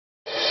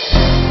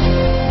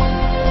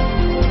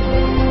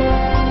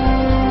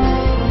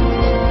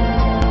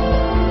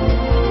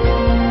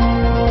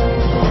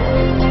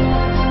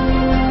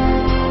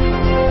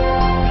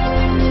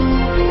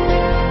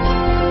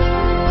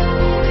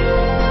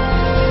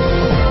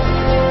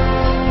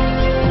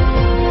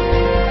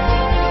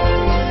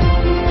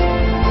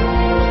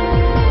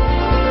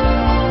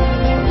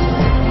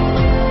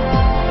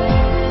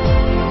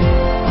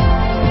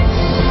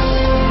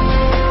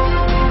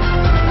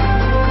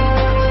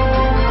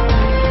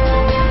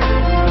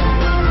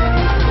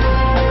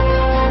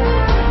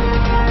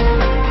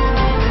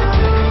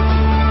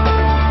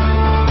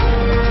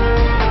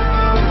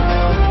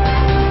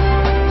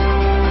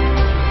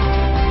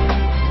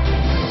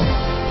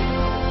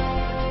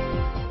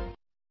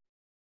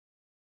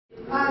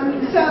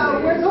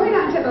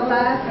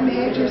last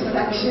major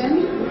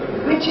section,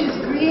 which is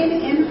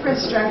green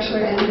infrastructure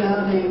and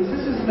buildings.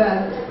 This is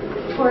the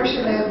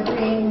portion of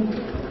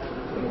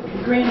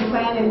green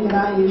planning that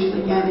I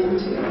usually get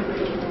into.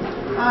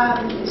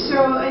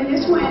 So in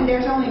this one,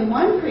 there's only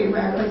one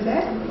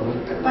prerequisite,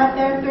 but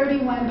there are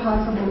 31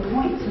 possible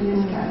points in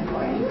this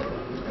category.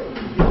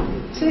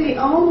 So the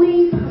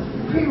only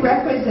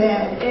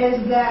prerequisite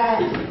is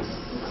that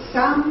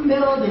some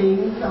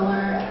buildings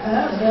are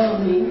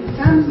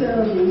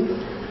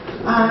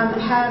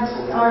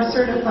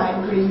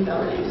certified green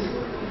buildings,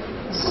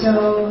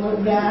 so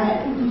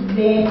that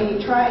they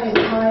try to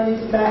tie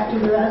this back to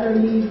their other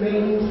LEED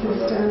rating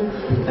system,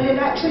 but it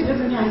actually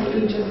doesn't have to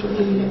be just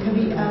LEED. It could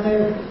be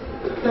other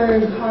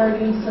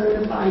third-party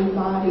certifying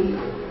body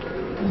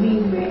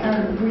green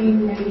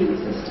rating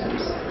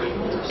systems.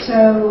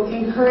 So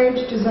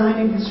encourage design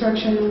and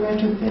construction and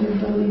retrofit of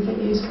buildings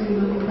that use green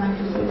building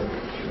practices.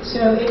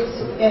 So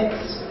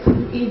it's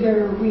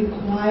either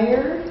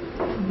require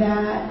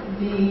that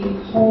the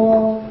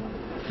whole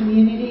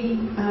community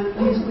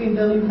use green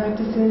building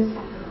practices,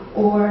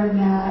 or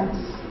that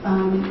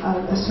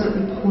a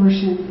certain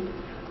portion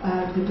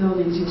of the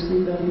buildings use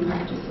green building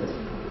practices.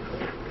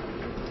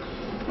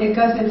 It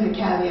goes into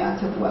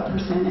caveats of what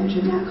percentage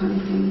and that kind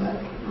of thing, but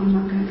I'm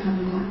not going to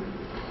cover that.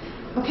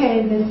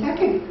 Okay, the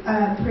second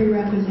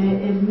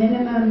prerequisite is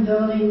minimum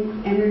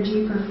building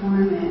energy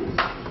performance.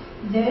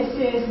 This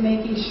is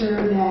making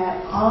sure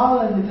that all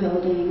of the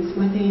buildings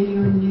within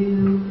your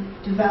new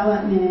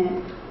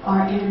development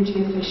are energy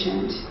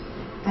efficient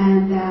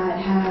and that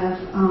have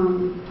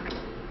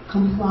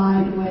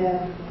complied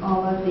with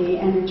all of the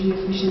energy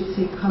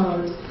efficiency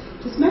codes.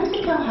 Does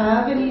Mexico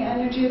have any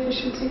energy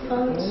efficiency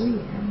codes?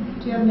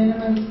 Do you have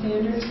minimum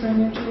standards for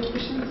energy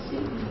efficiency?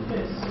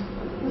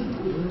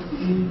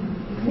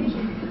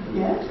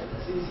 Yes?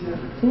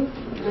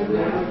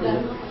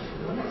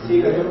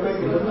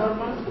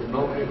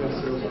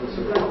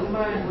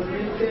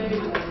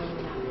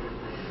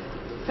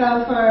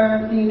 So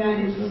for the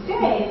United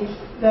States,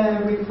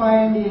 the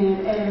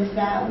requirement is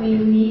that we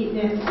meet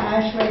this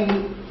ASHRAE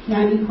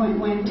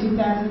 90.1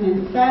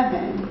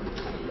 2007.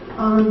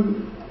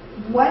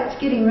 What's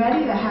getting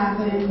ready to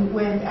happen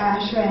with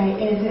ASHRAE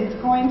is it's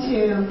going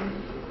to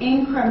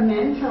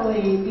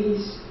incrementally be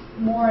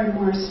more and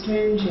more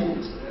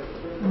stringent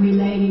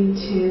relating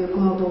to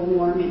global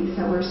warming.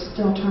 So we're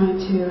still trying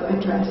to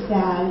address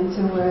that, and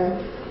so we're,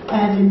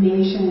 as a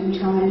nation,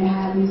 trying to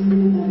have these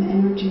minimum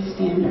energy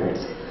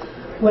standards.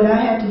 What I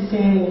have to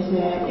say is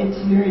that it's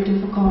very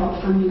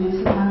difficult for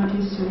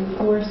municipalities to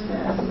enforce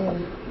this.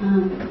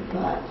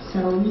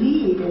 So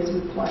LEED is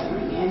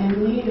requiring it,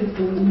 and LEED has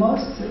been the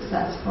most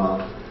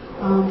successful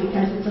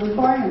because it's a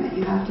requirement.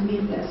 You have to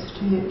meet this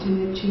to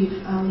achieve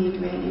a LEED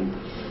rating.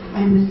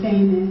 And the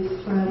same is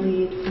for a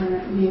LEED for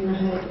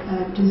neighborhood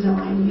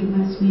design. You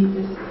must meet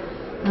this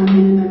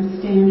minimum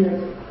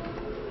standard.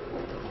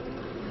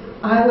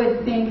 I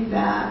would think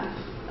that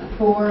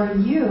for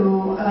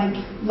you,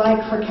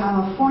 like for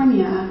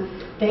California,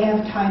 they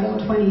have Title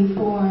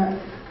 24.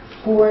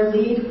 For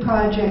LEED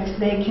projects,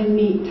 they can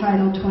meet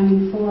Title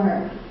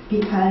 24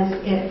 because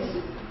it's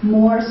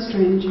more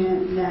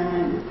stringent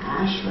than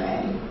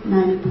ASHRAE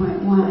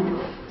 90.1.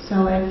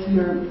 So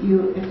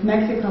if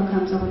Mexico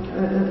comes up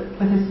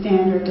with a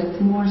standard that's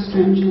more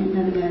stringent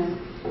than this,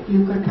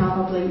 you could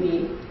probably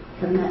meet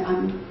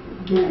I'm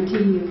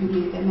guaranteeing you could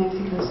meet the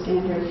Mexico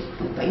standard,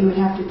 but you would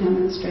have to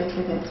demonstrate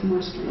that it's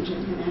more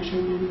stringent than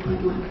ASHRAE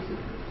 90.1.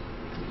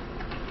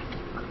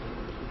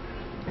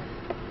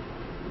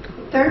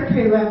 Third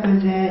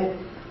prerequisite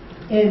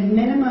is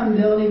minimum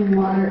building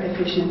water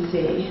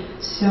efficiency.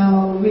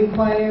 So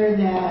require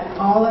that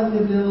all of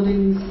the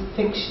building's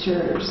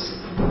fixtures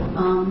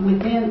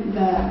within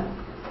the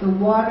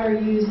water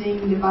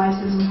using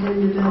devices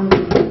within the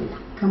building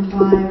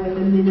comply with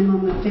the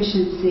minimum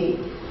efficiency.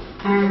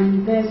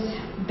 And this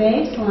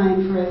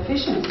baseline for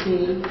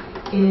efficiency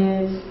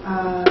is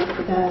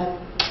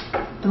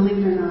believe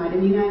it or not, in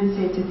the United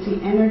States, it's the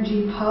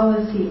Energy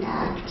Policy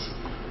Act,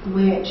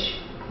 which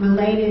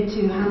related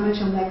to how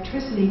much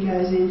electricity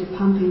goes into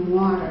pumping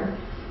water.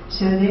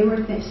 So they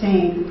were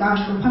saying,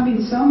 gosh, we're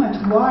pumping so much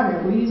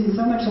water, we're using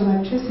so much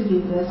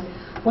electricity to this,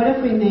 what if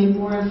we made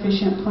more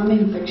efficient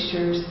plumbing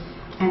fixtures,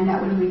 and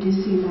that would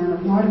reduce the amount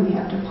of water we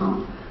have to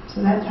pump.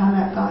 So that's how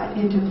that got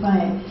into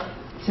play.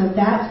 So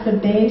that's the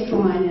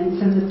baseline, and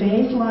so the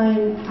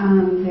baseline,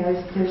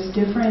 there's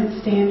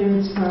different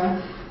standards for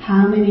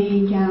how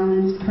many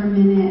gallons per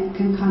minute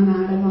can come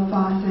out of a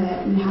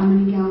faucet, and how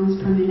many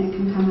gallons per minute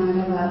can come out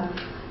of a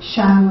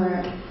shower,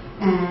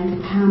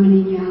 and how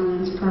many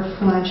gallons per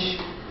flush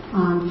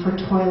for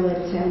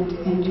toilets and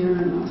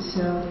urinals.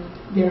 So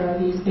there are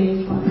these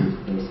baselines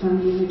based on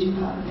the Energy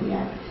Policy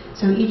Act.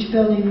 So each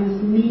building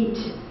must meet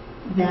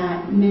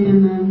that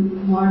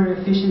minimum water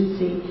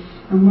efficiency.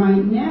 And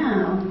right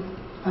now,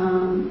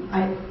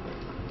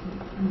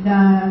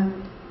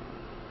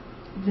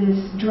 this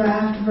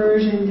draft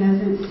version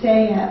doesn't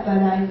say it,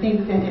 but I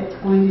think that it's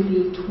going to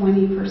be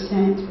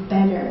 20%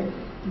 better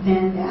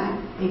than that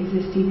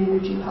existing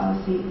Energy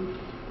Policy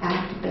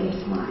Act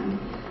baseline.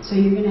 So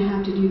you're going to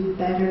have to do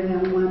better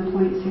than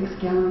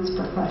 1.6 gallons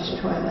per flush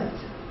toilets.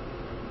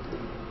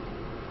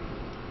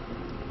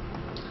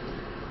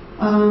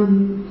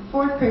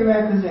 Fourth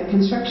prerequisite,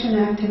 construction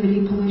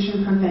activity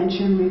pollution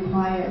prevention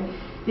required.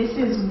 This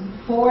is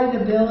for the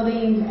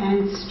buildings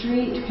and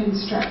street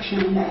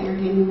construction that you're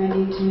getting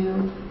ready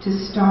to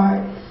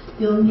start.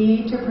 You'll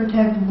need to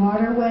protect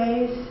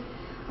waterways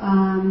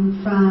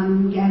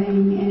from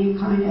getting any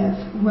kind of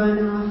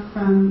runoff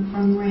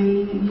from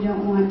rain. You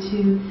don't want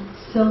to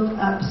silt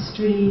up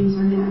streams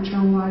or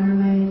natural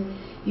waterways.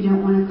 You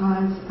don't want to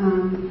cause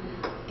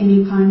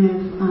any kind of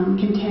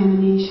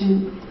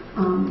contamination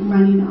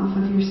running off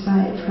of your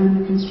site from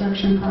the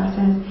construction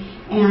process,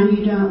 and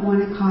you don't want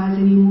to cause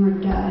any more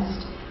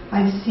dust.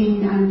 I've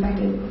seen, in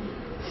fact, it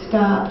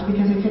stopped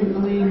because I couldn't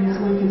believe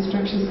this one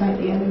construction site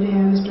the other day.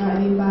 I was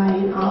driving by,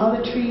 and all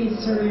the trees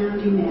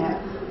surrounding it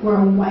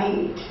were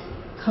white,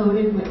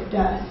 coated with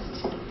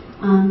dust.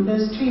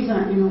 Those trees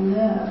aren't going to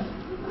live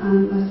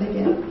unless they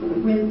get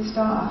rinsed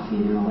off,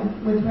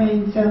 with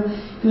rain. So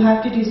you have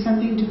to do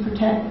something to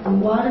protect the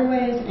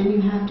waterways, and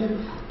you have to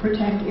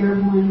protect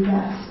airborne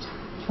dust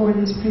for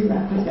this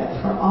prerequisite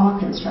for all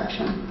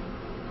construction.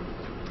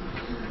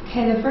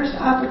 Okay, the first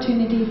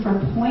opportunity for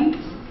points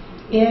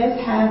is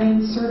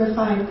having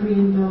certified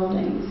green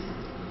buildings.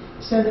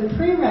 So the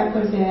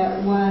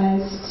prerequisite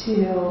was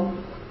to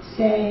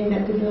say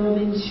that the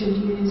buildings should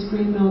use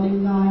green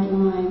building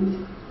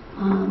guidelines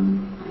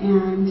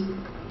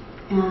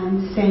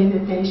and say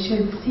that they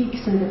should seek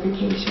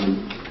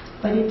certification.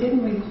 But it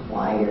didn't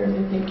require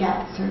that they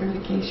get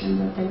certification,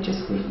 that they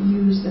just would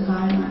use the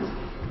guidelines.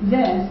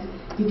 This,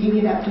 you can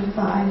get up to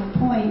 5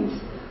 points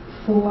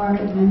for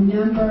the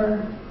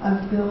number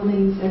of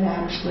buildings that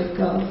actually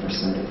go for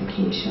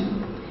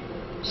certification.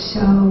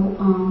 So,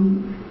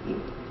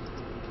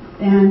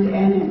 and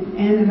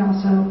it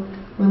also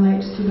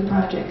relates to the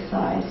project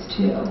size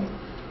too.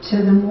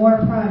 So the more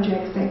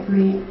projects that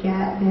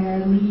get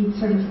their LEED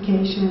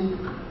certification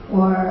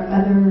or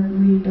other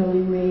green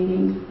building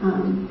rating,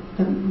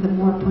 the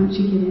more points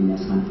you get in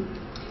this one.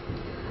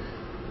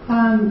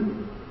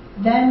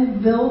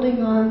 Then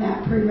building on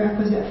that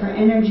prerequisite for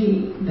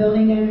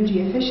building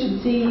energy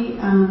efficiency,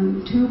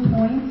 2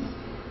 points.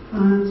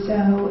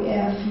 So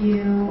if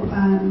you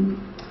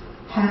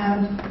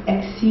have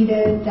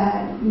exceeded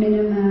that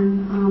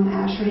minimum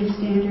ASHRAE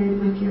standard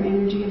with your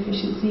energy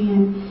efficiency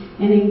and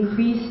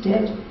increased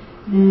it,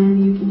 then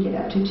you can get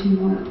up to 2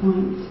 more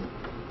points.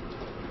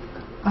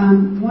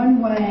 One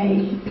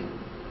way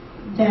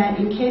that,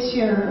 in case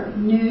you're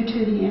new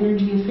to the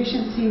energy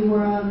efficiency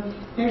world,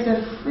 there's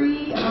a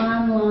free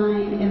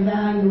online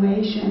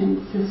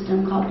evaluation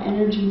system called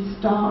Energy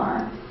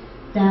Star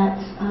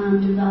that's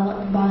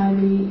developed by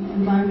the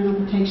Environmental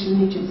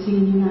Protection Agency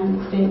in the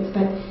United States.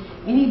 But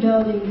any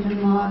building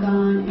can log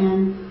on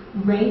and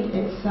rate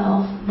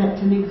itself that's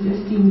an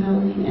existing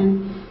building,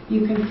 and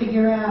you can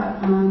figure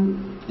out,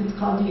 it's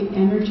called the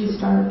Energy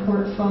Star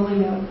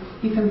Portfolio.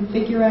 You can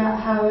figure out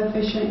how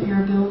efficient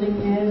your building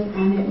is,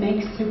 and it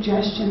makes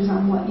suggestions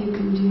on what you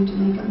can do to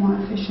make it more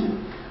efficient.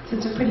 So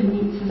it's a pretty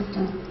neat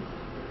system.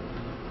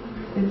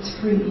 It's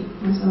free.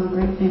 It's a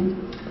great thing.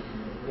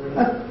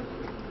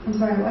 I'm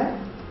sorry, what?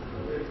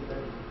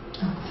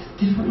 Oh, it's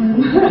a different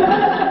room.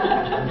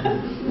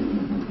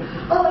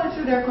 I'll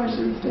answer their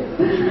questions too.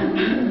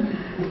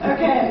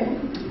 Okay.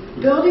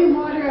 Building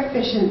water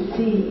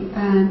efficiency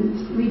and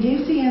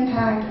reduce the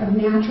impact of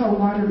natural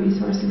water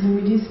resources and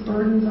reduce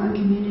burdens on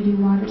community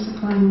water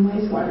supply and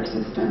wastewater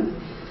systems.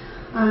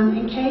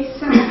 In case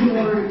some of you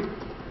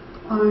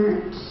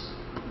aren't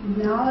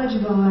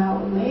knowledgeable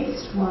about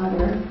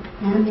wastewater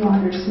and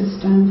water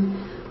systems,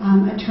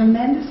 a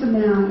tremendous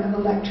amount of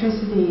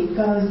electricity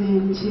goes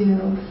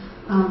into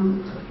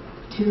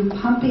to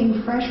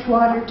pumping fresh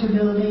water to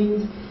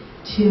buildings,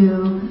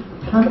 to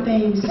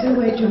pumping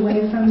sewage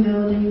away from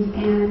buildings,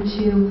 and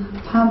to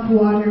pump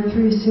water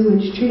through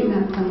sewage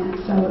treatment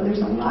plants. So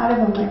there's a lot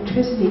of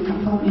electricity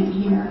component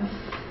here.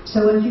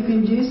 So if you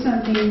can do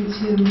something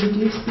to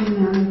reduce the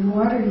amount of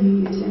water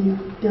you use in your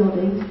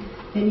buildings,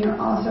 then you're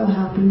also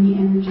helping the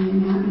energy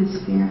and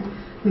atmosphere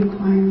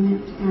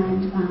requirements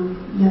and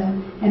the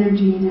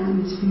energy and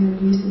atmosphere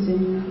uses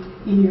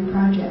in your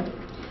project.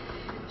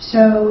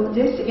 So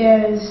this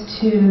is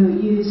to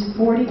use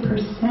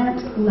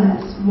 40%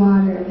 less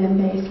water than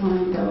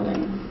baseline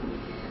buildings.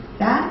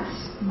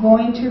 That's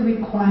going to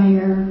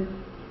require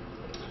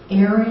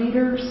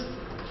aerators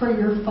for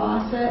your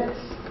faucets.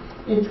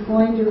 It's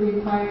going to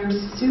require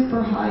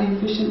super high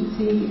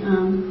efficiency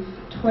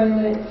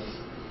toilets.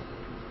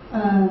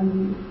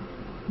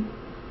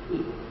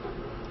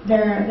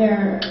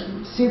 They're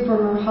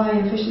super high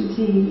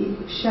efficiency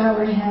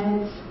shower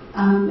heads.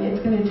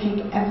 It's going to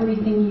take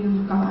everything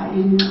you've got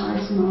in your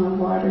arsenal of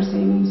water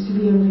savings to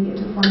be able to get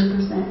to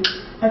 40%.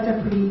 That's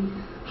a pretty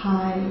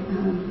high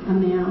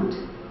amount.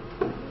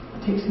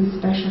 It takes some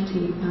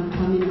specialty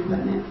plumbing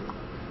equipment.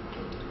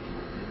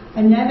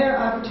 Another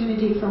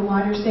opportunity for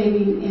water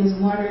saving is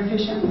water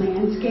efficient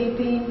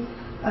landscaping.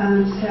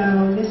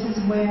 So this is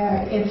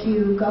where if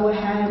you go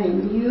ahead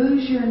and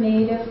use your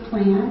native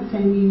plants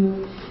and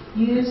you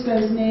use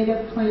those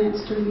native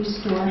plants to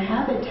restore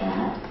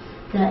habitat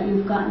that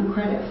you've gotten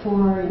credit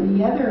for in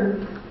the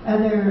other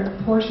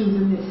portions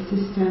of this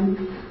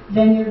system,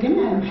 then you're going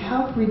to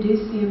help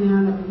reduce the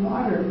amount of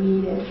water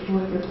needed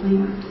for your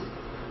plants,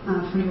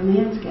 for your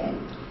landscape.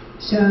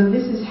 So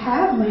this is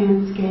have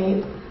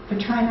landscape, but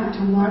try not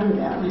to water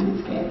that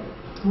landscape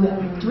with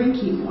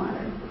drinking water.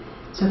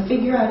 So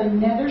figure out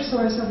another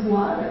source of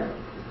water.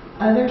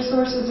 Other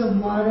sources of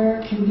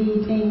water can be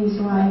things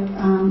like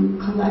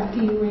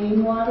collecting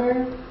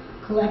rainwater,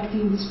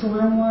 collecting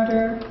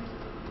stormwater,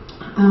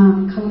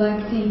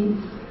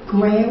 collecting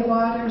gray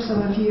water.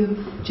 So if you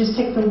just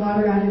take the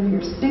water out of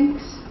your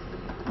sinks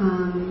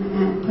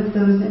and put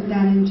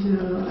that into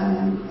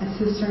a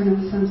cistern of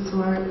some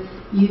sort,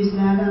 use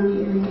that on the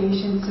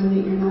irrigation so that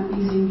you're not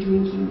using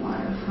drinking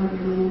water for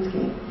your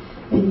landscape,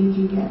 then you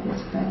can get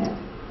this credit.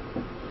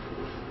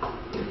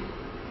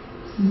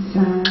 This is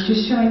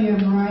just showing you a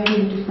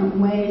variety of different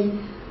ways.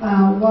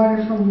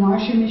 Water from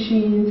washing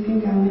machines can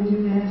go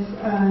into this.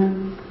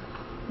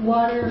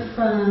 Water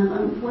from,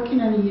 I'm working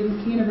on a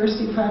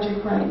university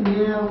project right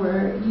now.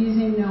 We're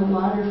using the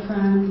water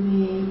from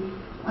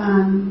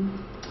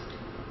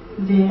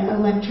the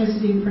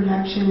electricity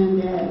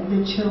production,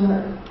 the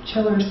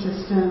chiller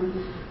system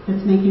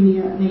that's making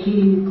the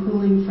heating and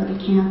cooling for the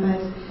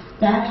campus.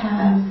 That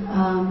has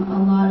a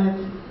lot of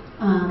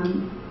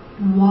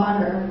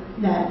water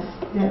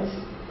that's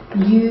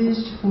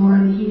used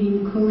for the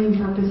heating and cooling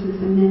purposes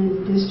and then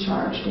is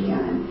discharged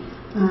again.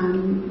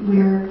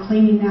 We're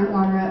cleaning that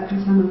water up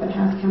because some of it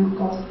has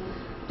chemicals.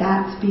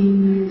 That's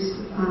being used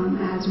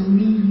as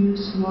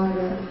reuse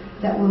water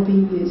that will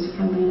be used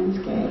for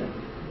landscape.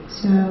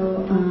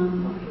 So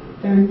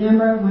there are a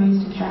number of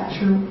ways to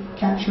capture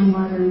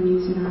water and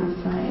use it on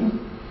site.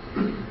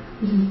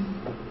 This is,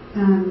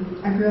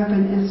 I grew up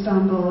in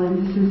Istanbul,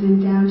 and this is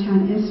in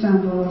downtown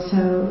Istanbul.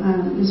 So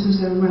this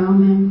was a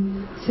Roman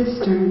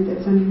cistern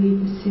that's underneath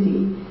the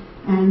city,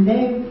 and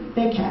they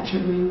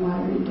captured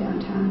rainwater in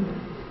downtown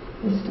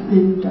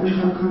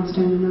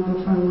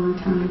Constantinople for a long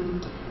time,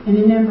 and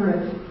a number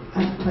of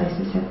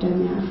places have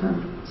done that for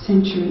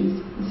centuries.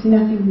 It's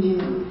nothing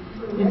new.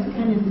 It's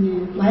kind of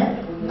new.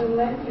 What?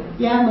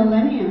 Millenniums. Yeah,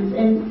 millenniums,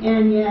 and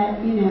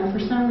yet, for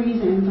some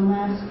reason, the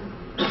last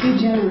few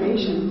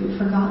generations we've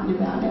forgotten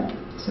about it.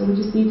 So we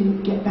just need to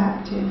get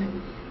back to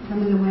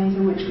some of the ways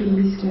in which we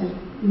used to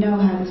know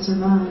how to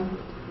survive.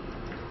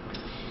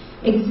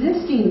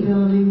 Existing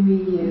building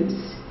reuse.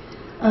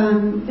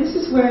 This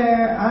is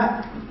where,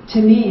 to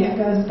me, it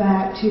goes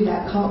back to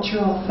that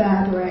cultural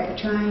fabric,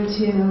 trying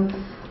to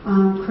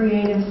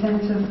create a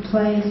sense of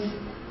place,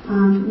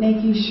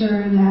 making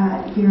sure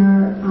that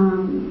you're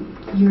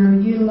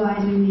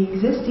utilizing the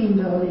existing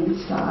building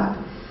stock,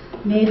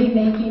 maybe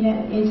making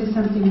it into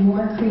something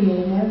more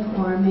creative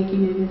or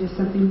making it into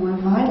something more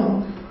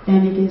vital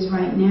than it is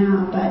right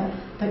now,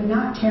 but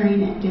not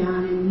tearing it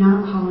down and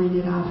not hauling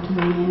it off to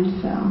the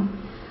landfill.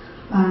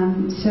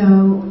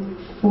 So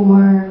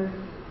for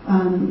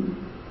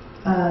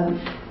a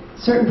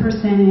certain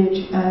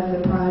percentage of the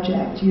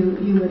project, you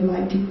would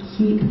like to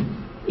keep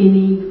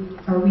any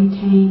or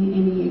retain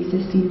any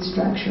existing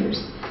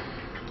structures.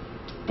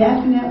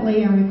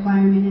 Definitely a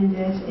requirement in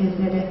this is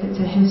that if it's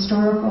a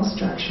historical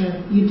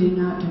structure, you do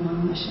not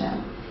demolish it.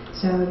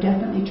 So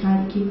definitely try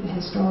to keep the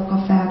historical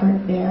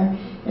fabric there.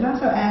 It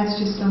also adds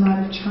just a lot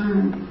of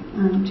charm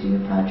to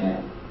your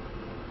project.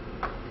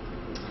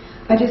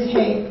 I just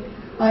hate,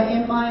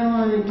 in my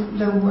mind,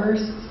 the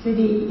worst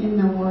city in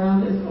the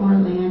world is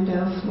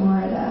Orlando,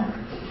 Florida.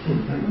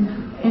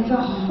 It's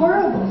a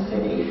horrible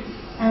city.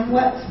 And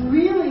what's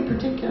really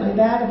particularly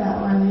bad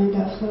about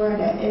Orlando,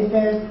 Florida, is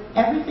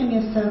everything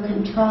is so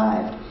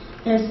contrived.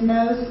 There's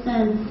no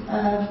sense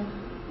of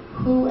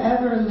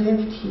whoever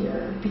lived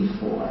here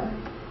before.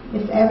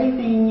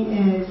 Everything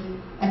is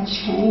a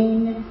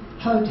chain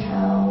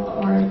hotel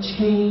or a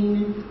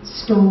chain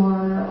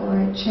store or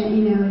a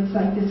chain, it's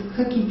like this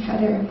cookie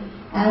cutter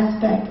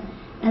aspect.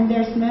 And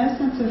there's no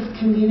sense of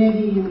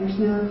community and there's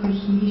no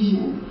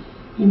cohesion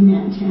in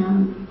that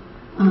town.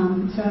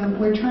 So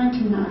we're trying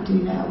to not do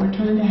that. We're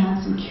trying to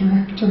have some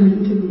character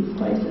into these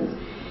places.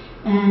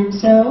 And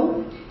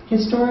so,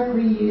 historic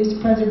reuse,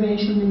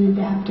 preservation, and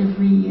adaptive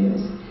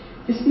reuse.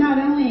 This not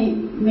only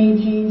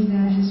maintains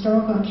the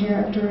historical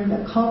character,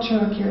 the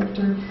cultural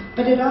character,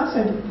 but it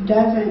also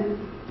doesn't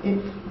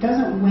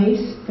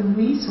waste the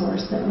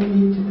resource that went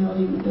into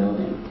building the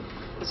building.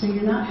 So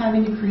you're not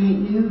having to create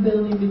new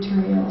building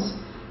materials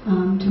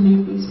to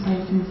make these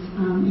places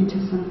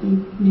into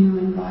something new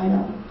and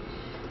vital.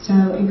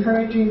 So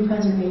encouraging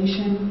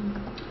preservation,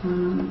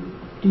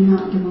 do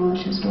not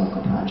demolish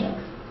historical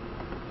projects,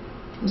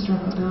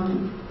 historical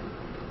buildings.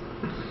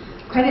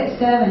 Credit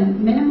 7,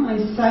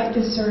 minimize site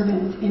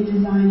disturbance in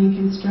design and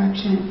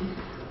construction.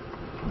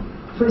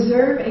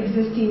 Preserve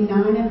existing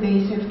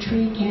non-invasive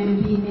tree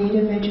canopy,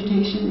 native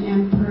vegetation,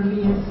 and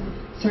pervious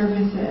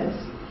surfaces.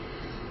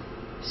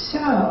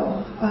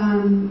 So,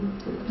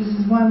 This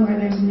is one where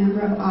there's a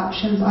number of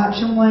options.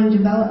 Option 1,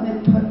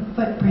 development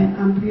footprint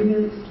on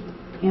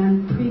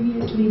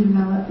previously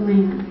developed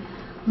land.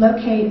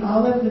 Locate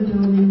all of the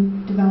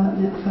building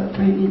development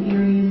footprint in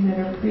areas that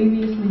are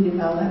previously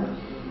developed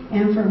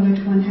and for which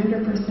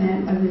 100%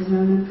 of the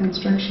zone of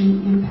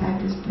construction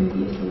impact is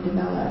previously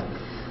developed.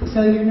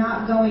 So you're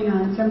not going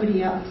on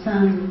somebody else's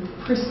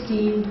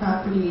pristine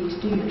property to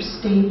do your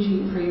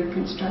staging for your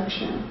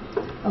construction.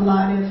 A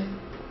lot of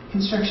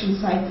construction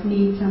sites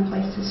need some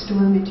place to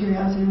store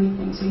materials and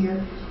everything. So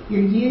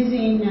you're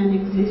using an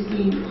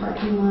existing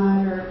parking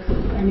lot or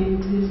an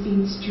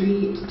existing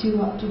street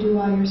to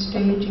do all your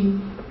staging,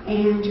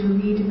 and you're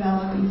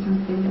redeveloping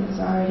something that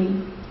was already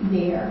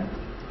there.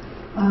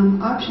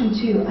 Option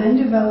 2,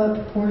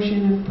 undeveloped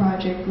portion of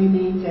project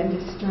remains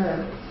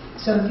undisturbed.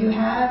 So if you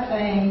have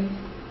a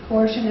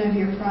portion of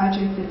your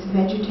project that's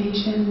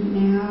vegetation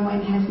now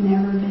and has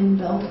never been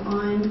built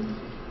on,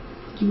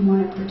 you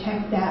want to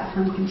protect that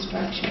from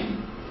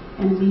construction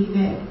and leave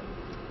it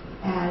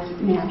as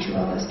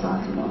natural as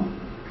possible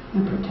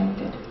and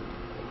protected.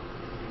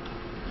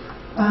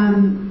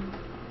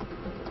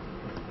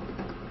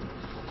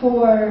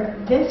 For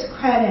this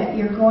credit,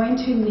 you're going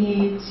to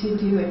need to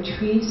do a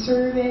tree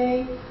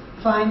survey,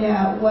 find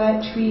out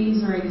what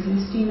trees are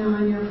existing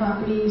on your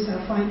property, so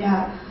find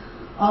out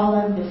all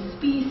of the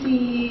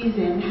species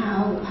and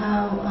how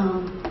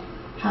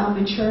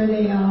mature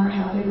they are,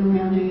 how big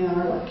around they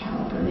are, what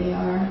caliber they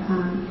are.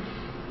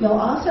 You'll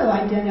also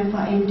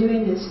identify, in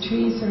doing this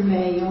tree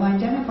survey, you'll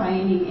identify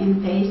any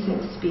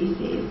invasive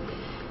species.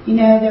 You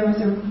know, there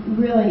was a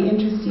really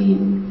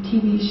interesting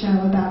TV show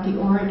about the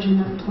origin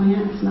of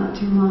plants not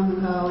too long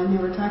ago, and they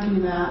were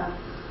talking about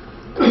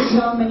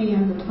so many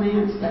of the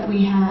plants that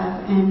we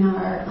have in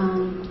our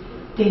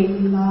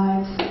daily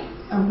lives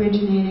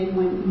originated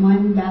in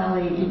one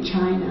valley in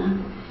China,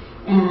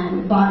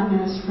 and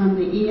botanists from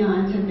the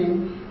eons have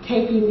been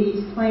taking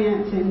these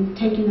plants and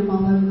taking them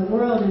all over the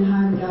world and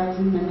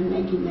hybridizing them and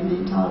making them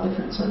into all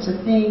different sorts of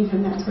things,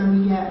 and that's where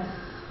we get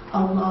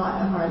a lot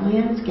of our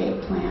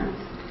landscape plants.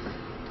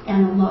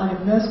 And a lot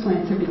of those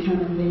plants have become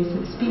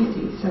invasive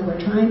species. So we're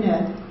trying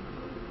to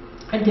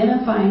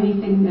identify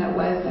anything that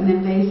was an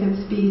invasive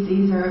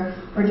species or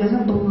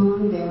doesn't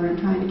belong there, and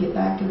trying to get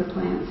back to the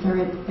plants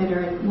that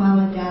are well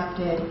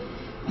adapted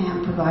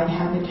and provide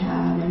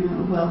habitat and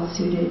are well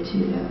suited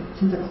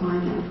to the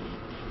climate.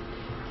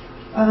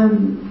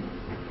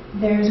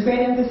 There's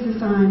great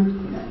emphasis on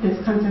this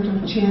concept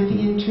of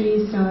champion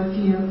trees. So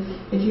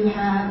if you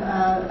have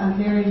a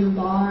very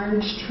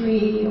large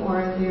tree or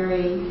a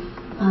very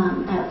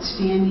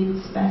outstanding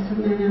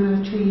specimen of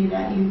a tree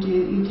that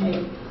you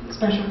take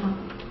special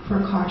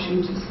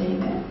precautions to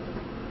save it.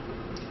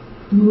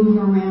 Move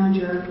around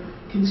your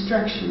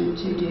construction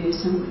to do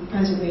some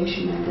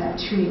preservation of that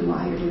tree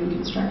while you're doing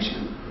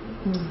construction.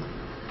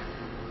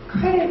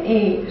 Credit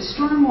 8,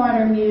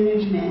 stormwater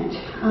management.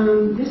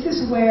 This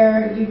is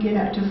where you get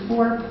up to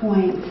 4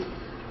 points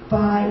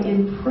by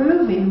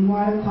improving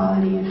water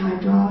quality and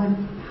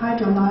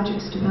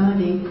hydrologic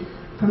stability,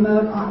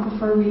 promote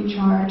aquifer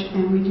recharge,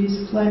 and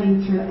reduce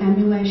flooding through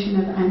emulation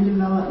of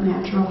undeveloped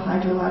natural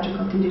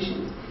hydrological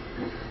conditions.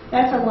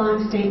 That's a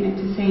long statement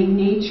to say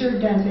nature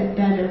does it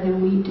better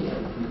than we do.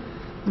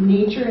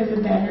 Nature is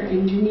a better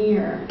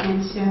engineer,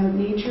 and so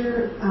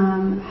nature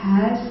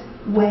has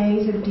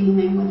ways of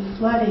dealing with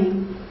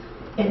flooding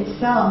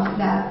itself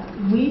that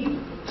we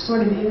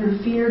sort of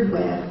interfered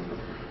with.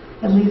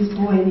 At least,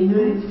 boy, in the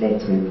United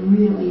States, we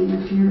really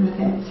interfered with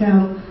it.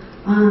 So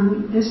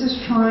this is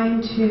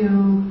trying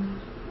to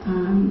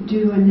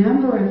do a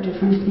number of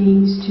different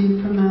things to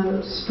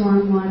promote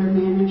stormwater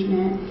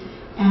management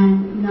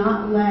and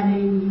not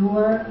letting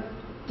your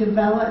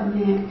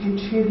development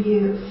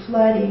contribute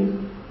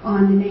flooding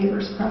on the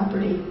neighbor's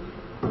property.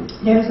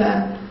 There's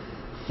a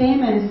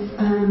famous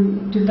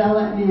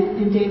development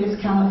in Davis,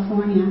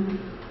 California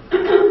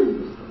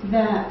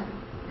that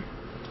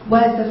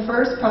was the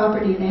first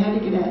property. They had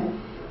to get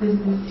this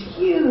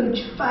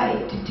huge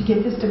fight to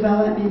get this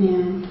development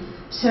in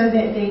so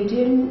that they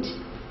didn't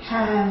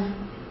have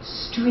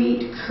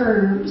street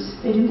curbs.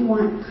 They didn't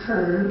want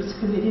curbs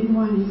because they didn't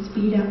want to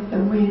speed up the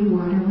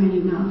rainwater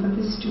running off of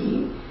the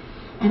street.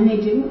 And they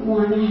didn't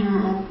want to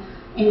have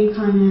any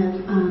kind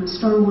of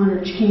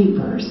stormwater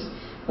chambers.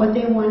 What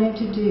they wanted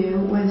to do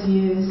was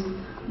use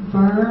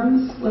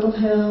berms, little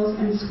hills,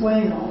 and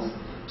swales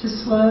to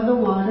slow the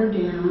water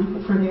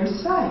down for their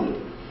site.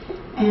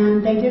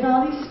 And they did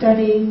all these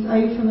studies. Are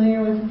you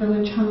familiar with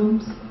Village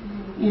Homes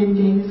in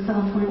Davis,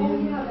 California? Oh,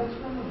 yeah, that's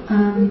one of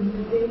the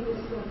Davis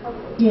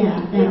couple.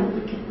 Yeah, I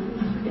forget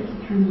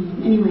her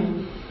name. Anyway,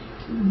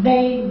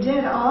 they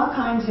did all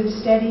kinds of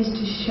studies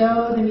to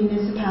show the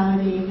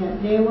municipality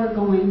that they were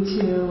going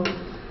to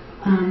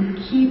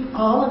keep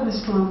all of the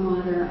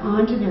stormwater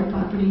onto their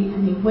property,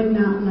 and they would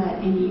not let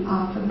any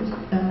off of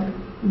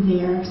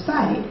their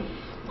site.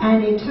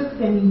 And it took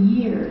them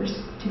years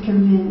to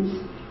convince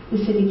the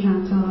city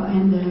council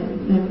and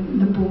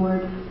the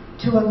board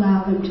to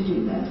allow them to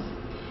do this.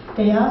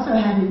 They also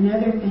had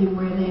another thing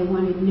where they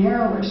wanted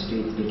narrower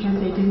streets because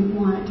they didn't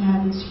want to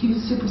have these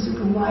huge, super,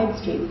 super wide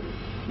streets.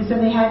 And so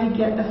they had to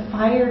get the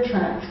fire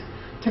trucks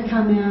to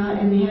come out,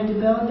 and they had to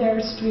build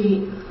their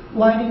street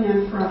wide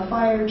enough for a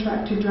fire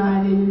truck to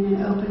drive in and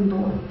then open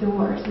both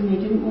doors. And they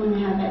didn't want to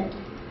have it,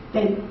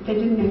 they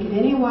didn't make it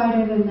any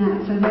wider than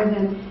that. So they're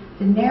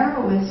the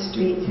narrowest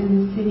streets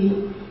in the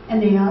city,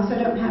 and they also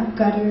don't have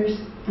gutters,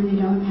 and they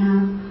don't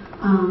have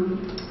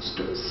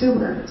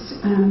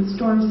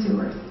storm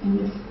sewers in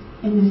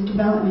this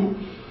development.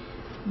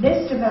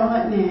 This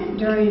development,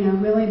 during a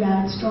really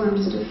bad storm, it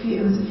was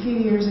a few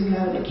years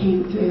ago that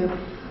came through,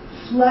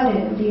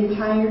 flooded the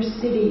entire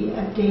city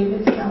of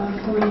Davis,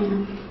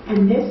 California.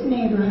 And this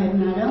neighborhood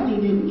not only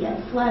didn't get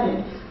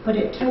flooded, but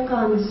it took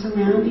on the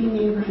surrounding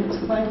neighborhood's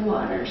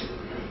floodwaters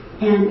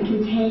and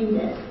contained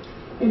it.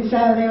 And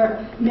so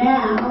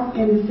now,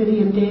 in the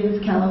city of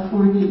Davis,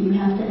 California, you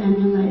have to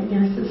emulate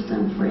their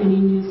system for any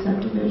new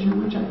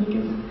subdivision, which I think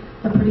is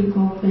a pretty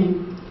cool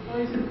thing. What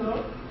is it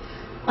called?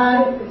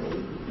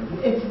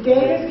 It's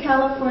Davis,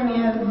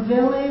 California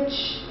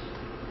Village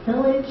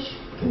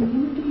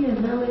Community or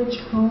Village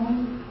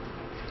Home.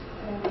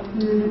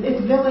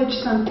 It's Village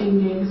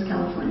something, Davis,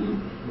 California.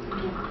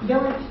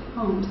 Village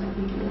Homes, I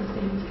think it is,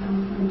 Davis,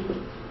 California.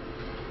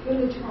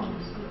 Village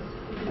Homes.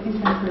 I think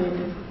that's what it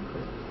is.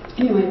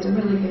 Anyway, it's a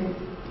really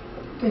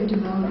good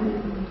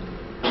development.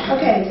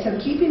 Okay, so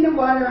keeping the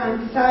water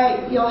on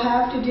site, you'll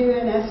have to do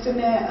an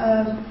estimate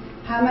of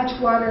how much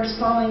water is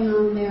falling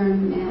on there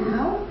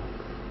now,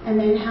 and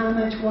then how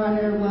much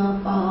water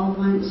will fall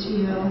once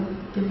you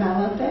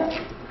develop it,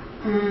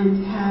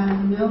 and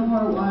have no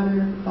more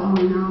water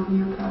falling on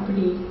your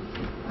property,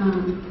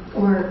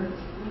 or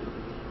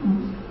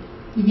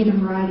you get a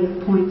variety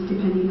of points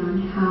depending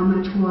on how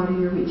much water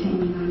you're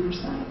retaining on your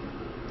site.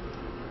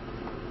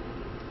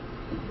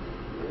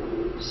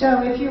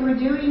 So if you were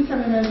doing some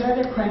of those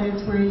other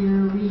credits where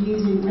you're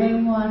reusing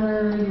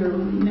rainwater, you're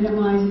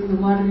minimizing the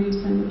water use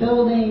in the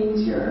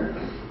buildings, you're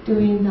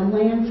doing the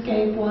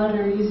landscape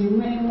water using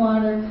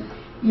rainwater,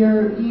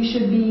 you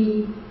should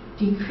be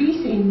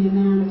decreasing the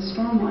amount of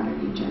stormwater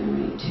you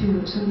generate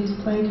too. So these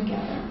play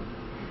together.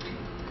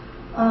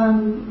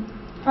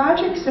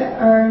 Projects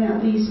that earn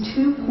at least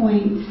 2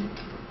 points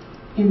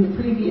in the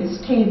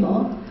previous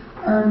table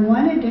earn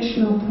 1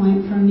 additional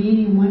point for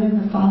meeting one of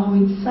the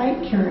following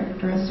site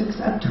characteristics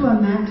up to a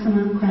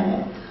maximum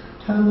credit,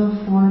 total of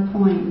 4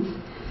 points.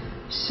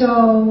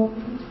 So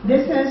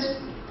this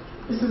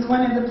is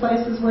one of the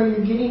places where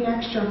you're getting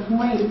extra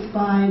points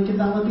by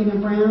developing a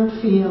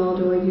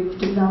brownfield, or you've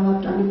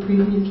developed on a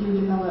previously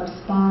developed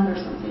spot or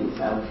something.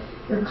 So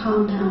you're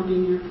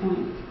compounding your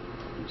points,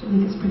 which I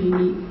think is pretty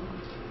neat.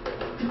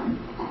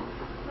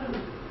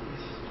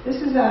 This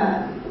is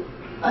a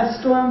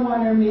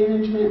stormwater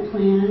management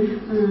plan.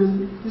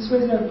 This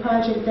was a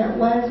project that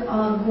was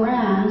all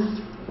grass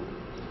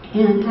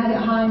and had a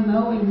high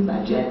mowing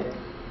budget.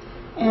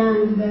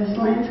 And this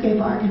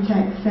landscape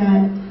architect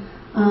said,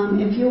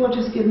 if you will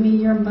just give me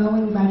your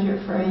mowing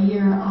budget for a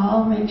year,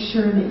 I'll make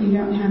sure that you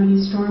don't have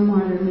any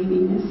stormwater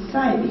leaving this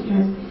site,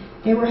 because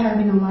they were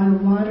having a lot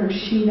of water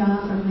sheet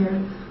off of their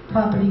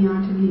property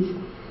onto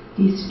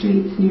these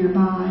streets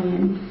nearby.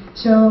 And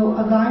so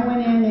a guy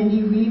went in and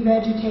he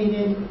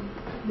revegetated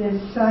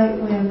this site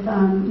with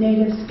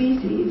native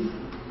species,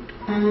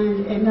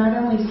 and it not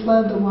only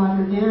slowed the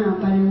water down,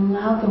 but it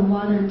allowed the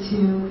water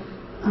to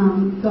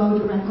go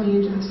directly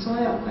into the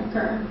soil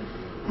quicker.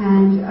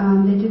 And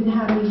they didn't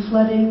have any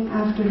flooding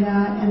after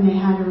that, and they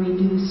had a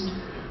reduced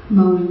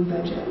mowing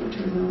budget, which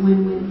was a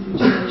win-win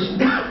situation.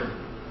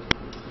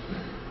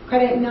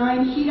 Credit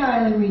 9, heat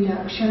island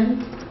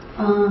reduction.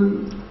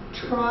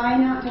 Try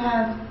not to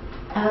have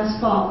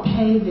asphalt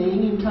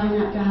paving, and try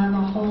not to have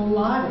a whole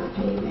lot of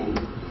paving.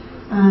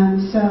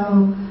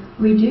 So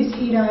reduce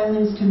heat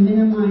islands to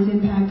minimize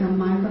impact on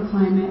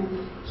microclimate,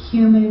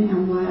 human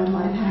and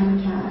wildlife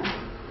habitat.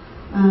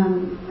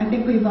 I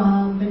think we've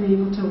all been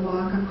able to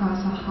walk across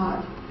a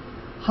hot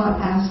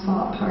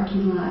asphalt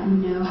parking lot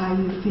and know how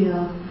you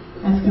feel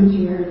as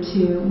compared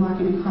to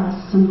walking across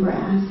some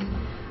grass.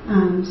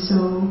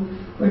 So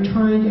we're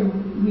trying to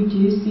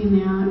reduce the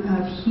amount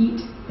of heat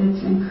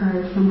that's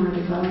incurred from our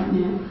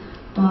development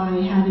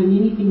by having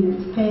anything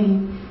that's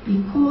paved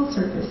be cool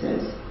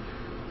surfaces.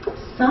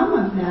 Some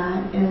of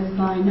that is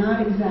by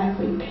not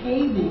exactly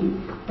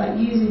paving, but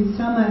using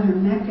some other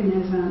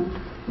mechanism,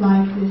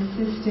 like this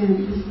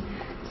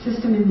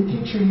system in the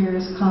picture here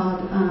is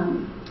called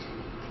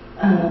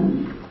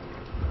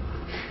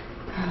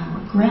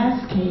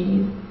grass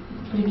pave,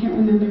 but I can't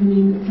remember the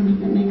name of the company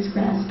that makes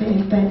grass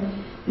pave. But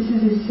this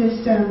is a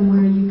system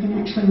where you can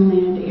actually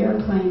land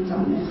airplanes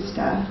on this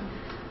stuff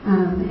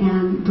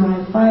and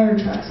drive fire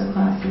trucks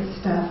across this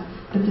stuff,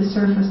 but the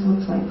surface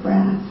looks like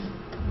grass.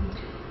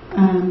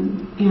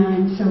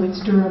 And so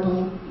it's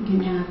durable. You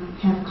can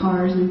have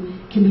cars and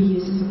can be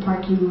used as a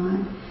parking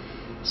lot.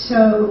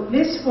 So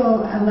this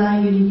will allow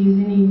you to use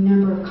any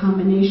number of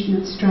combination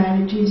of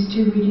strategies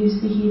to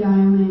reduce the heat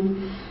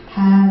island,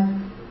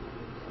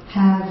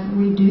 have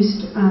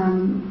reduced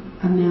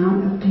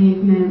amount of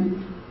pavement,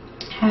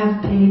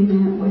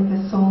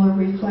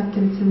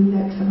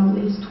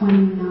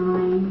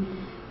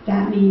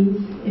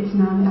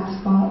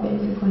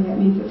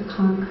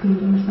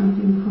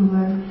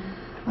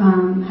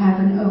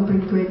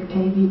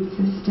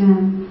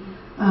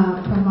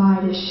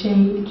 a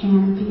shade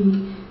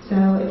canopy.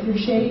 So if you're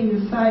shading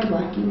the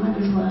sidewalk, you might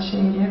as well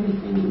shade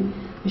everything, and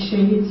the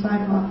shaded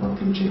sidewalk will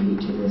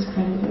contribute to this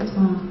credit as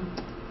well.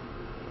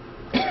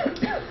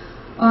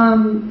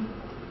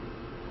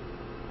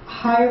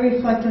 High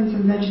reflectance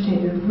and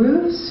vegetated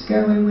roofs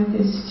go in with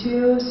this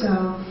too.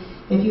 So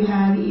if you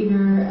have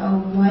either a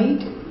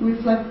white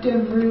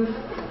reflective roof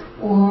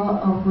or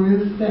a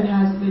roof that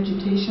has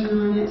vegetation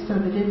on it, so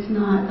that it's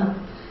not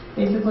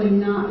basically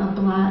not a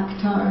black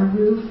tar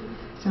roof,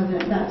 so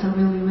that's a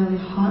really, really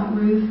hot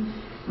roof.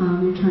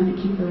 You're trying to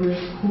keep the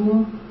roof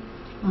cool.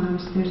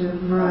 So there's a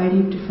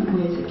variety of different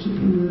ways of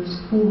keeping roofs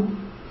cool.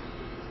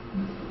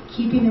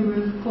 Keeping the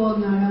roof cool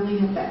not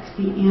only affects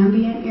the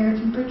ambient air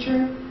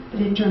temperature, but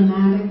it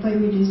dramatically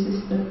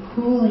reduces the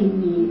cooling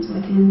needs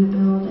within the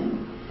building.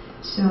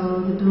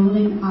 So the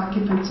building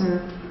occupants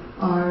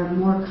are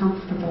more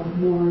comfortable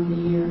more of the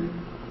year.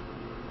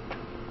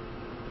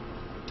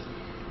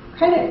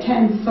 Credit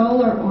 10,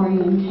 solar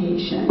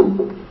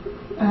orientation.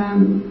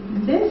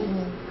 This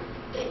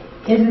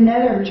is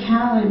another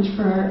challenge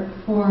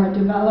for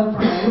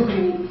developers, I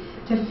think,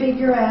 to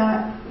figure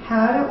out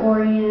how to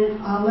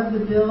orient all of the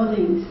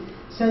buildings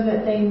so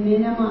that they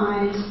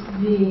minimize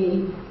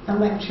the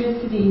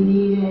electricity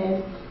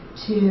needed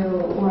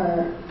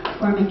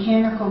or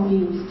mechanical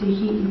means to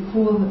heat and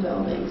cool the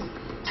buildings,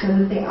 so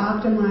that they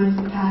optimize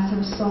the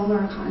passive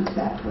solar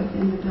concept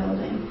within the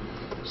building.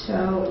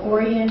 So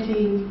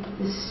orienting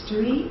the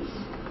streets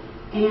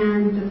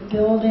and the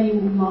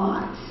building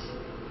lots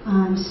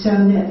so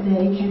that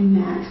they can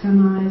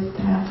maximize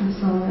passive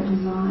solar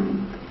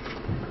design.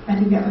 I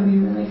think that would be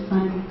a really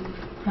fun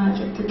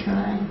project to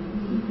try,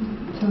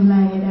 to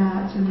lay it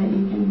out so that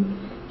you can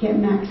get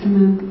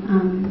maximum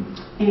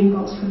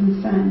angles from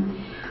the sun.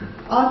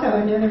 Also,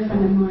 another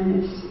friend of mine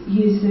has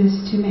used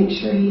this to make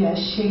sure he has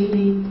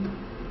shading,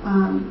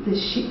 the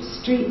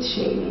street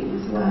shading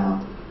as well,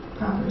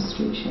 proper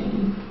street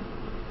shading.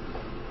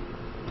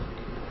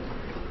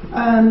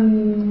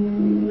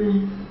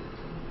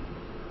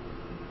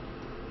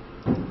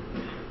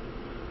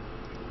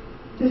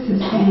 This is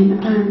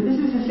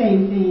the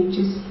same thing,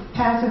 just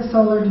passive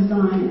solar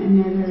design,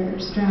 another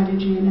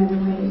strategy, another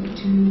way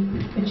to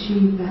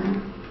achieve that.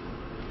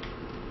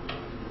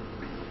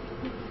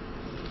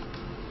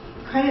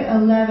 Credit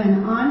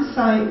 11,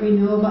 on-site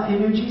renewable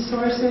energy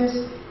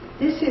sources.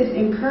 This is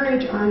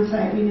encourage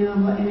on-site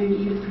renewable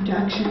energy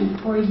production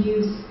for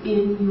use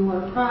in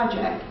your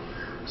project.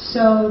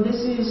 So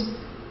this is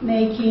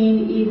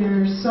making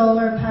either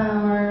solar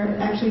power,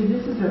 actually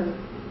this is a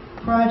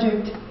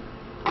project,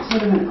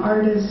 sort of an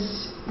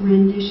artist's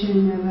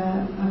rendition of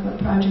a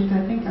project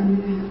I think I'm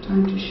going to have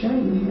time to show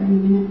you here in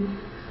a minute,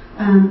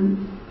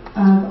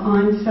 of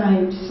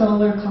on-site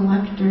solar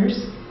collectors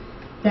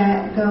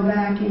that go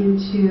back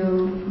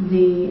into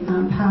the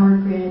power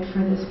grid for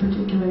this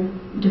particular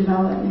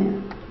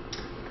development.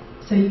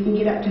 So you can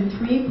get up to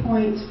 3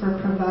 points for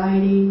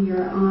providing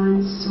your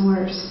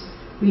on-site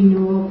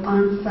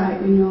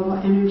renewable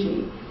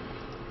energy.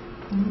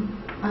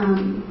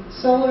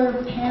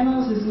 Solar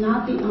panels is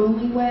not the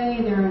only way.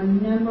 There are a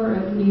number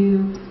of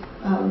new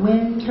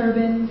wind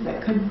turbines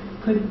that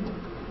could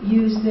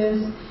use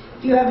this.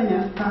 If you have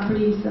enough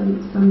property,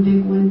 some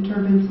big wind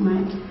turbines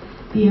might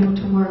be able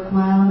to work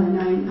well, and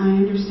I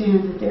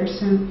understand that there's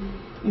some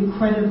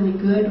incredibly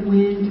good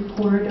wind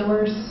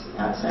corridors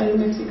outside of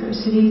Mexico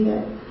City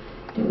that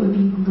would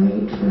be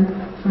great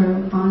for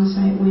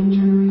on-site wind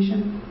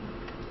generation.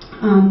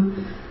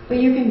 But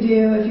you can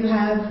do, if you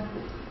have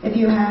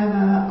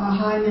a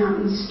high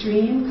mountain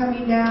stream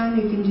coming down,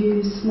 you can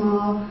do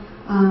small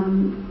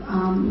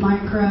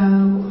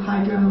micro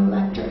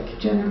hydroelectric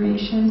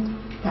generation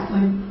that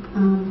would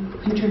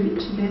contribute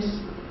to this.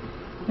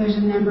 There's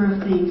a number of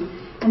things.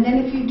 And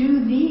then if you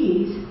do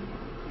these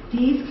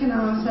can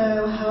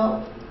also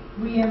help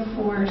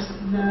reinforce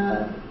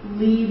the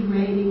LEED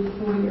rating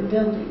for your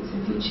buildings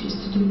if you choose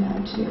to do that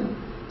too.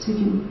 So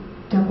you can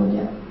double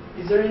dip.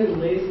 Is there any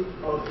list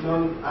of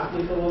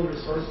non-applicable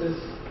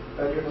resources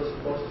that you're not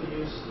supposed to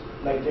use?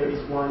 Like there is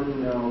one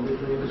in the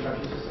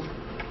construction system?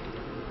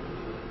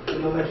 You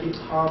know, like heat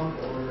pump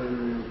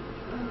or...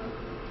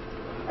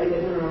 I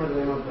don't remember the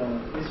name of the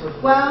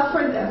resources. Well,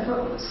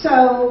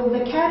 so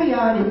the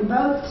caveat in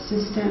both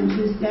systems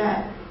is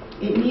that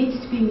it needs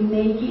to be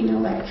making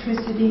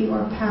electricity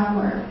or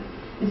power.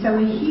 And so a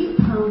heat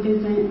pump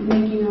isn't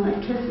making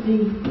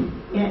electricity,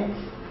 it's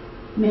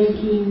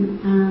making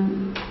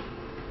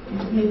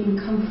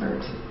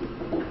comfort.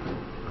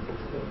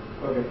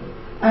 Okay.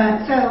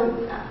 So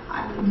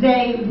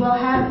they will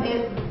have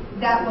it,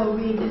 that will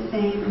read the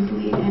same as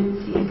LEED and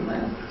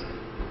list.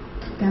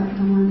 That's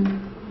the one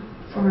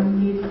for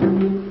LEED for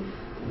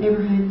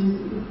neighborhood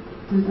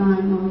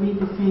design will read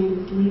the same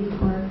as LEED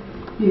for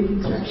new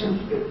construction.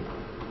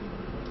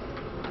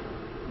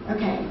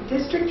 Okay,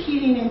 district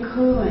heating and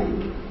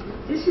cooling.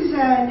 This is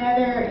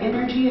another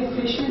energy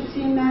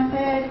efficiency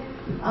method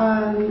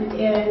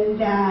in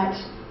that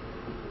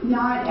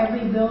not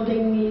every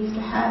building needs to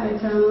have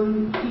its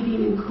own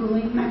heating and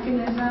cooling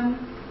mechanism.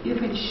 You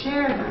could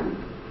share them.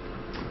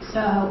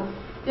 So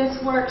This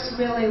works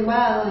really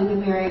well in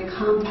a very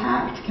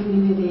compact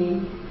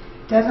community.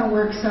 Doesn't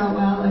work so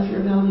well if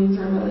your buildings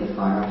are really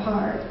far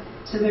apart.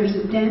 So there's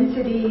a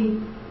density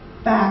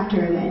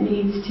factor that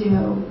needs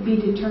to be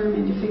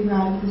determined to figure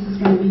out if this is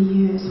going to be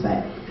used.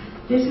 But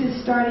this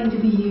is starting to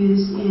be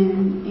used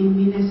in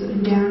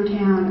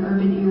downtown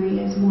urban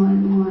areas more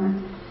and more.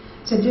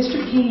 So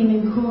district heating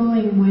and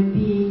cooling would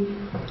be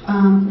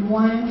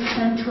one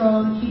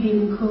central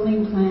heating and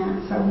cooling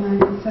plant, so one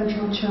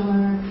central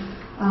chiller,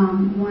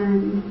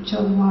 one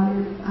chilled water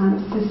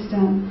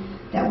system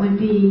that would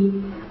be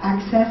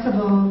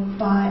accessible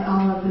by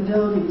all of the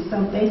buildings.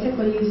 So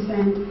basically you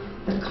send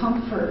the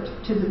comfort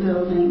to the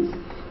buildings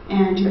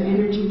and your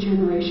energy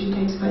generation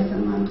takes place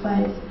in one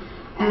place.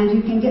 And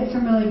you can get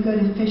some really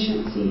good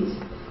efficiencies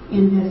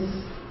in this,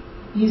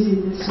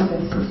 using this sort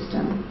of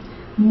system,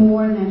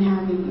 more than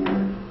having your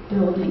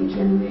building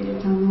generate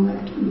its own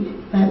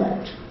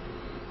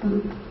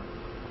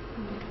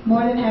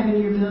more than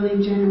having your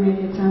building generate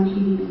its own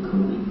heating and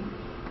cooling.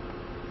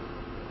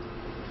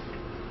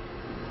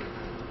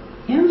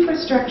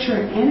 Infrastructure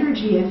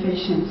energy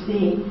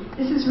efficiency.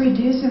 This is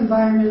reduce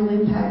environmental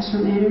impacts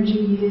from energy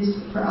used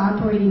for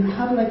operating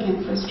public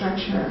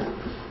infrastructure.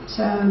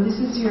 So this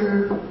is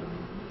your,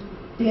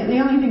 the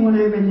only thing when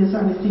I read this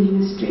I was thinking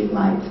of street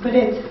lights, but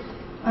it's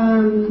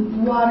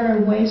water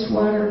and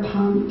wastewater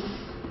pumps,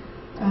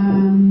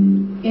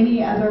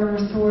 any other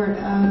sort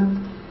of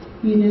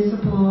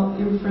municipal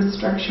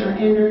infrastructure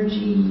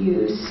energy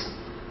use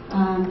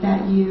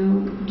that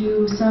you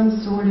do some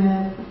sort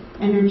of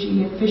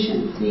energy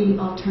efficiency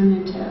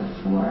alternative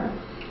for.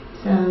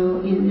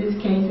 So in this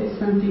case it's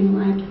something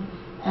like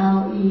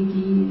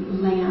LED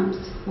lamps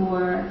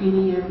for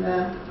any of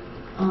the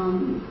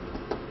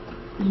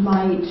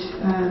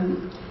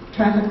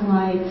traffic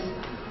lights,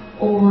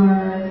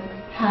 or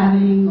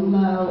having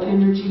low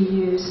energy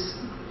use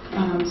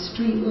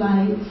street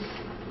lights.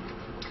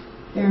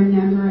 There are a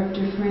number of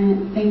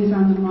different things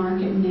on the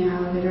market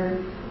now that are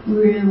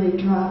really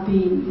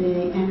dropping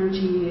the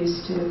energy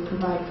use to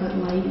provide good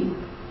lighting.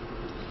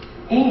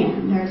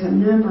 And there's a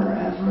number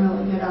of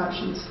really good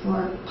options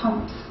for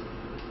pumps.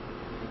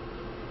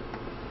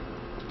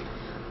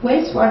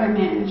 Wastewater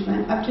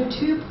management, up to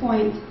 2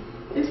 points.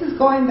 This is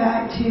going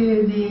back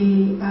to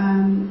the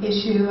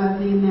issue of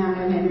the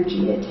amount of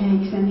energy it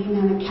takes and the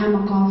amount of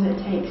chemicals it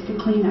takes to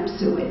clean up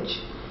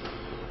sewage.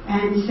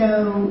 And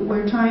so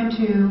we're trying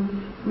to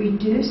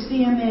reduce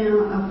the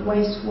amount of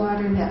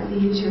wastewater that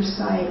leaves your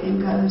site and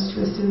goes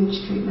to a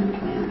sewage treatment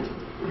plant.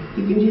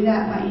 You can do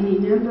that by any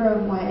number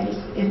of ways.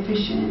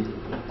 Efficient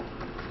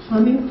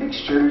plumbing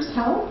fixtures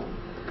help,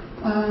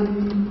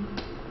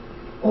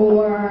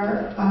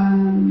 or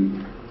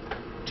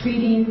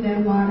treating the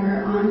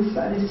water on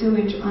site, the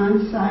sewage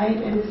on site,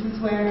 and this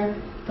is where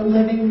the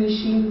living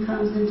machine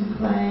comes into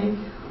play.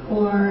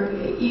 Or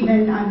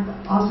even I've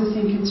also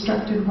seen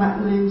constructed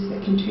wetlands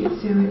that can treat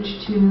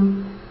sewage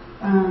to.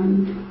 I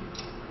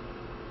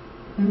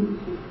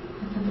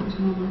thought there was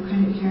one more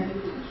credit here.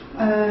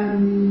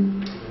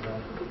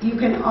 You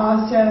can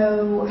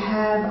also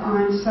have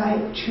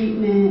on-site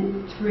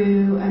treatment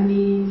through a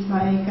means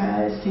like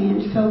a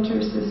sand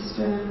filter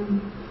system.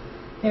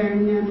 There are a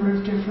number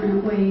of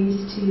different ways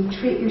to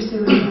treat your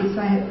sewage on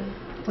site,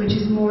 which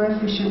is more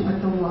efficient with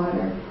the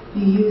water.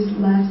 You use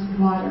less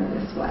water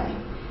this way.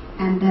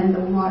 And then the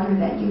water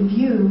that you've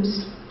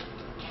used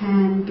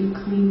can be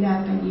cleaned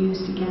up and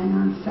used again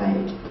on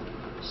site.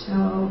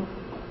 So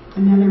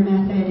another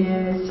method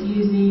is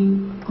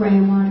using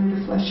gray water to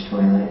flush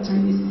toilets, or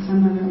using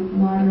some other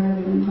water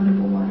other than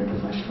potable water to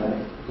flush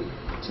toilets.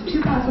 So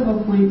 2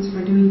 possible points for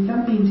doing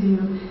something to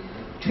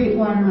treat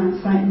water on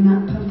site and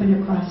not pump it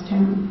across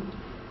town.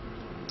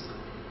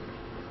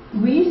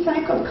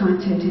 Recycled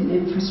content in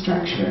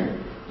infrastructure.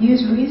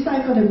 Use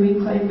recycled and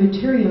reclaimed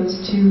materials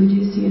to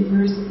reduce the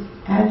adverse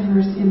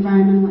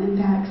environmental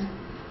impacts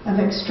of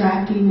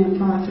extracting and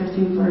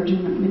processing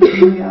virgin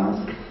materials.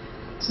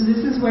 So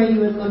this is where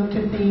you would look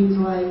to things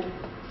like,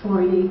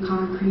 for any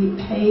concrete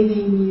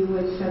paving, you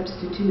would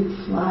substitute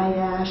fly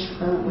ash,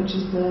 which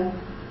is the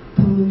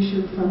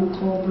pollution from a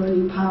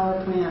coal-burning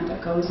power plant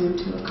that goes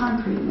into a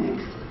concrete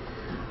mix.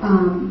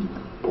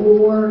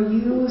 Or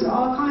use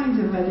all kinds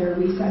of other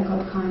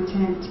recycled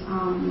content,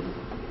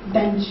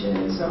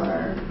 benches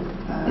or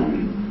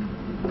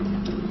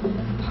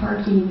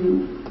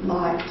parking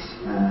lot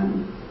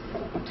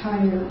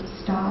tire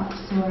stops,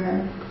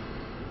 or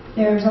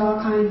there's all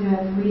kinds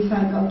of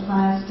recycled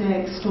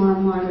plastic,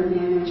 stormwater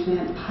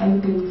management,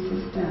 piping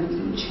systems,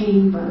 and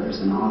chambers,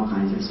 and all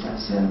kinds of stuff.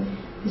 So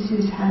this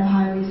has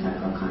high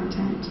recycled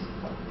content.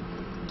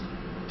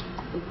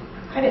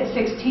 Credit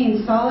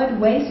 16, solid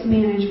waste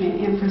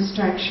management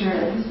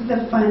infrastructure. This is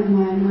a fun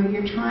one where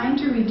you're trying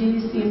to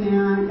reduce the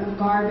amount of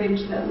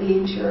garbage that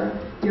leaves your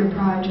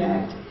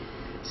project.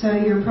 So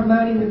you're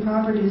promoting the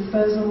proper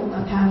disposal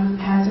of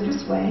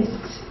hazardous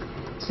waste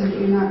so that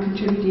you're not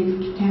contributing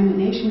to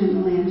contamination in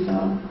the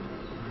landfill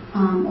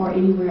or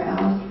anywhere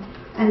else.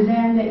 And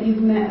then that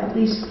you've met at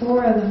least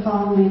 4 of the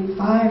following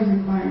 5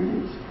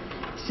 requirements.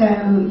 So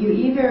you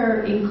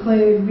either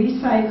include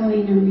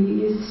recycling and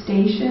reuse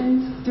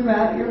stations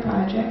throughout your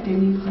project,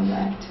 and you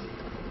collect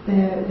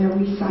the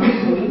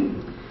recycling.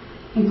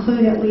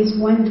 Include at least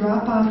one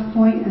drop-off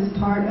point as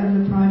part of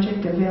the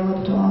project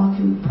available to all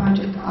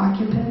project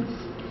occupants.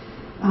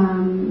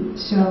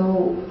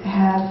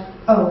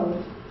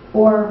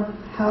 Or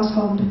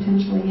household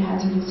potentially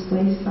hazardous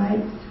waste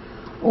sites,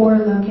 or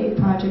locate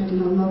project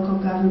in a local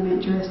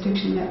government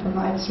jurisdiction that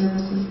provides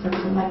services for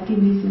collecting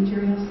these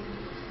materials.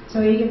 So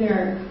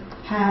either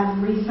have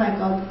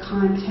recycled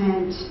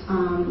content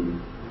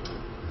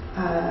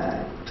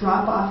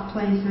drop-off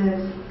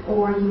places,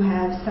 or you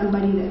have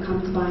somebody that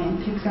comes by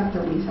and picks up the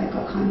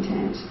recycled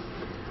content.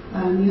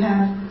 You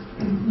have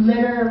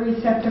litter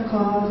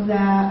receptacles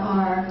that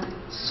are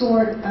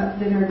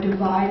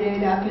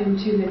divided up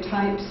into the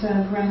types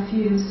of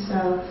refuse.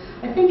 So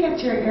I think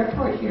at your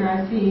airport here,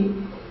 I see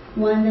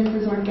one that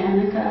says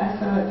Organica,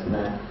 so it's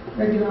the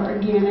regular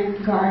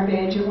organic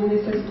garbage, and one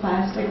that says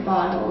plastic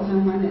bottles,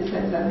 and one that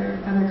says other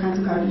kinds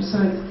of garbage.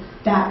 So it's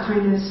that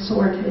kind of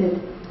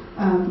sorted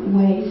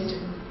waste.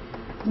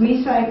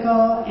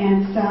 Recycle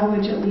and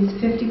salvage at least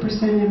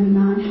 50% of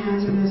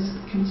non-hazardous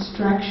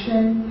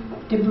construction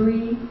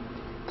debris.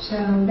 So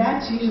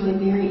that's usually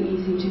very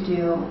easy to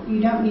do.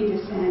 You don't need to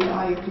send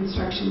all your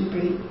construction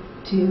debris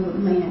to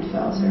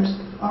landfills. There's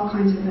all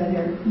kinds of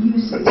other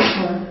uses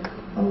for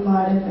a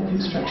lot of the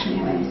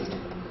construction waste.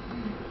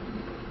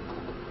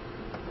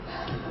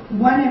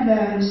 One of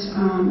those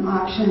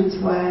options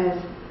was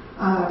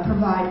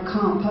provide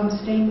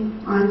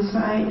composting on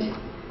site.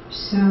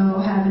 So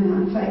have an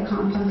on-site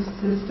compost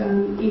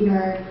system.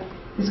 Either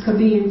this could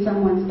be in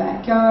someone's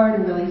backyard,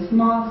 a really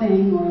small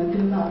thing, or a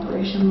big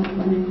operation like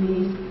one of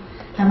these.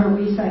 Have a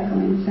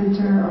recycling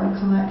center or a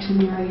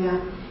collection area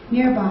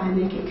nearby and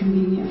make it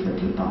convenient for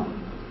people.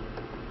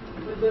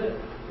 But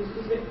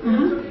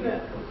we're talking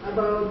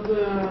about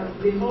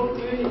the whole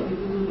community to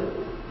do that.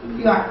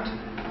 Right.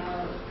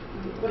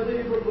 What do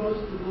you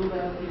propose to do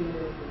that in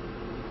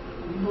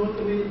the whole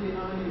community,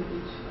 not in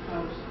each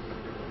house?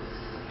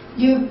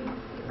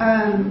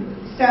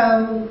 So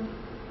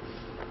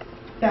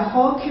the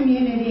whole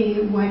community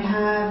would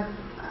have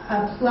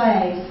a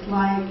place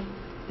like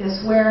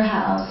this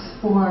warehouse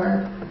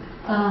for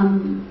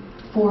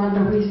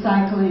the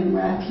recycling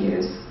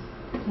refuse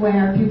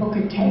where people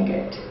could take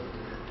it.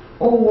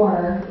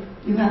 Or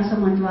you have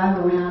someone drive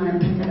around and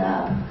pick it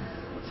up.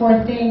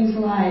 For things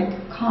like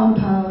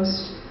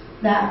compost,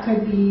 that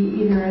could be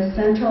either a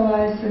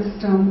centralized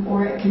system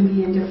or it can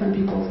be in different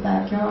people's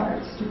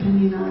backyards,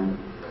 depending on...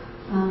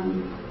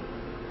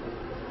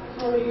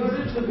 So in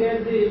order to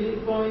get the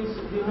LEED points,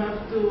 you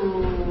have to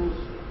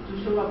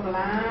show a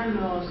plan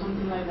or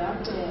something like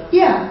that?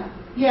 Yeah,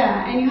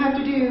 and you have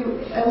to do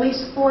at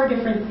least 4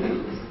 different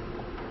things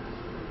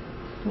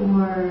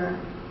for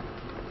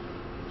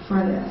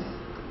this.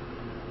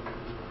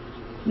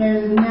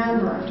 There's a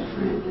number of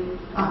different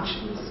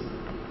options.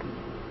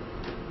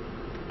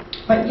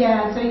 But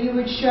yeah, so you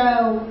would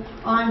show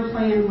on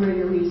plan where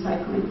your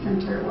recycling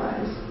center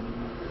was.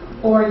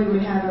 Or you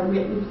would have a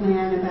written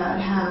plan about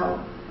how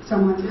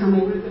someone's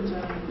coming.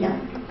 Yeah.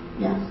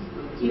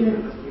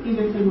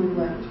 Either thing would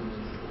work.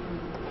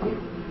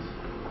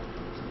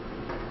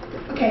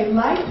 Okay,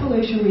 light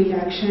pollution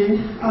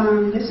reduction.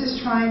 This is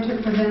trying to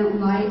prevent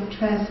light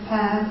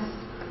trespass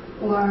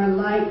or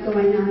light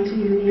going onto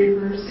your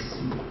neighbor's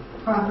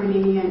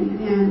property and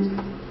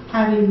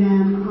having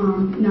them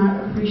not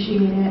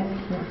appreciate it.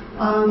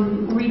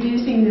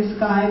 Reducing the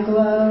sky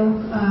glow,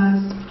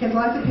 because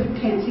lots of people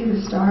can't see the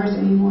stars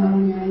anymore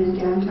when you're in a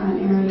downtown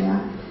area.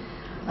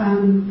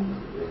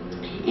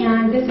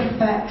 And this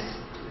affects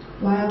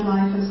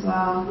wildlife as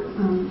well,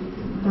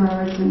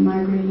 birds and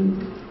migrating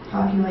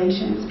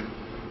populations.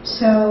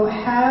 So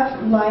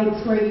have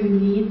lights where you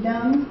need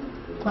them,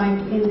 like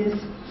in this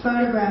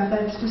photograph,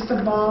 that's just a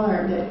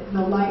baller that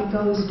the light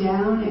goes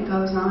down, it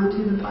goes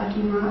onto the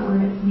parking lot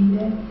where it's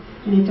needed,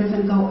 and it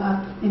doesn't go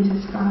up into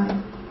sky.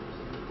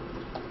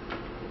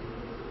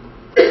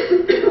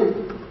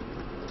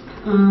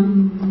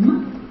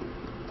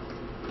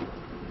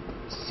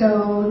 So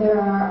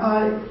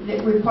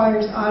it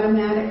requires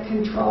automatic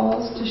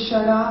controls to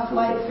shut off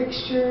light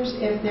fixtures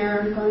if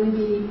they're going to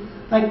be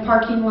like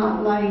parking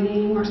lot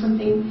lighting or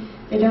something.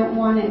 They don't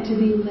want it to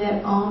be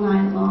lit all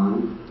night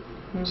long,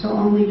 so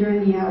only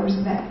during the hours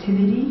of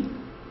activity.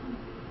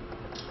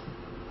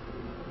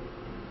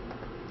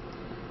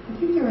 I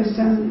think there was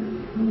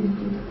some, let me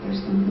think if there's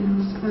something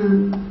else.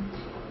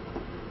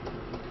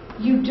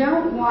 You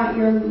don't want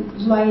your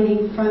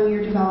lighting from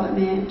your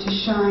development to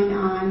shine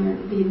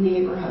on the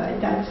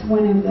neighborhood. That's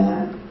one of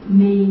the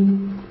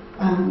main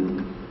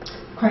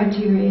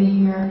criteria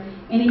here.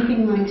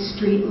 Anything like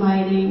street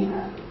lighting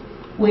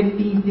would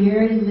be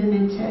very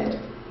limited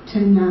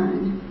to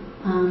none.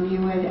 You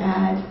would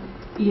add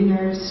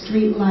either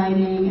street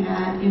lighting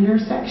at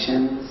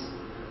intersections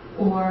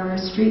or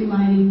street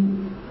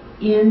lighting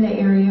in the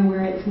area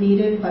where it's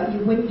needed, but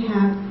you wouldn't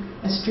have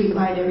a street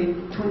light every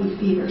 20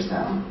 feet or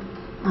so.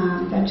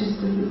 That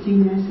just doesn't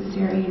seem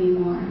necessary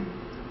anymore.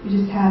 We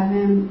just have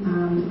them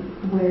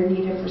where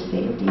needed for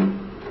safety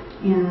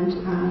and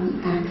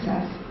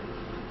access.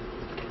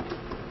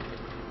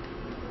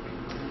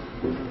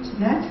 So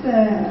that's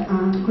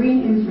the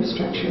green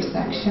infrastructure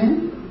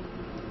section.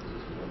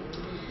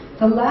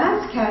 The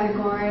last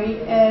category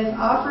is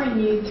offering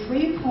you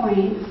 3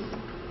 points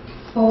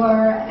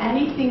for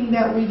anything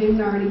that we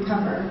didn't already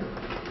cover.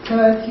 So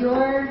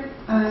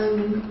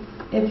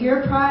if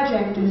your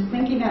project is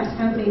thinking of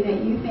something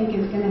that you think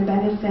is going to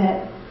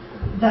benefit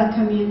the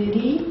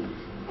community,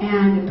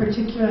 and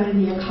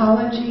particularly the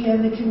ecology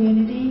of the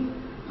community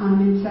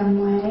in some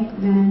way,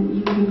 then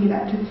you can get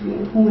up to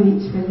 3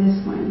 points for this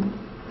one.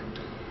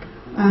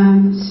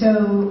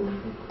 So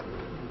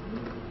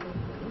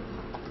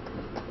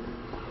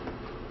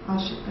I'll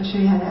show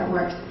you how that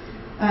works.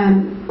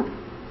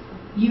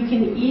 You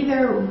can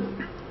either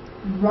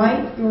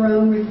write your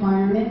own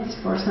requirements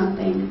for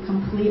something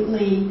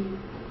completely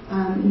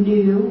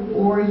new,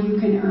 or you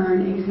can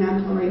earn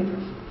exemplary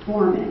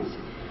performance.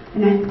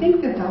 And I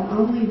think that they'll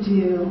only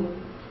do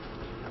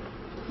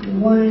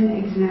 1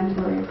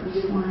 exemplary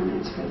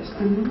performance for this.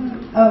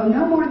 Oh,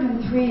 no more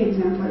than 3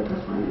 exemplary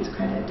performance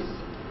credits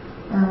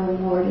are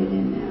awarded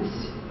in this.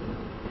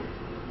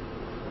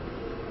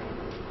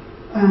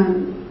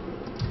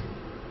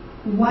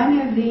 One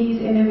of these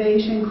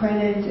innovation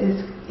credits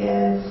is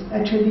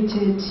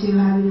attributed to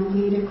having a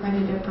LEED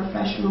accredited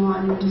professional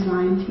on your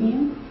design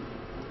team.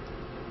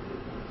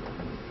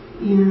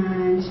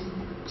 And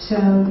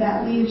so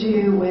that leaves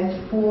you with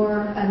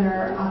 4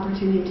 other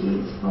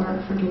opportunities for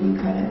getting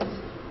credits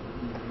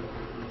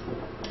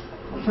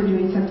for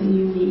doing something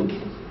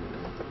unique.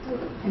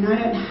 And I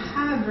don't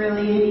have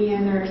really any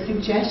other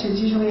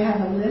suggestions. Usually I have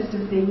a list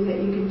of things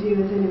that you can do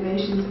as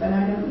innovations, but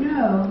I don't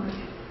know.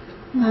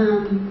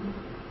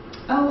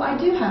 Oh, I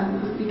do have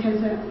one,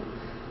 because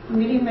I'm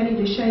getting ready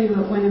to show you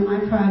one of my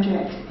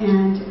projects,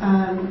 and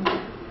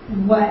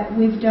what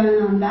we've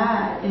done on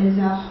that is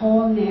a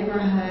whole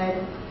neighborhood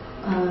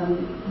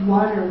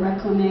water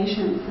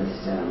reclamation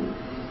system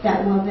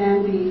that will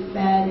then be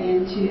fed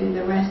into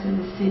the rest of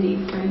the city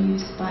for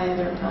use by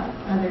other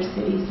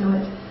cities. So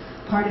it's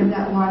part of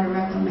that water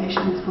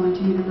reclamation is going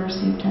to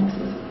University of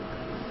Texas.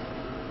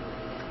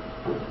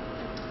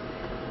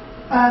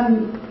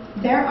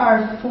 There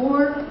are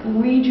 4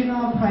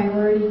 regional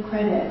priority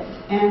credits,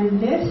 and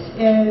this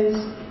is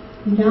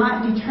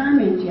not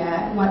determined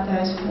yet what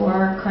those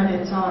 4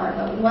 credits are,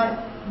 but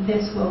what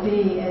this will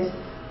be is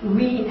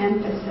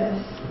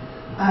re-emphasis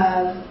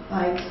of,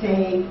 like,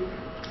 say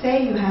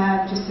you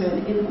have just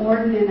an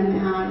inordinate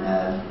amount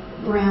of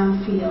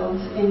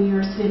brownfields in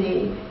your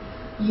city.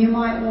 You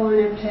might want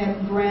to pick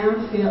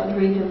brownfield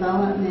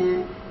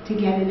redevelopment to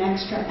get an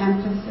extra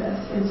emphasis,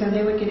 and so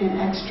they would get an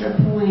extra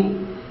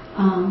point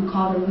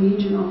called a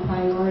regional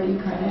priority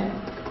credit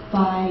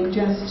by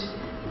just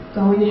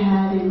going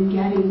ahead and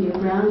getting your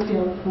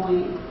brownfield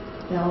point.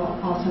 They'll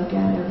also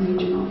get a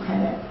regional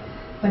credit.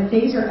 But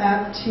these are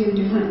up to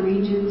different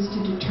regions to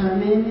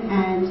determine,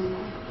 and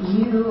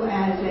you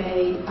as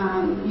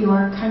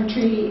your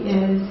country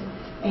is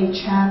a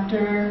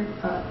chapter,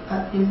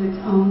 is its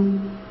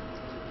own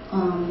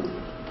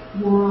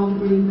World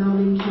Green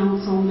Building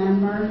Council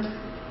member,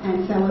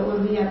 and so it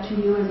will be up to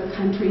you as a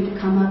country to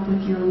come up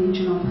with your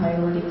regional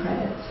priority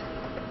credits.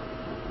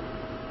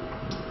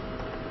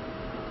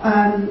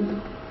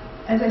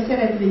 As I said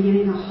at the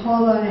beginning, a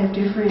whole lot of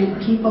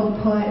different people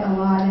put a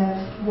lot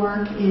of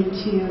work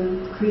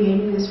into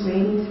creating this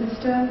rating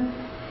system,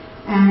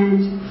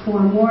 and for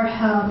more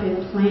help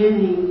in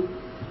planning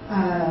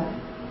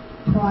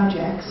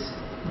projects,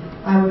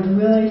 I would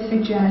really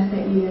suggest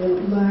that you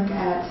look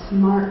at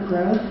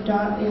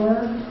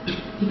smartgrowth.org,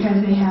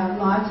 because they have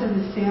lots of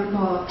the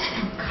sample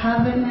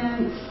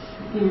covenants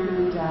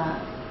and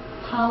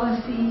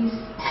policies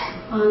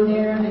on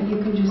there that you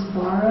can just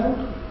borrow.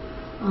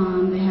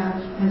 They have,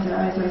 as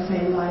I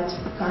say,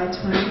 guides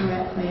for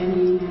direct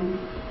planning and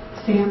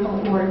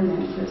sample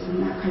ordinances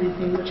and that kind of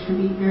thing, which can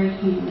be very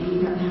handy.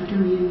 You don't have to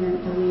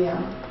reinvent the wheel.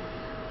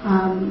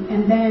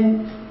 And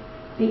then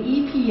the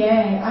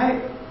EPA,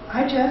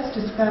 I just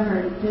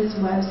discovered this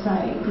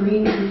website,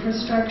 Green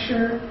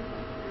Infrastructure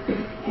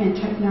and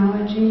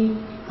Technology.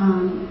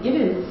 It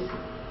is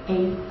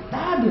a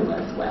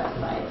fabulous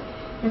website.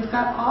 It's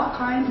got all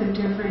kinds of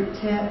different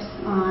tips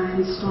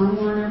on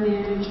stormwater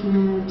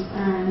management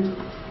and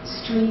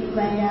street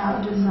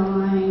layout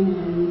design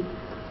and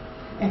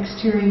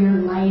exterior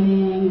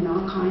lighting and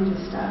all kinds of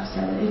stuff.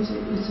 So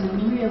it's a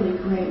really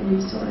great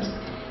resource.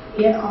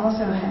 It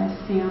also has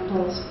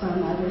samples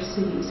from other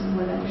cities and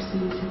what other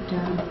cities have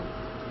done.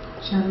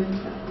 Shall we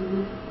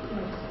supplement?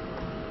 Yes.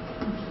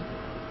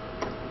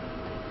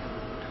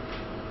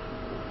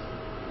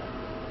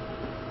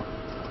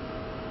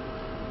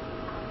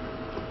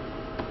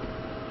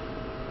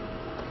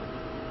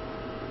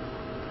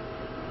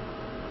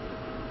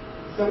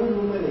 Is that one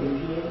ruled by the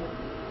EPA?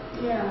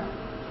 Yeah.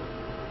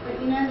 But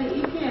you know, the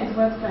EPA's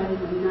website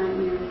is a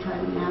nightmare to try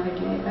to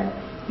navigate, but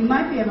you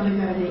might be able to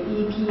go to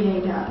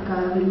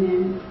epa.gov and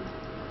then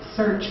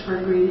search for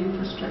green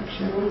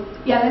infrastructure.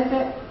 Yeah, that's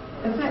it.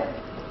 That's it.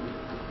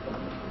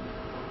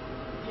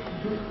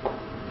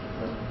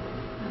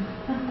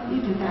 You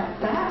did that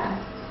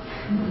fast.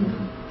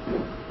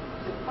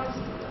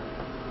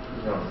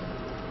 No.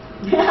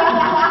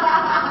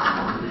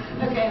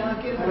 Okay,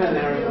 I'll give I'm an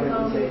Aaron, what I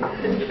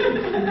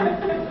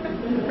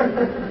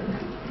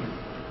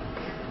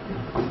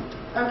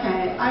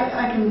Okay,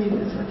 I can leave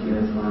this with you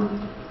as well.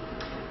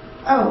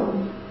 Oh,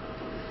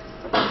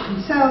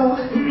 so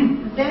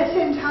this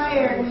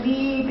entire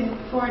LEED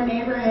for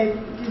neighborhood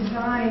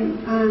design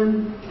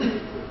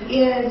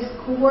is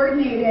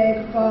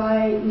coordinated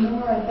by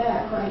Nora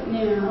Beck right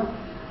now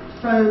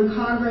from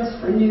Congress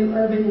for New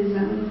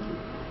Urbanism.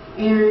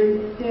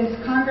 And this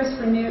Congress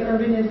for New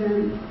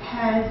Urbanism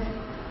has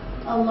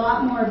a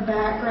lot more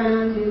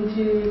background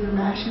into the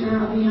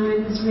rationale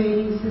behind this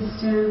rating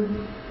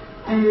system,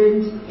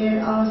 and it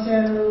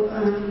also,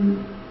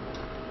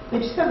 they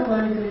just have a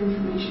lot of good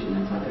information,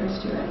 that's all there is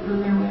to it,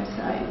 on their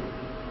website.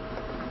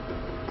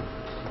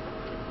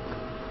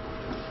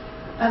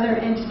 Other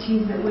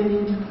entities that went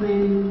into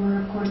planning were,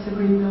 of course, the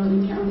Green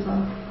Building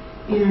Council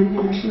and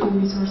National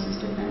Resources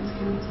Defense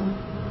Council.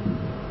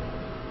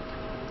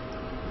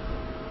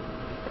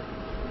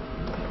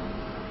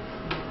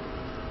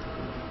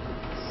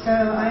 So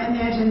I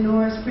imagine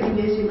Nora's pretty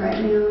busy right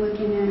now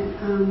looking at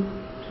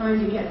trying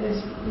to get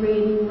this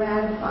rating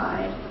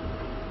ratified.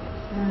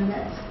 So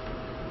that's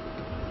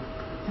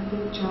a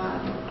big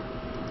job.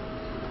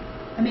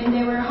 I mean,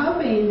 they were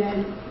hoping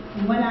that,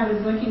 when I was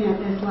looking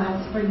at this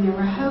last spring, they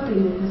were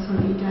hoping that this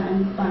would be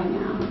done by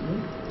now.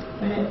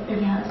 But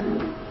it hasn't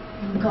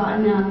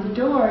gotten out the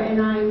door, and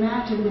I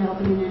imagine there'll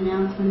be an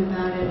announcement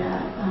about it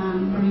at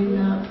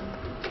Greenville.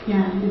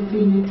 Yeah, in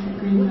Phoenix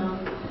at Greenville.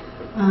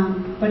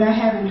 But I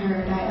haven't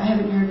heard. I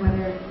haven't heard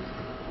whether,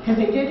 because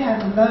they did have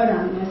a vote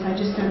on this. I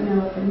just don't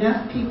know if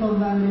enough people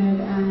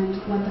voted and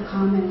what the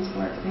comments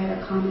were. Because they had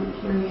a comment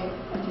period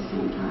at the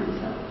same time.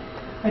 So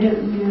I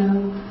don't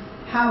know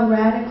how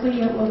radically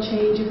it will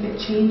change, if it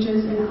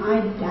changes, and I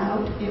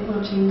doubt it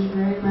will change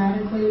very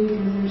radically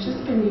because there's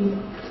just been these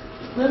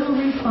little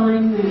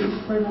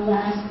refinements for the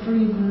last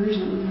 3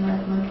 versions that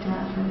I've looked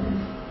at for this.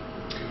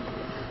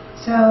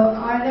 So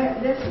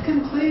this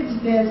concludes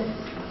this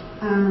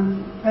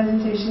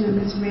presentation of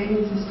this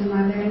rating system.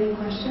 Are there any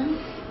questions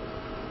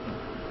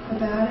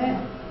about it?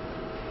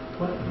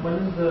 When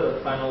is the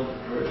final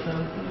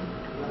version?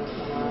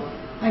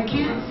 I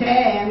can't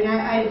say. I mean,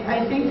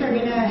 I think they're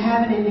going to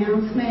have an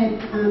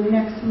announcement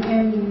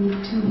in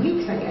 2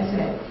 weeks, I guess,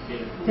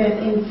 that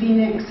in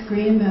Phoenix,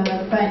 Greenville.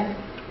 But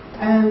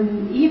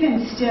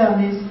even still,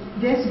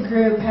 this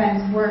group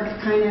has worked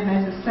kind of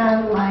as a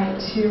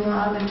satellite to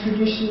all the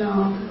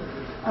traditional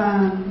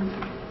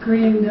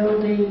green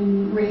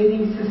building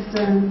rating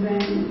systems,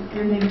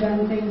 and they've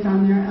done things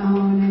on their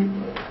own.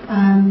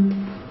 And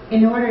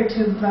in order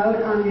to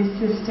vote on this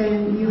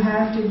system, you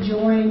have to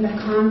join the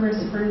Congress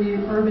for New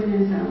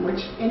Urbanism,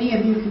 which any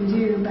of you can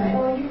do. But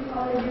or you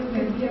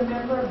could be a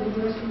member of the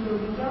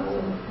USGBC Council.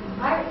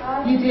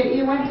 You did.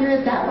 You went through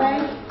it that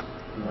way.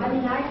 I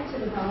mean, I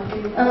answered the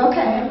ballot. Oh,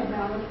 okay. The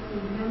ballot to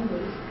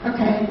members.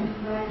 Okay.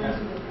 But I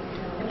answered the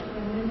ballot,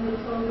 and then they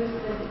told us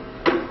that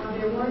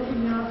there weren't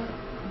enough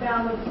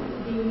ballots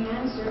being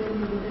answered, and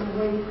we were going to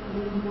wait a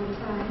little more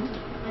time.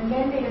 And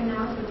then they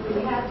announced that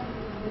we had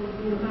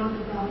the amount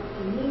of ballots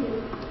we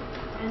needed,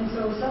 and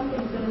so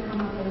something's going to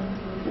come up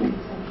in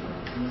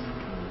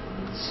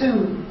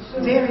Soon.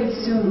 Very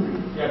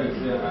soon. Yeah,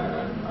 because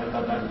I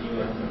got that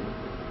email.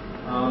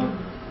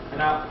 And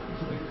now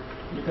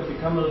you can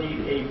become a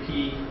LEED AP,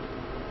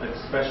 like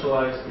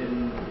specialized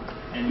in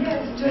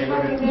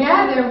neighborhood.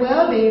 Yeah, there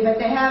will be, but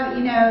they have,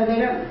 they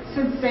don't,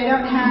 since they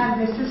don't have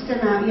the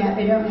system out yet,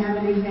 they don't have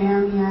an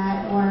exam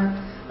yet or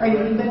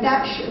anything. But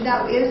that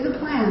is the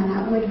plan.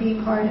 That would be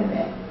part of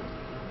it.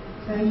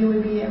 So you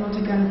would be able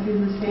to go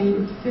through the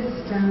same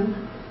system,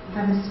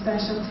 have a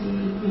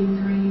specialty in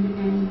green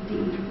and D.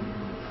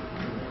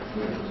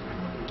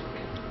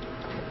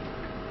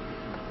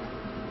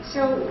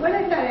 So what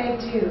I thought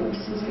I'd do,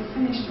 since we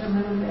finished a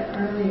little bit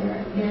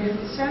earlier, is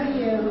show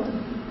you.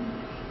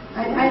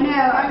 I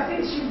know. I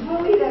think she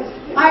bullied us.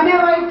 I know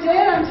I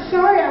did. I'm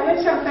sorry. I went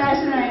so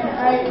fast and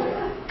I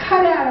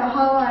cut out a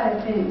whole lot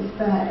of things,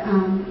 but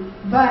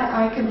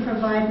I can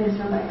provide this.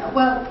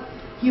 Well,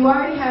 you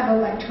already have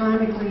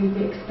electronically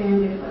the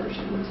expanded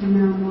version to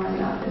know more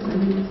about this. I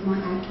think it's more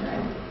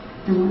accurate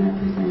than what I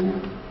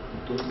presented.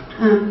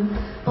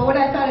 But what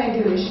I thought I'd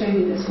do is show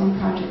you this one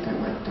project I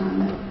worked on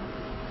that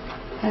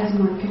has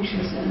more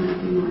pictures that might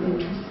be more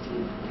interesting.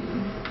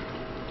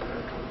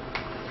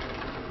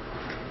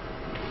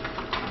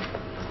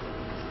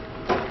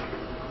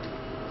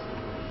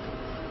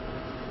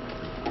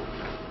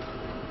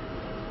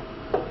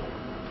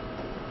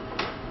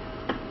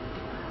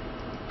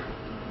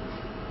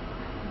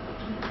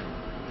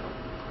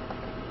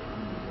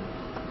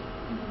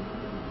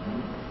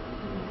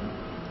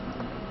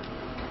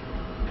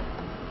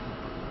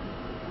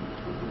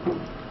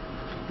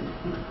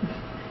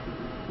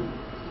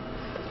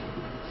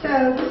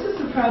 So this is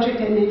the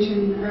project I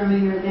mentioned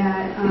earlier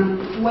that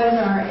was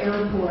our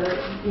airport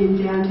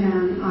in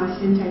downtown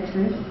Austin,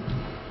 Texas.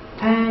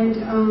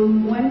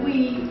 And when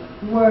we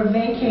were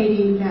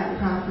vacating that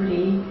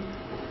property,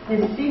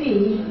 the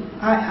city,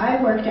 I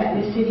worked at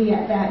the city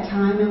at that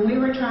time, and we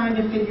were trying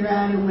to figure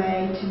out a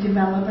way to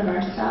develop it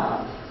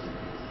ourselves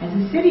as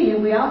a city,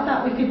 and we all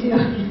thought we could do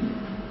it.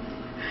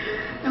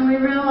 And we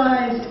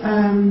realized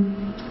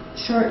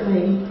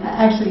shortly,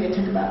 actually it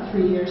took about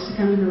 3 years to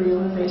come to the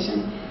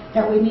realization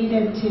that we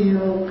needed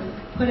to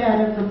put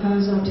out a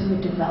proposal to a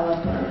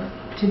developer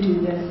to do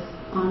this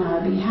on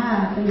our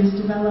behalf. And this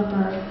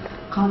developer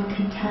called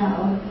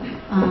Cattell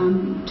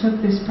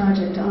took this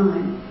project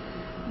on.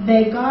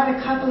 They got a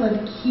couple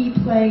of key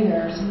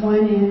players.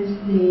 One is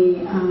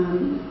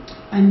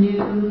a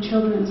new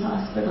children's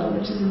hospital,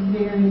 which is a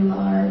very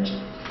large,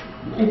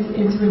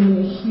 it's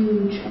really a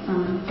huge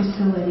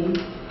facility.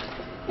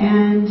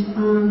 And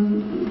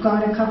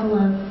got a couple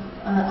of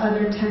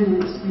other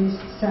tenants, these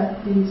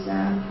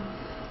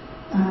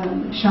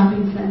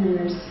shopping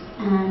centers,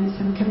 and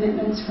some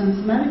commitments from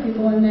some other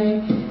people, and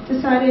they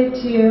decided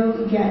to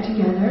get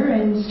together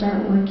and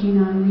start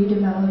working on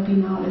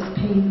redeveloping all this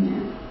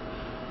pavement.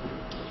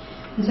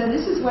 And so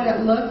this is what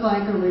it looked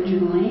like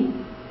originally.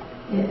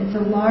 It's a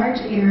large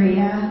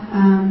area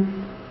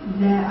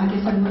that I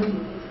guess I'm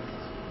looking.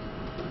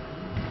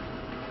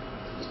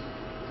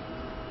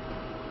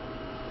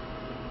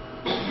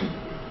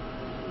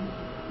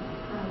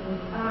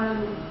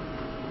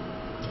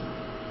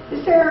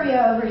 This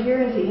area over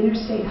here is the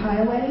interstate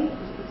highway,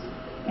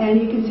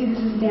 and you can see this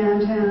is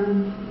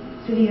downtown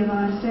City of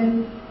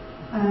Austin.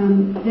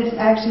 This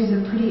actually is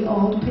a pretty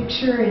old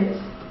picture. It's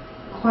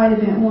quite a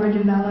bit more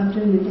developed,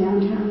 and the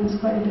downtown is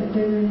quite a bit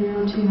bigger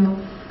now too.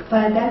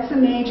 But that's the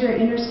major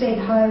interstate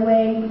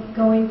highway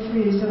going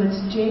through, so it's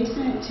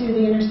adjacent to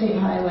the interstate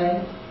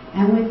highway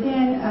and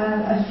within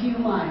a few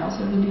miles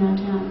of the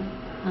downtown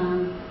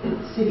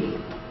city.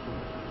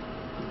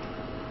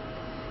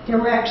 There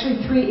were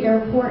actually 3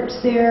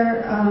 airports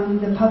there,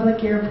 the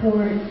public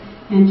airport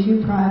and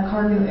 2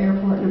 cargo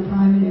airport and a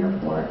private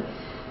airport.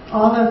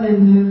 All of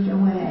them moved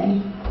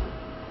away.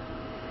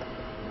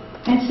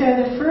 And so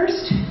the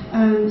first,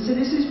 so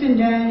this has been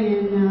done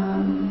in,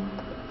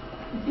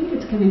 I think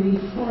it's going to be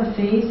 4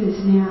 phases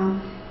now.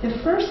 The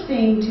first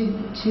thing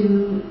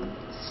to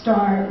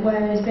start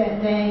was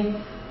that they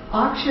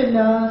auctioned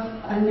off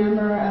a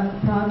number of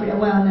property,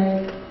 well,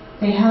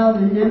 they held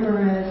a number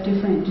of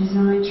different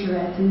design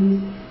charrettes, and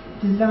these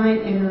design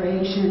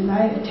iterations.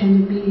 I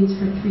attended meetings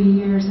for 3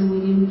 years, and we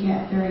didn't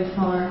get very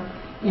far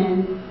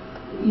in,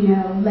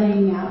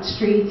 laying out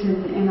streets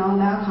and all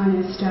that kind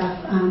of stuff.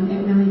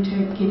 It really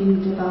took getting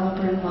the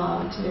developer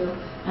involved to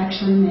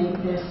actually make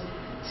this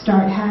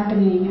start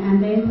happening.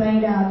 And they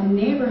laid out the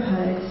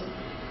neighborhoods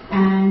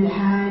and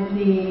had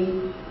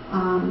the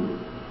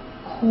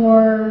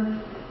core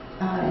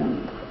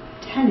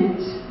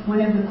tenants. One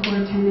of the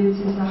core tenants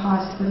is the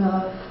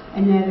hospital,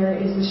 another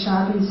is the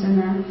shopping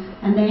center,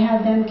 and they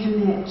had them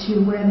commit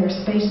to where their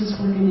spaces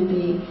were going to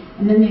be,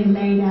 and then they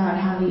laid out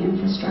how the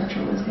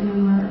infrastructure was going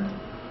to work.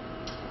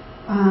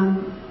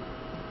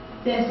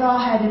 This all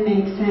had to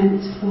make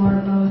sense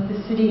for both the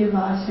City of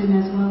Austin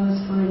as well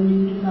as for a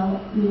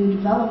new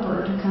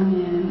developer to come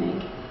in and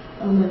make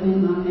a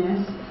living on this.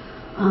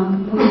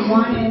 We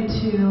wanted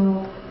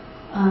to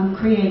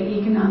create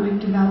economic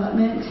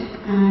development,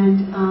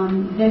 and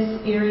this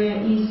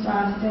area, East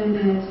Austin,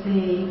 is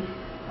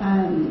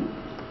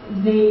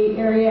the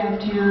area of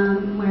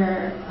town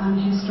where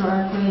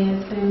historically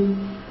has been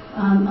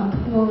a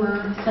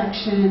poorer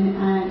section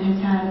and has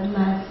had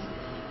less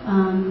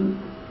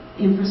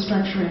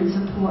infrastructure and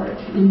support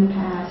in the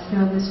past. So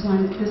it was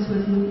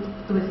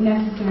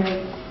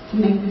necessary to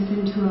make this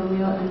into a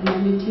real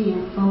amenity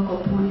and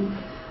focal point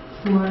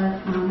for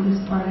this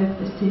part of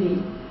the city.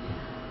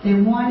 They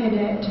wanted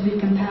it to be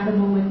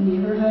compatible with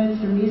neighborhoods.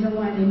 The reason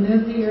why they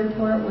moved the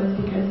airport was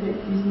because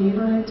these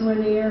neighborhoods were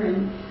there,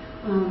 and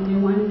they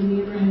wanted the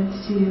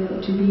neighborhoods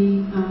to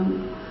be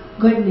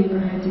good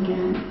neighborhoods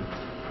again.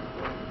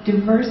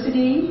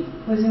 Diversity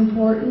was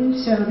important,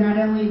 so not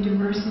only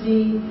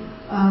diversity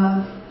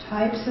of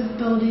types of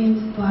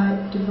buildings,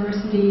 but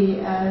diversity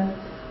of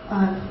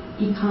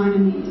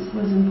economies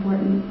was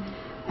important.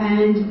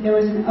 And there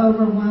was an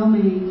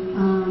overwhelming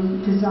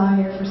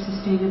desire for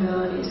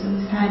sustainability, so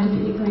this had to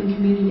be a green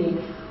community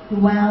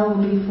well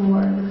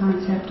before the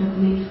concept of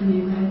LEED for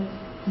neighborhood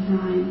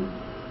design.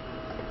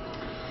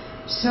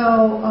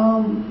 So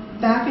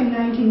back in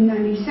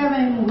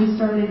 1997, we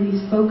started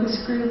these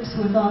focus groups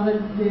with all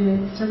the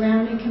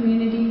surrounding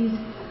communities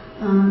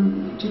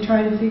to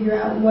try to figure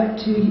out what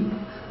to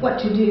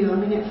do. I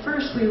mean, at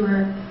first we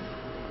were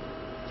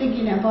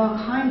thinking of all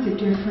kinds of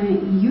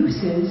different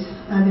uses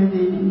other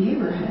than a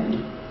neighborhood.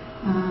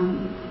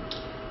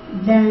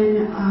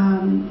 Then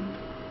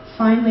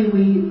finally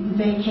we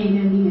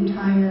vacated the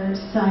entire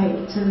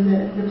site, so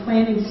the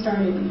planning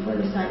started before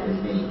the site was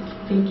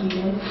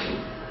vacated.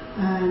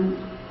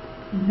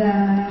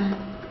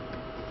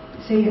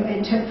 So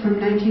it took from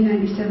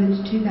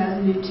 1997 to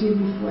 2002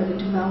 before the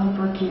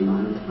developer came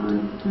on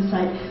the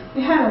site.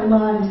 We had a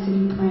lot of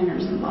city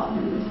planners involved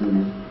in this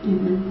in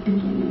the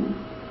beginning.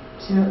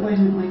 So it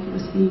wasn't like it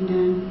was being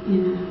done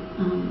in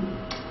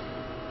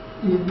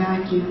a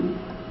vacuum.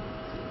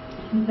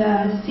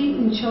 The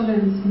Seton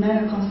Children's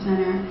Medical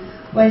Center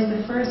was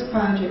the first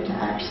project to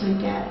actually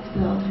get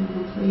built and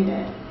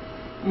completed.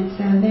 And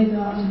so they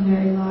built a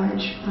very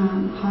large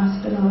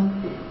hospital,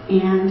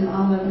 and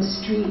all of the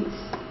streets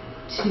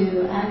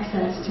to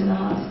access to the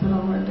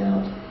hospital were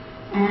built.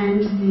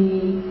 And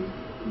the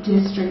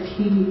district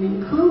heating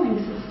and cooling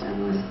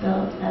system was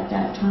built at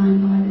that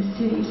time by the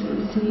city. So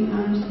the city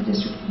owns the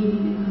district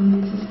heating and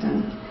cooling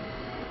system.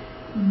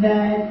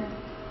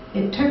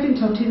 It took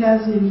until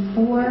 2004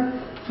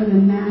 for the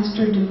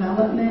master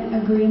development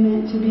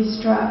agreement to be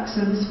struck.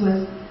 So this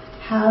was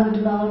how the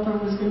developer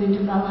was going to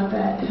develop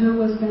it, who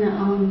was going to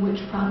own which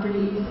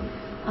properties,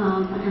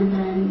 and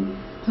then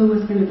who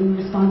was going to be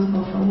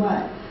responsible for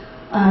what.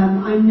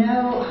 I'm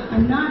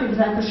not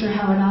exactly sure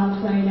how it all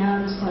played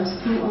out as far as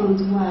who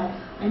owns what.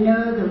 I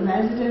know the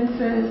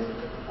residences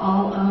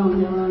all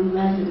own their own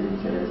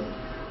residences.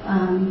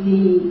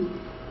 The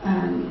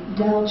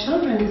Dell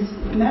Children's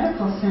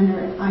Medical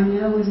Center, I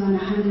know, was on a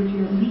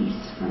 100-year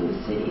lease from the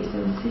city,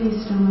 so the city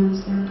still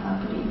owns their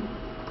property.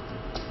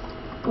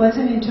 It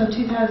wasn't until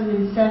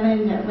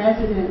 2007 that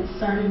residents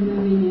started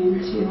moving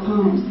into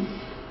homes,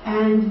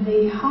 and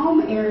the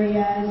home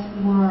areas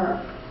were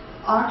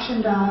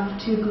auctioned off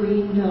to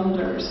green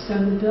builders. So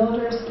the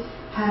builders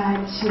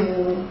had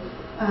to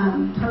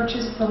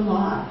purchase the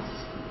lots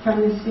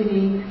from the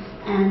city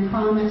and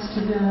promise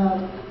to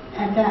build,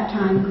 at that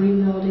time,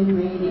 green building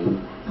rating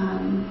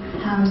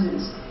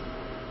houses.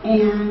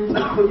 And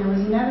there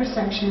was another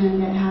section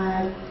that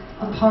had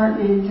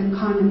apartments and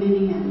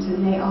condominiums,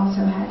 and they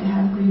also had to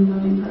have green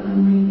building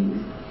program ratings.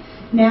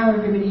 Now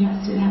everybody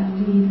has to have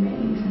LEED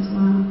ratings as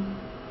well.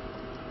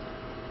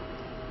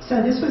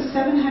 So this was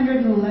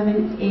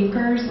 711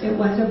 acres. It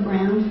was a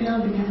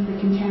brownfield because of the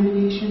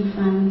contamination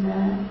from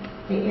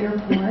the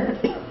airport.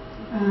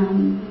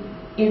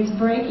 It's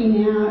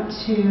breaking out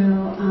to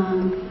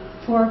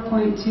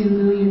 4.2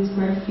 million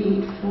square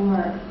feet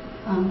for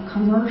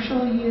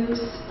commercial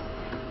use,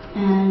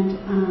 and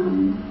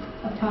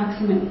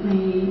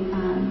approximately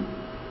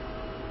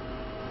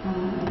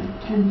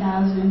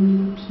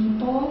 10,000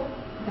 people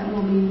that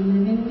will be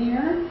living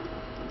there.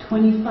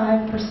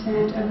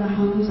 25% of the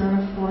homes are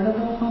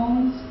affordable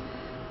homes,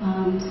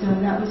 so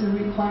that was a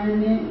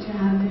requirement to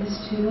have this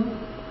too.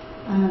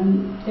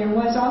 There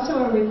was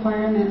also a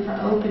requirement for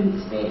open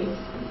space.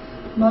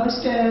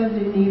 Most of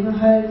the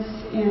neighborhoods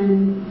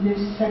in this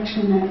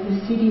section of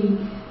the city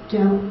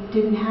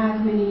didn't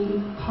have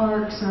many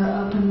parks or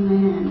open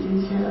land,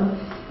 and so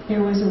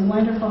there was a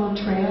wonderful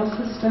trail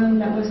system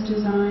that was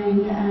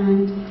designed,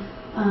 and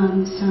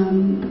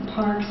some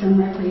parks and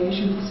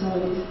recreation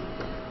facilities.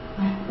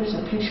 There's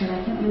a picture,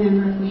 I can't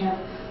remember if we have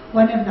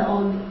one of the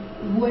old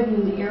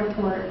wooden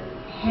airport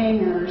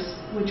hangars,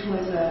 which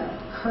was a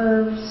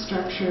curved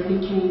structure,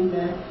 became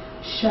the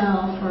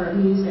shell for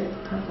music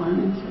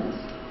performances.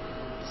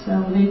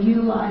 So they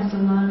utilized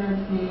a lot of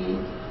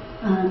the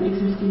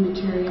existing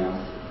materials.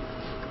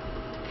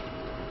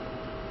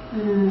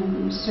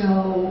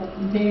 So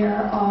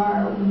there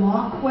are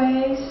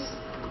walkways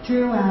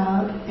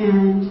throughout,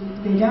 and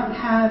they don't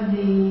have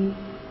the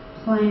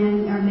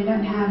plan, or they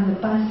don't have the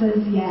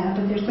buses yet,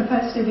 but there's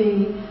supposed to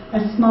be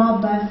a small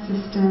bus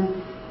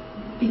system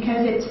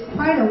because it's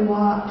quite a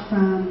walk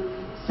from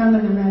some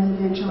of the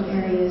residential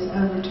areas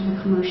over to the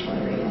commercial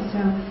area.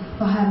 So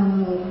we'll have a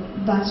little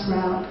bus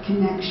route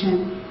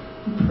connection.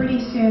 And pretty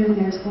soon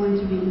there's going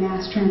to be a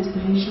mass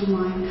transportation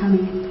line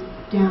coming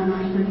down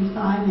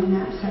I-35 in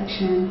that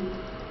section,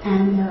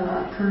 and there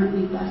are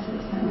currently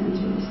buses that run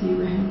through this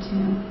neighborhood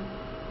too.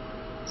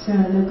 So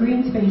the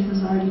green space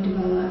is already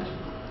developed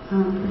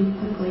pretty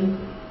quickly.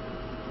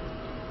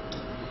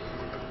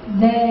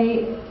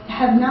 They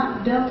have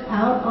not built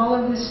out all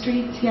of the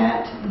streets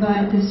yet,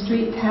 but the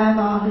streets have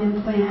all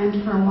been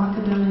planned for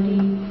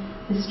walkability.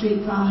 The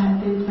streets all have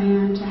been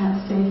planned to have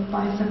safe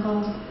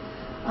bicycles,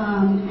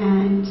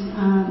 and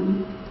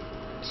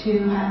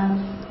to have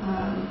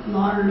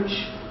large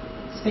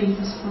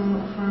spaces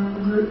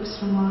for groups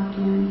to walk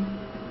in.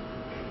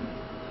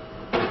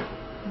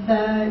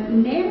 The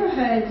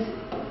neighborhoods,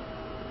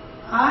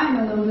 I'm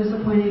a little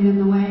disappointed in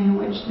the way in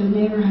which the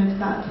neighborhoods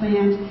got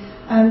planned.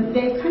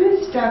 They've kind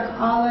of stuck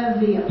all of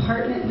the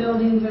apartment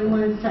buildings in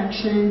one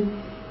section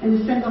and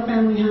the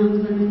single-family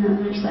homes in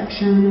another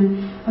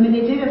section. I mean,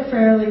 they did a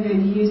fairly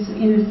good use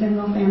in the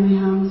single-family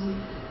homes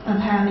of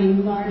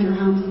having larger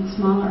homes and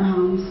smaller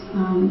homes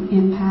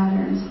in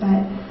patterns.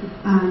 But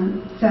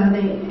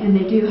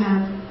they do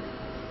have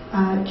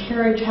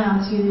carriage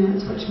house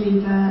units, which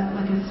means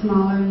like a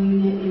smaller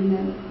unit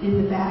in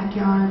the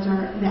backyards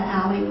or the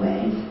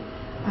alleyways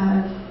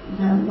of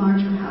the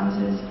larger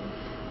houses,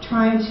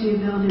 trying to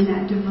build in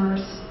that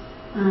diverse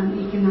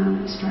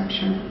economic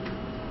structure.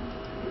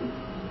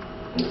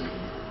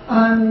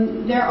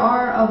 There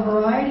are a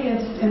variety of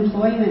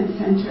employment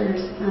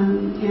centers,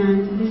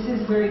 and this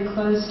is very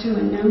close to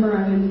a number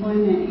of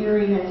employment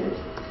areas. It's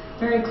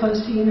very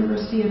close to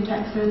University of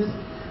Texas,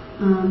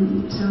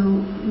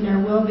 so there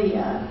will be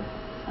a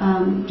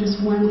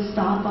just one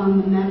stop on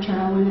the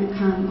metro when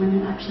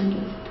it actually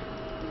gets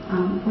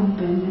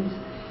open. It's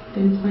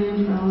been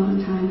planned for a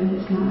long time, but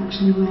it's not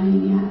actually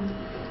running yet.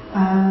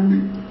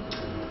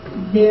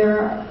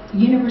 Their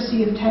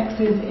University of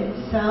Texas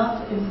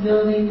itself is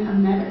building a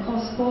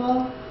medical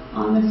school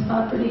on this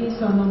property,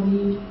 so there'll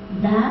be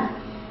that,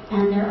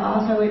 and they're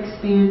also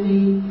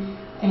expanding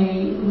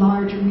a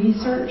large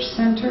research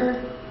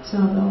center, so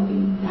there'll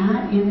be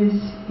that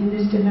in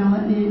this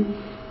development,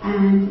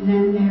 and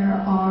then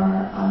there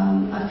are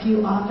a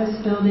few office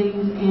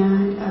buildings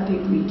and a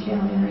big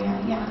retail area.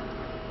 Yeah.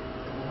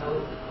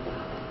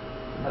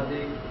 Have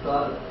they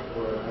thought,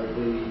 or are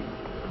they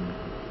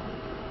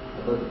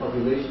about the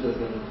population that's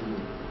going to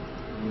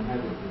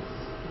inhabit this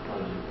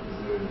project? Is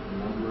there a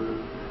number,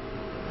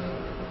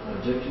 a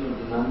projection of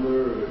the number,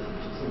 or is it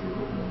just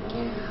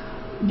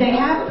a They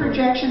have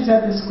projections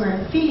of the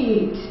square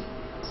feet,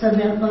 so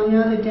that they'll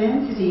know the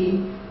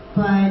density,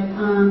 but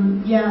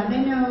yeah,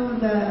 they know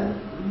that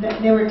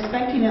they were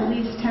expecting at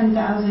least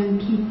 10,000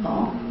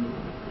 people,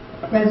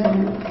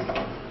 residents.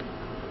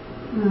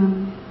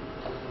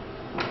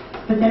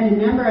 But then a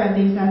number of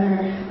these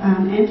other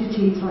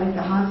entities, like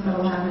the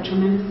hospital, have a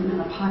tremendous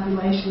amount of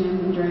population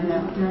in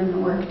them during the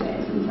work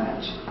days and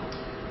such.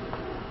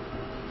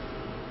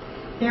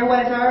 There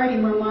was already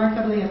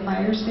remarkably a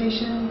fire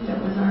station that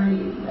was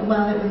already,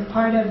 well, it was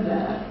part of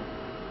the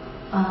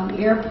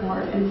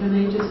airport, and so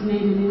they just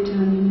made it into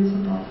a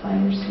municipal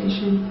fire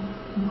station,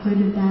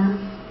 included that.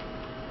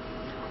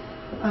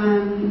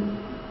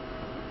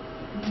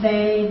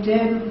 They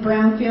did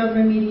brownfield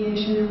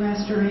remediation and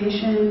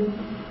restoration.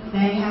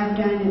 They have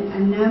done a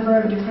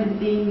number of different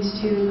things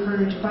to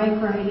encourage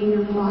bike riding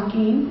and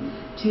walking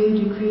to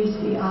decrease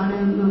the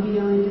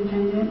automobile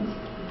independence.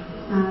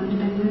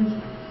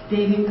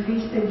 They've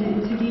increased the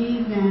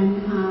density than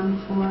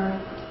for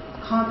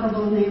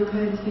comparable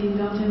neighborhoods being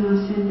built in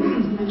Austin.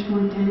 It's much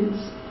more dense.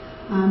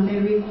 They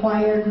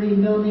require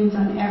green buildings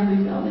on every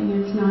building.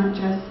 It's not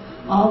just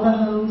all the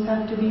homes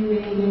have to be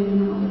rated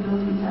and all the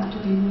buildings have to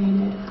be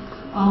rated.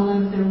 All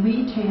of the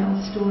retail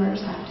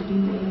stores have to be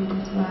rated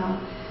as well.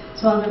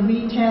 So all the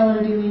retail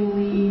are doing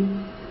LEED.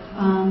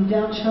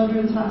 Dell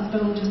Children's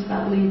Hospital just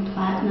got LEED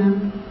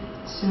Platinum.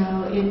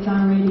 So it's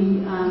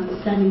already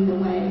setting the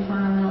way for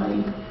a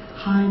really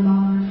high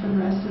bar for the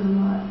rest of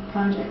the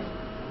project.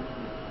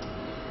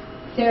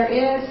 There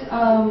is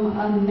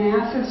a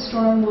massive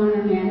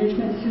stormwater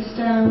management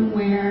system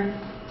where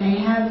they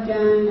have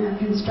done a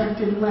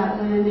constructed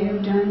wetland.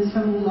 They've done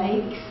some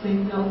lakes.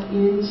 They've built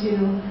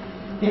into.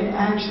 They've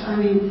actually, I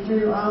mean,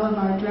 through all of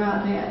our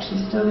drought, they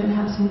actually still did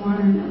have some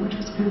water in it, which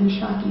was kind of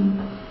shocking.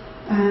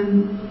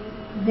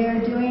 They're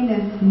doing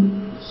this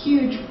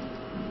huge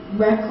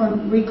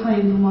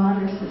reclaimed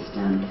water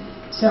system.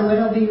 So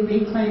it'll be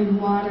reclaimed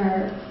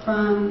water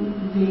from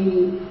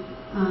the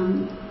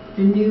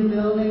new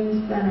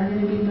buildings that are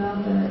going to be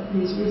built,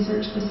 these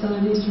research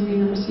facilities from the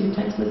University of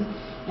Texas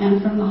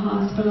and from the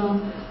hospital.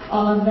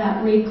 All of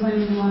that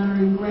reclaimed water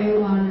and gray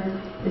water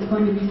is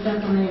going to be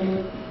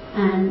separated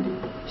and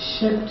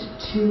shipped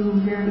to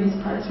various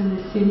parts of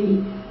the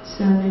city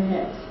so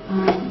that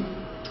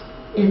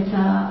it's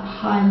a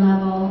high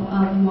level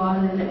of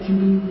water that can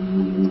be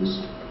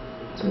reused.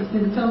 So it's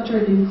been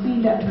filtered and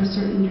cleaned up to a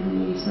certain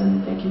degree so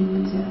that they can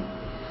use it.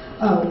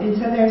 Oh, and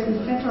so there's a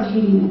central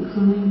heating and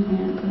cooling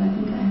plant that I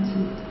think I have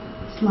some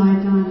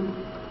slides on.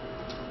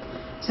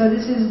 So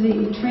this is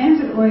the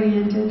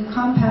transit-oriented,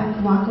 compact,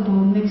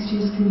 walkable,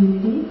 mixed-use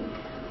community.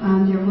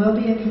 There will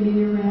be a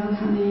commuter rail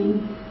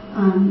coming.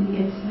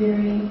 It's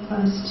very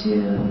close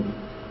to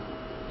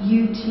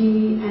UT,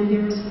 and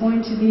there is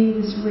going to be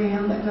this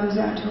rail that goes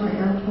out to our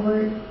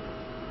airport.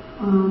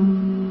 I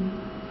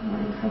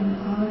want to cover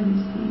all of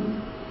these things.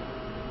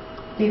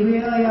 They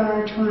really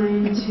are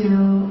trying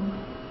to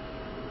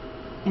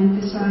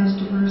emphasize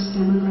diverse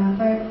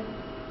demographic.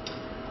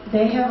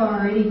 They have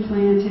already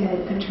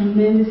planted a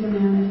tremendous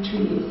amount of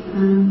trees.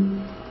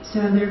 So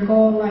their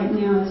goal right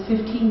now is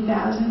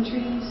 15,000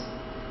 trees,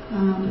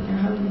 but they're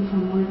hoping for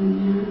more than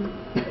that.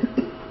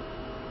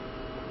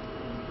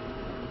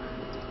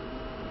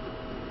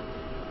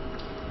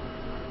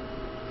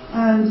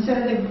 So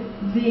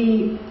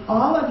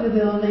all of the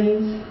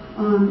buildings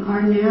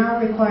are now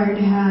required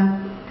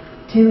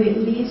to at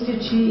least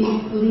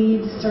achieve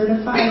LEED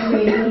certified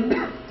rating,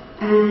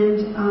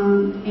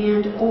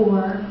 and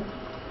or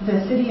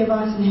the City of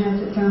Austin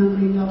has its own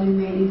green building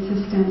rating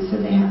system, so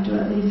they have to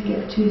at least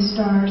get 2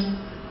 stars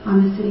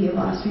on the City of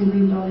Austin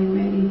green building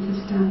rating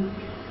system.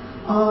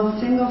 All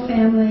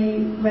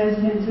single-family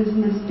residences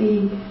must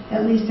be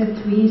at least a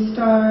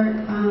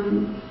 3-star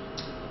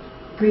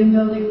green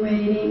building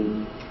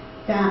rating.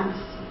 That's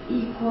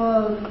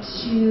equal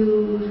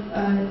to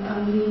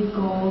a LEED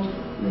Gold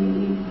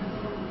rating.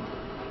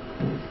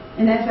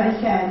 And as I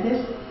said,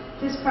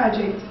 this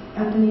project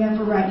up in the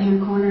upper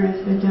right-hand corner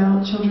is the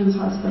Dell Children's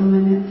Hospital,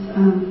 and it's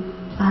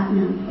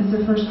platinum. It's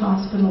the first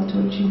hospital to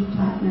achieve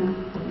platinum.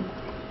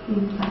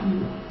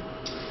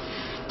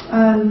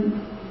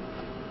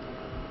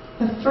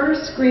 The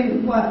first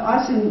green, well,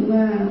 Austin,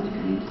 well, I don't think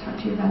I need to talk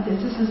to you about this.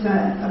 This is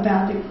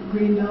about the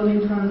green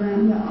building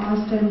program that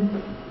Austin.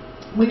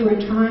 We were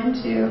trying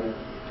to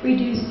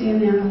reduce the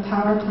amount of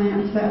power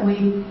plants that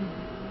we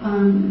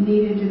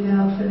needed to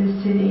build for the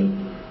city,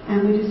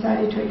 and we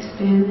decided to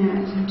expand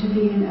that to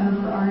be an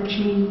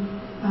overarching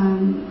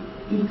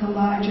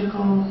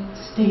ecological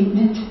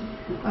statement,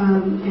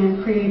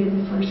 and created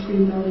the first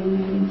green building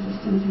rating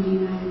systems in the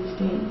United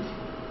States.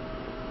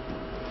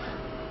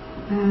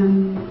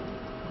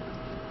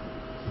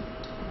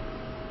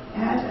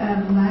 As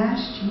of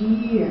last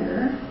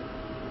year,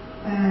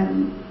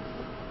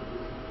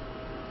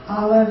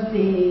 all of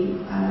the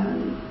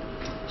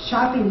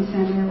shopping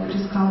center, which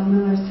is called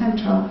Miller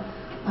Central,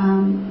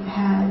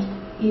 had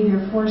either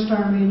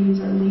 4-star ratings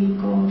or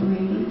LEED Gold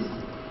ratings.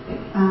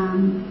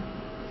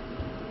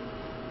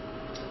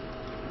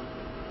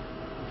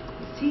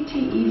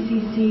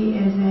 CTECC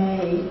is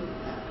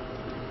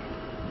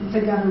it's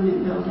a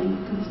government building.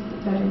 It's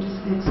better just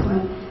to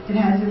explain. It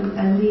has a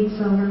LEED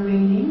Silver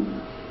rating.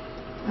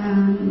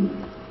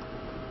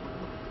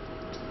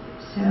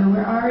 So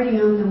we're already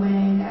on the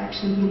way to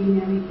actually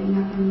getting everything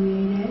up and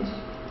rated.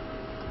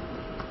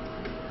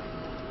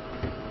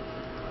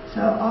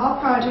 So all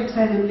projects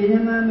at a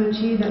minimum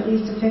achieve at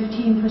least a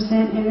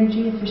 15%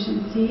 energy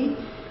efficiency.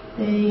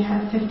 They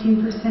have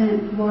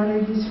 15% water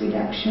use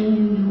reduction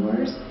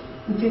indoors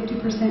and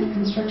 50%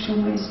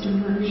 construction waste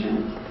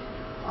diversion.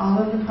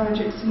 All of the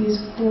projects use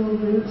cool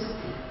roofs.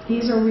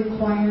 These are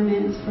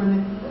requirements for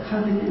the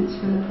covenants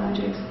for the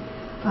projects.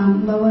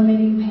 Low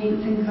emitting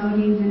paints and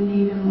coatings and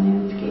native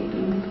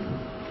landscaping.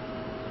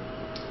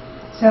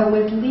 So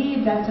with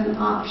LEED, that's an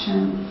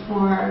option.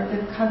 For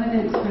the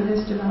covenants for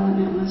this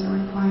development was a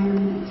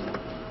requirement.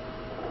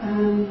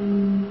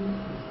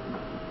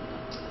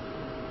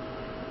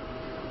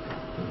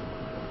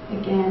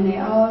 Again, they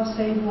all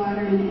save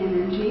water and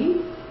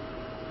energy.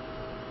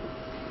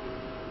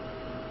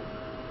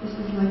 This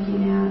is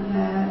looking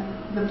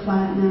at the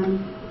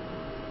Platinum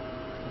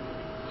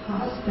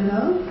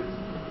Hospital.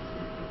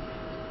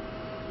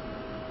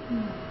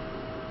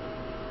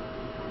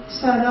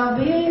 So there'll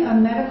be a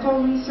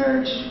medical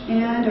research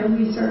and a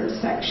research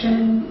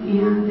section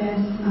and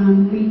this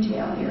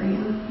retail area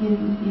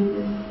in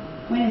this,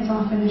 when it's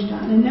all finished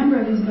up. And a number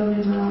of these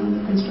buildings are all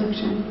under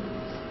construction.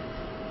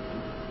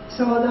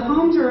 So the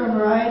homes are a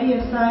variety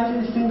of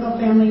sizes,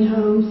 single-family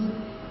homes,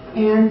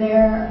 and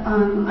they're,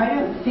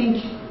 I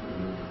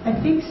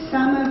think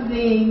some of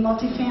the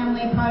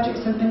multifamily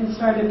projects have been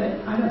started,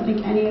 but I don't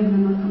think any of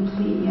them are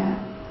complete yet.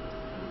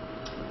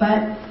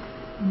 But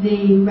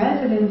the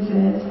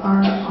residences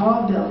are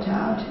all built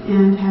out,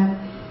 and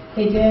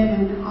they did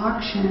an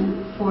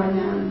auction for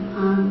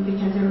them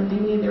because they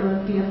knew there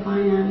would be a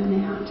finite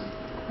amount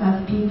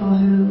of people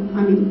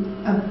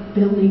of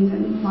buildings,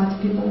 and lots of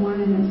people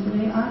wanted them, so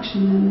they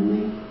auctioned them, and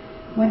they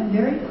went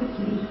very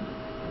quickly.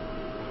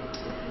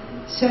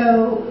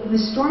 So the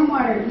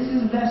stormwater, this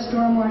is the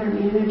stormwater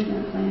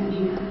management plan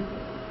here.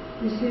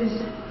 This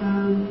is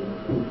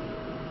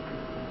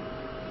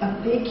a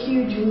big,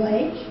 huge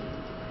lake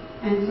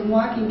and some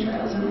walking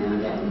trails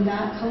around it, and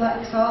that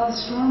collects all the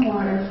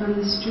stormwater from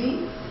the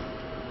streets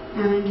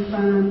and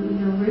from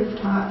the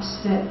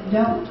rooftops that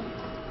don't.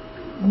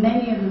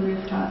 Many of the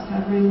rooftops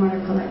have rainwater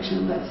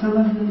collection, but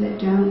some of them that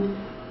don't,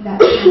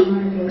 that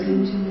stormwater goes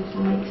into this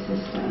lake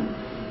system.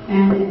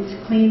 And it's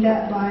cleaned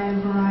up by a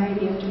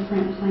variety of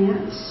different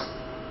plants,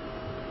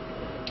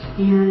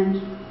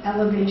 and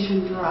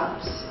elevation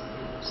drops.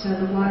 So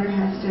the water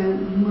has to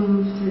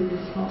move through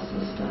this whole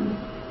system.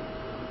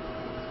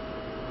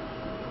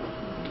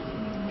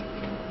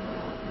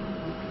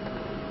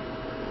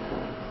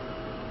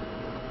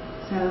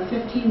 So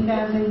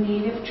 15,000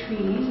 native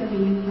trees are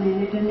being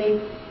planted, and it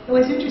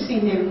was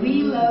interesting, they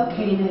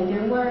relocated.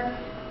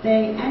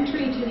 The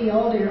entry to the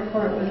old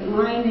airport was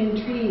lined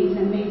in trees,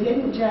 and they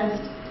didn't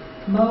just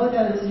mow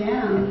those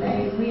down,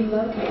 they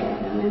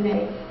relocated them, and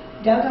they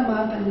dug them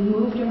up and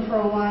moved them for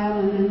a while,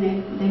 and then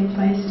they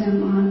placed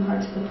them on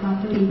parts of the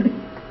property.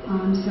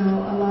 So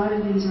a lot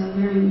of these are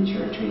very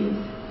mature trees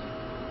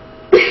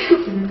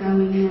that are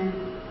going in.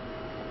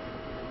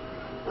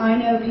 I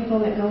know people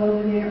that go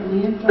over there.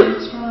 Lance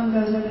Armstrong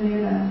goes over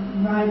there to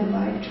ride the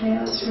bike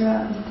trails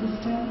throughout the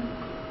system.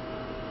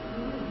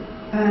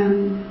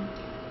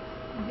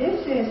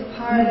 This is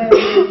part of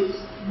this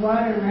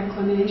water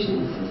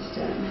reclamation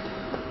system.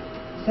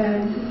 So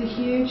this is a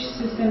huge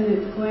system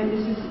that's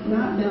this is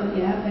not built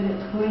yet, but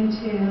it's going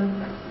to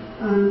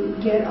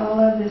get all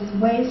of this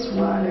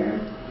wastewater,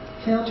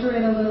 filter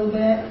it a little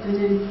bit, and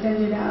then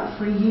send it out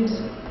for use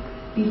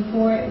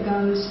before it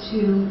goes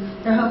to,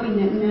 they're hoping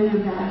that none of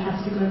that has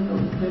to go to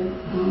the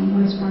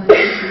wastewater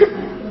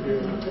treatment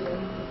plant.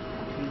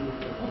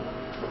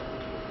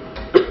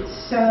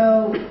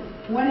 So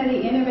one of the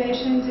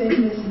innovations is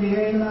this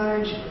very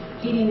large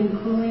heating and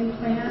cooling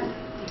plant.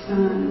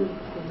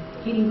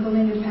 Heating,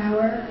 cooling, and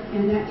power,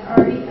 and that's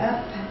already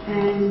up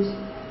and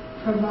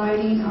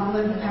providing all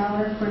of the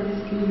power for this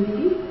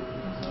community.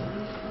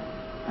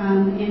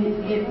 And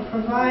it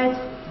provides,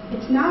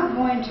 it's not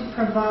going to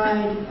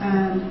provide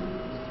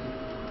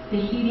the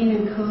heating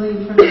and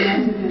cooling from the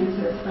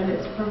residences, but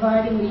it's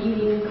providing the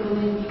heating and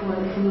cooling for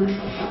the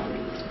commercial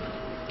properties.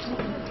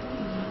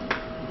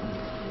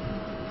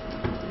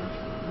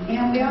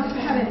 And we also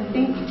have a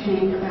think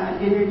tank about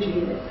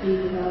energy that's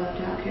being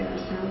developed out here.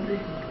 So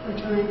we're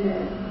trying to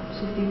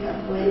think up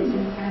ways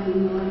of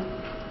having more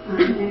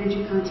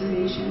energy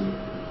conservation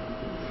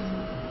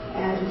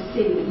as a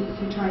city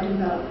to try to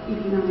develop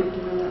economic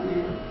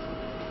development.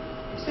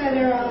 So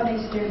there are all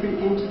these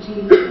different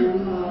entities that are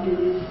involved in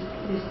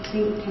this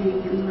think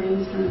tank and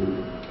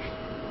brainstorming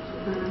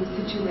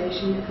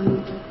situation to come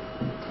up with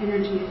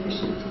energy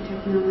efficiency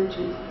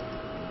technologies.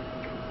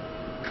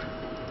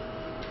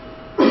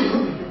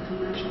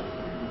 Commercial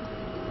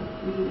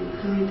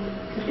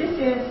but this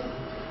is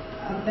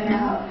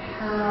about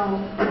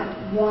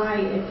why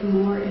it's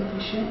more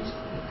efficient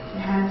to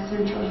have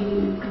central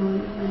heating and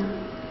cooling plants.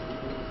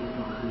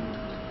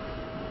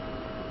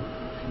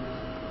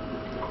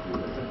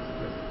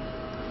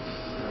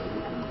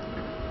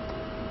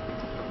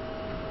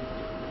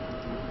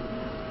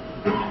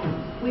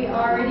 We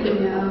already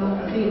know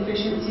the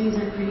efficiencies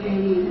are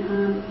creating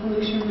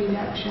pollution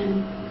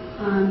reduction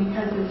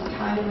because of this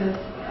type of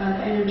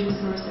energy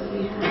source that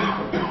we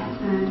have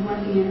and what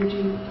the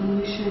energy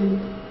pollution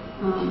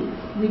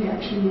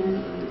reduction is.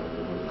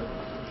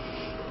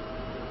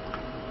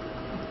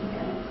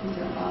 Okay, these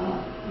are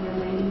all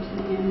related to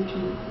the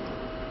energy.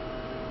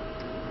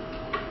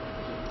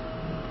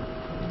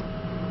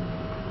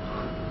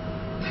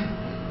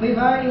 We've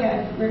already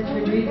had Rick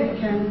Rodriguez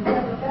come.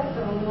 Yeah, but that's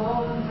a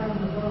long time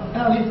ago.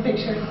 Oh, his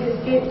picture.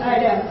 I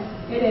know.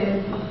 It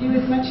is. He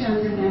was much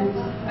younger then.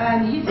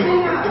 He's been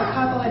out a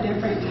couple of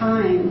different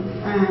times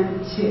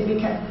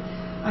because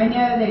I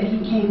know that he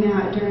came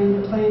out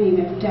during the planning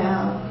of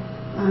Dow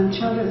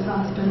Children's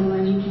Hospital,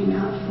 and he came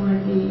out for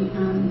the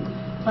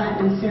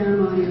platinum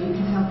ceremony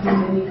because how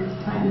come they need this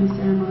platinum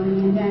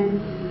ceremony, and then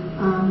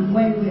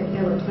when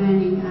they were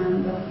planning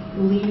the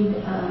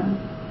LEED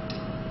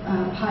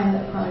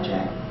pilot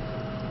project.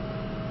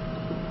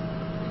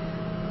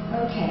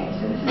 Okay,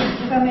 so this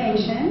is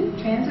summation,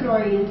 transit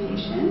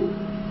orientation,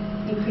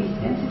 increased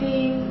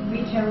density,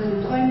 retail and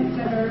employment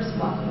centers,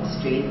 walkable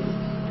streets,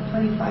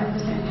 25%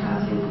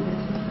 housing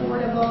that's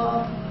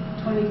affordable,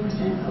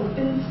 20%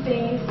 open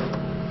space,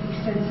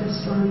 extensive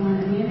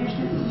stormwater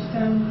management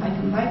system, hike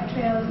and bike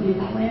trails,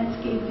 native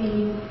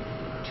landscaping,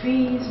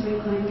 trees,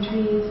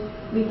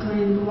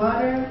 reclaimed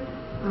water,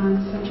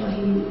 central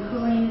heating and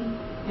cooling,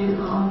 and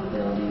all the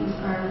buildings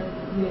are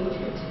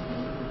rated.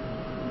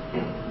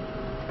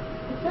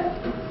 That's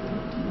it.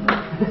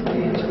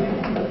 Very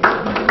interesting.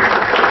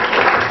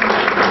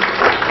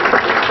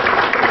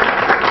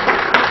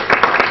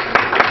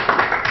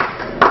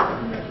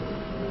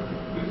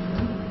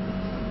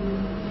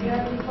 Do you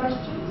have any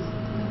questions?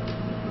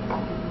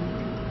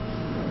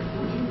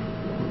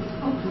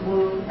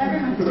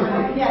 Everyone's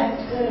tired. Yes.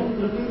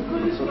 Could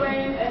you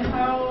explain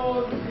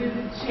how did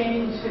it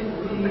change the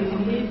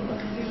LEED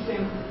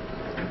system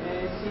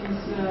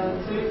since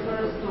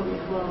 31st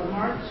of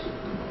March?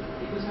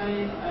 Because I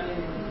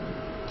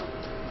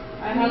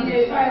have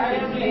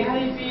the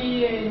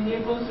new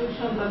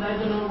construction, but I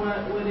don't know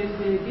what is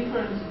the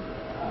difference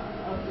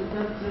after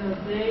that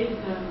date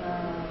and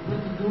what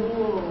to do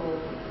or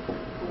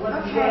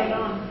what's going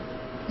on.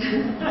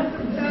 There's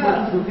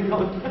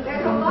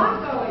a lot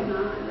going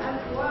on.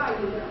 That's why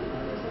you don't know.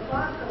 There's a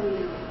lot going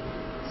on.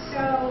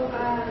 So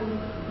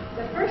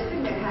the first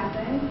thing that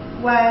happened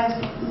was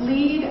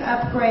LEED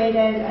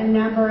upgraded a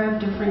number of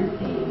different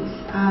things.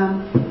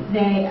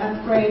 They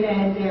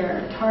upgraded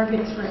their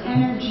targets for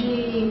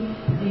energy,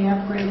 they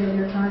upgraded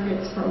their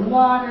targets for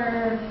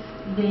water,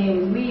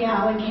 they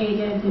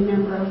reallocated the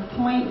number of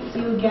points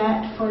you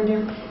get for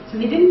different. So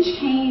they didn't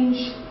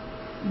change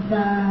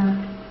the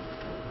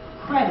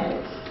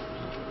credits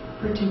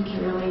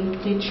particularly.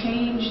 They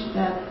changed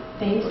the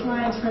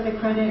baselines for the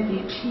credit, the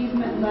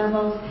achievement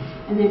levels,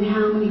 and then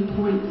how many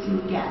points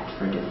you get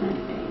for different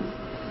things.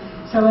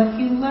 So if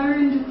you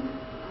learned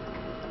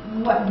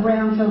what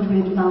brownfield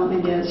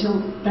redevelopment is,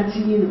 that's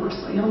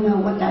universal. You'll know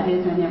what that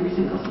is in every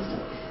single system.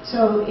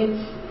 So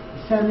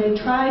they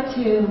try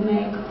to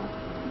make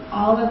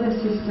all of the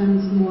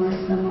systems more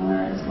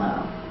similar as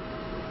well.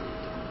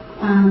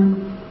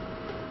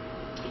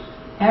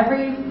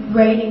 Every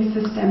rating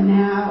system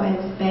now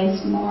is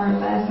based more or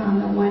less on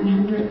the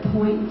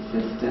 100-point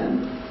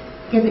system,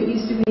 because it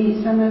used to be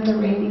some of the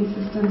rating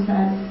systems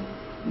had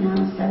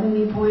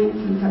 70 points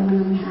and some of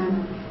them had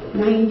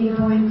 90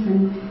 points,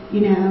 and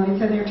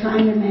so they're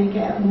trying to make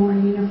it more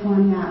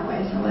uniform that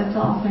way. So let's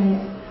all say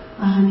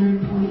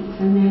 100 points,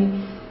 and they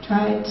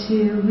try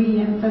to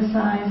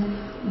re-emphasize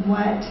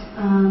what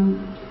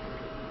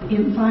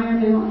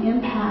environmental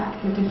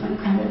impact the different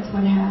credits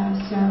would have.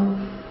 So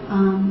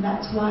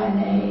that's why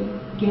they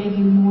gave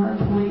you more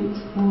points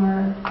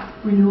for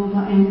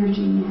renewable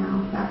energy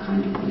now, that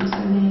kind of thing.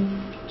 So they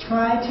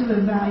try to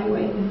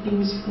evaluate the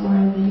things for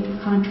the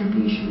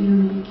contribution you're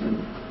making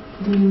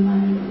to the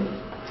environment.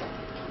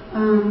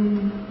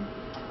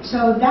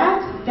 So that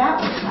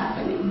was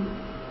happening.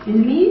 In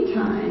the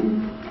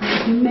meantime,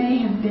 you may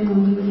have been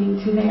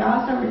alluding to. They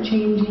also are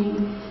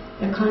changing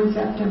the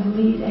concept of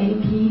LEED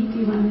AP. Do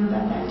you want to know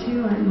about that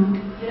too, or no?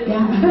 Yes.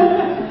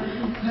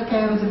 Yeah.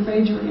 Okay, I was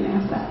afraid you were going to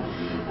ask that.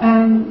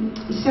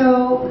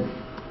 So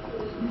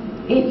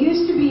it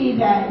used to be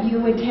that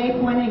you would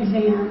take one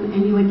exam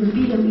and you would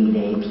be a LEED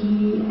AP,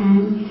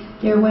 and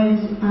there was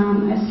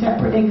a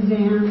separate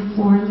exam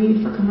for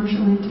LEED for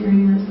commercial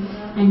interiors,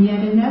 and yet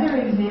another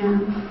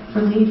exam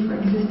for LEED for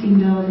existing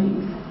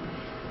buildings.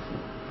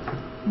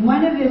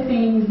 One of the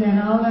things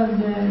that all of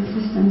the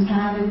systems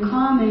have in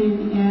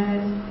common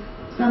is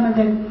some of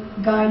the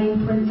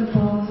guiding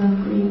principles of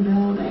green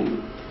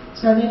building.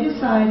 So they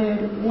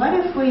decided, what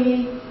if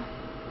we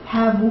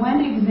have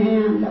one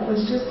exam that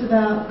was just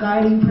about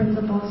guiding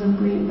principles of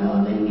green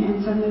building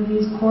and some of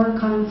these core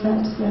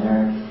concepts that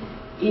are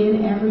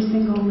in every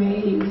single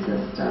rating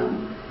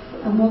system.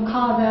 And we'll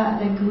call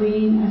that the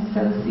Green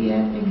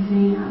Associate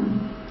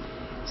Exam,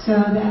 so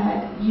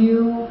that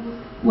you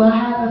will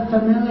have a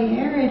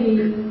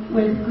familiarity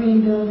with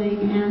green building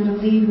and the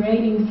LEED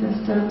rating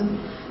systems,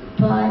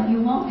 but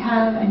you won't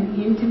have an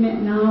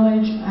intimate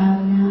knowledge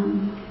of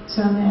them,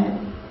 so that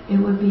it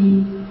would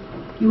be,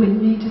 you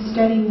would need to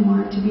study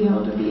more to be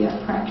able to be a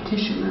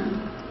practitioner.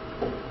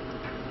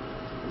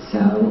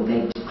 So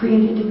they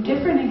created a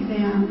different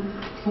exam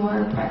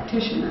for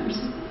practitioners.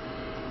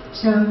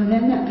 So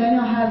then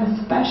you'll have a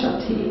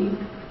specialty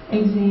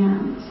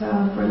exam. So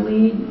for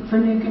LEED for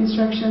new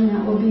construction,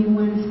 that will be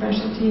one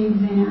specialty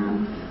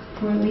exam.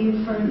 For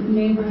LEED for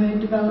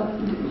neighborhood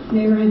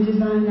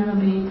design, that'll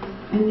be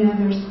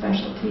another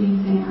specialty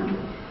exam.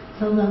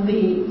 So there'll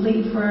be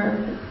LEED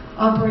for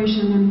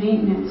operation and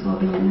maintenance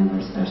will be another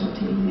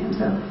specialty exam.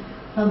 So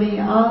there'll be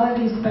all of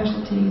these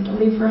specialties. The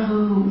LEED for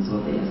homes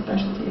will be a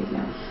specialty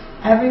exam.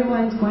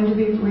 Everyone's going to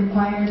be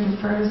required to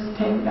first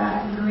take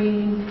that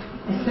Green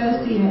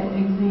Associate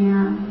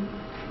exam,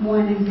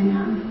 one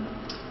exam,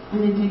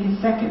 and then take a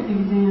second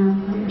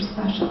exam for your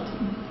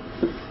specialty.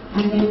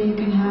 And then you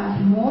can have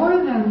more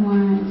than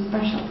one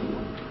specialty.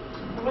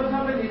 What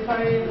happens if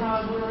I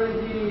have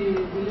already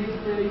the LEED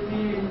AP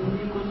in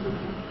new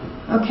construction?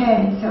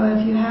 Okay, so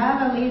if you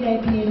have a LEED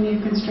AP in new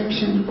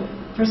construction,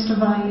 first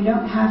of all, you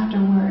don't have to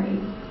worry.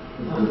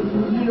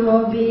 You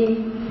will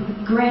be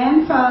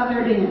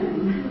grandfathered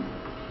in.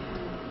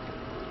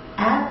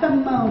 At the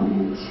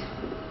moment,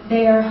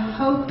 they are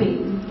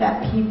hoping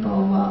that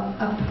people will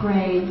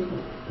upgrade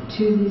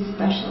to these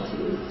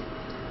specialties,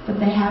 but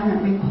they haven't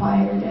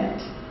required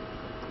it.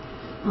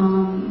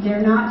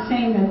 They're not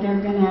saying that they're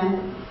going to,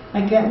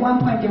 like at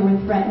one point they were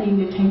threatening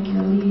to take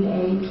your LEED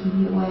AP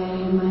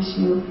away unless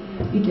you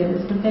did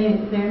this, but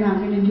they're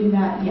not going to do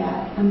that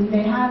yet. I mean,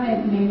 they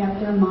haven't made up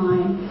their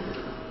mind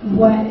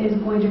what is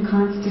going to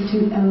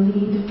constitute a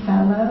LEED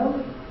fellow,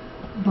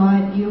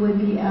 but you would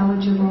be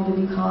eligible to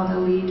be called a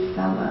LEED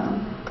fellow.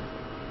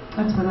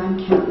 That's what I'm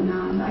counting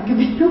on. I could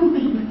be a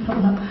LEED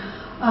fellow.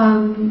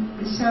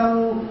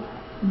 So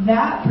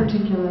that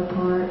particular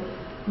part,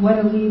 what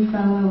a LEED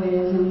fellow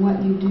is and what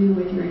you do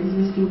with your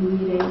existing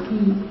LEED AP,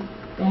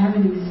 they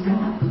haven't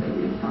exactly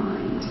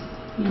refined.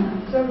 Yeah.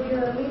 So if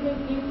you're a LEED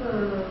AP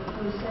for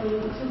say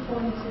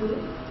 2.2,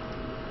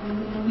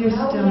 and You're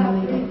now still we have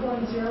a LEED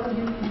 3.0,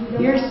 you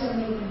don't You're have to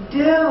make any.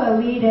 still a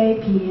LEED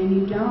AP, and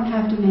you don't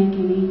have to make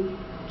any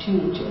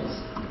changes.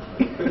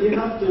 But you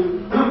have to,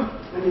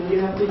 you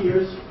have 2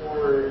 years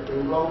for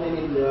enrolling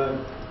in the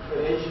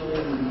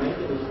credentialing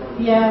maintenance program.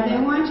 Yeah, they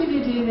want you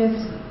to do this,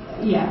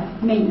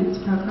 maintenance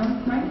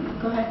program, right?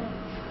 Go ahead.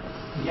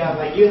 Yeah,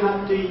 but you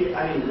have to,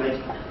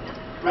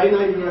 right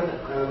now you're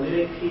a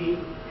LEED AP,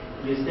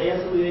 you stay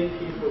as a LEED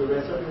AP for the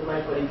rest of your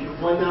life, but if you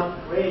want to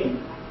upgrade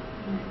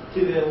to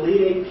the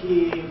LEED AP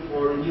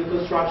for new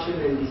construction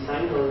and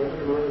design, or whatever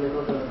you want to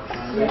know the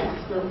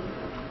system,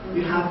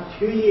 you have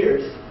 2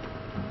 years.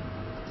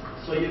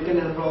 So you can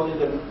enroll in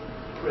the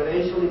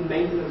credentialing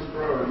maintenance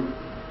program,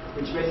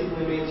 which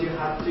basically means you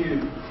have to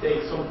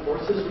take some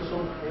courses or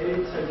some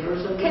credits a year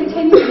or something.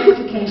 Continuing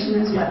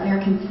education is what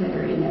they're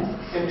considering this.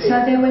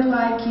 So they would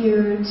like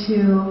you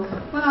to,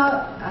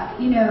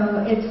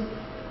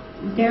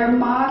 they're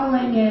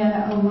modeling it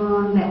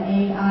along the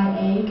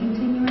AIA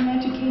continuing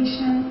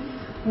education,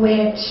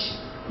 which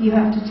you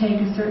have to take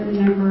a certain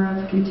number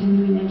of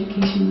continuing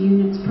education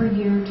units per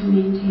year to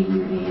maintain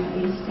your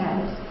AIA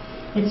status.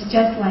 It's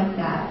just like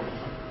that.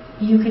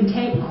 You can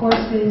take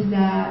courses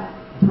that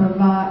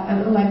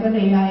provide, like with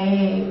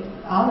AIA,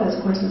 all those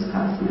courses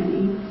cost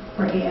money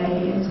for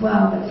AIA as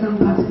well, but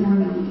some cost more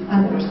than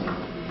others.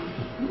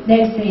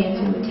 They say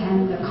if you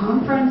attend the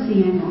conference, the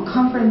annual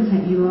conference,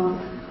 that you will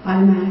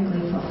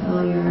automatically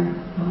fulfill your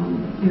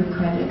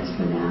credits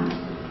for that.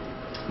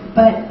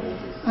 But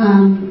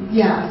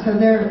so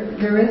there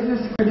is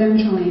this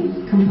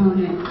credentialing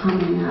component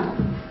coming up.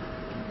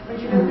 But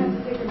you don't have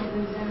to take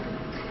another exam.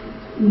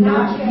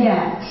 Not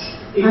yet.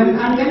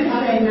 I'm going to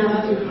say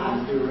not. You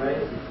have to,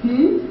 right?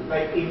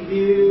 Like if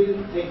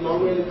you take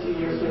longer than 2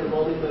 years to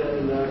enroll in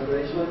the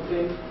credentialing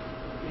thing,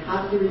 you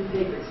have to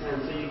retake the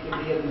exam so you can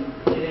be in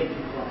LEED AP+.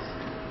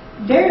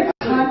 There's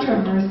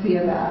controversy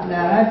about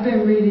that. I've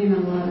been reading a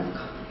lot of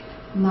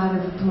lot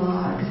of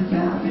blogs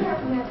about You it.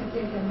 haven't had to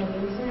take another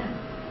exam,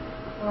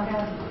 or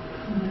have you?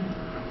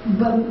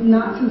 But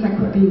not since I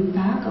quit being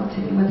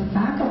faculty. With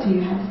faculty,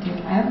 you had to take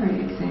every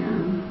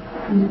exam,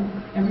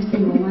 every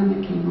single one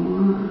that came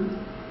along.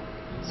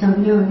 So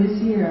no,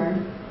 this year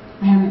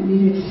I haven't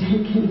needed to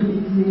take any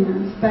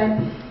exams.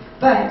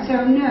 But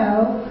so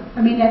no,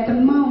 I mean at the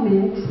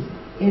moment,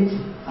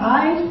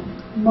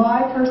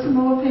 my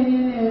personal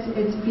opinion is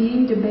it's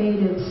being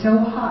debated so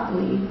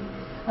hotly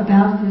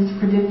about this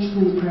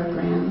credentialing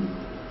program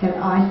that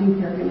I think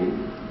they're going to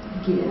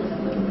give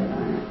a little bit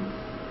on it.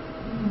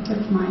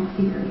 That's my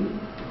theory.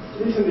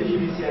 This is the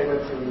GBCI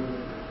website.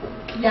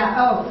 Yeah.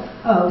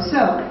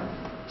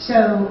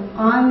 So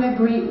on the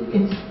green,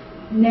 it's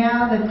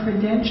now the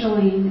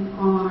credentialing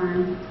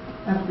arm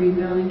of Green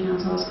Building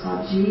Council is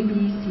called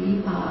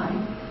GBCI.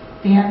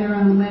 They have their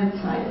own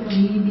website,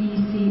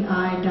 gbci.org.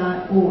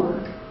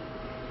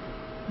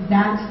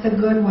 That's the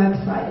good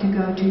website to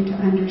go to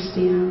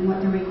understand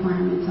what the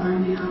requirements are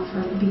now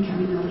for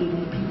becoming a LEED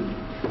AP.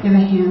 They have a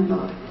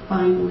handbook,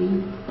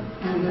 finally,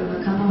 as of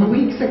a couple of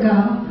weeks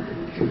ago.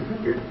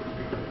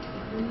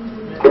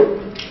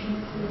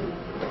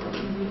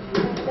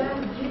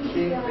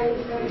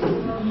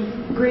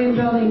 Green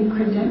Building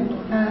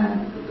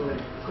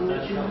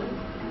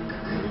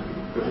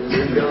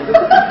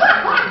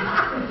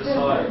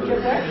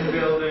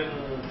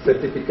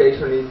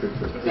Certification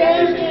Institute.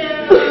 Thank you!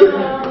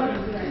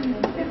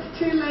 It's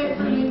too late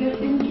for me to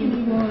think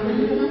anymore.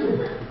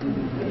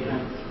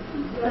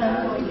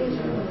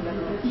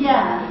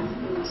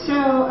 So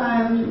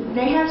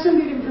they have some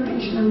good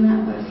information on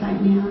that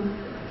website now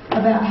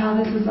about how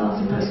this is all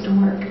supposed to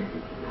work.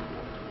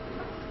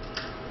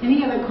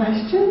 Any other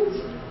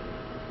questions?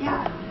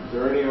 Yeah. Is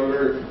there any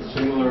other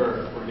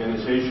similar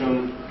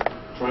organization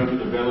trying to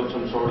develop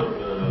some sort of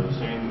the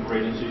same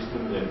rating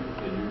system that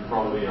you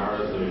probably are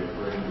as the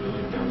Green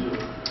Building Council?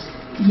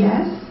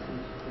 Yes.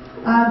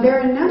 There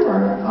are a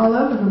number all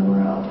over the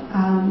world.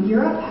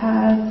 Europe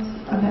has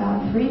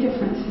about 3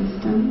 different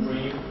systems.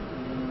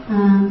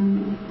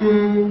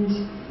 And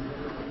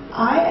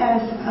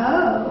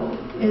ISO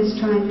is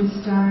trying to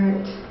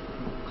start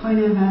kind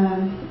of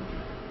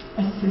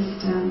a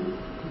system,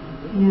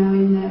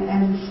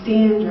 as a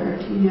standard,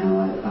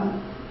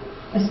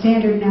 a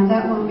standard. Now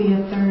that won't be a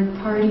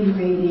third-party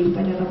rating,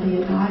 but it'll be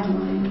a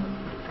guideline,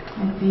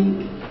 I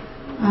think.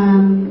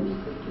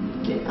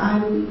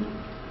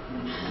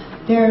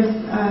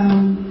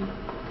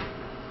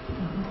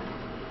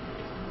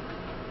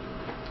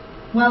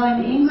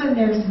 In England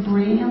there's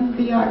BREEAM,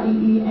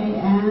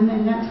 B-R-E-E-A-M,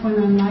 and that's one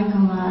I like a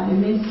lot.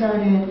 And they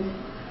started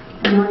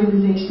an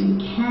organization in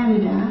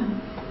Canada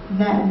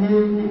that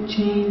then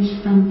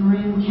changed from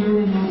BREEAM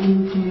Canada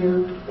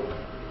into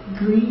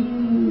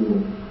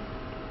Green.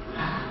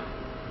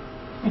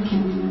 I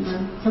can't remember.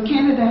 So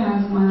Canada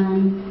has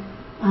one.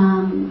 A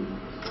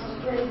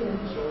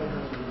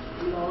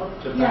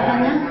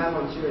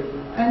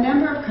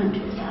number of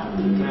countries have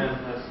them. Japan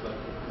has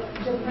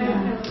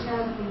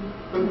nothing.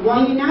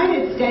 The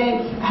United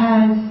States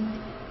has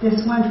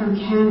this one from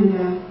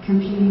Canada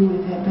competing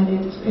with it, but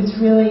it's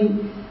really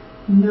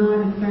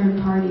not a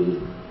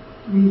third-party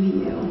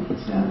review.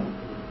 So,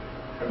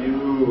 have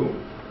you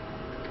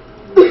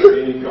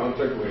been in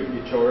contact with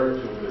each other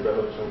to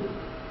develop some,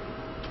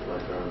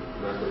 like a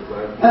master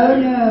plan? Oh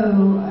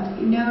no!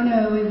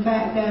 In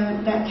fact,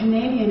 that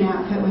Canadian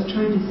outfit was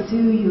trying to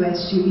sue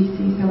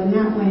USGBC, so in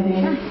that way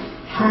they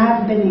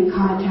have been in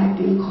contact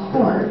in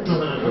court.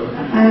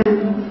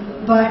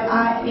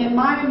 But in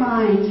my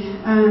mind,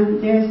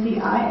 there's the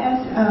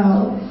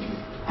ISO,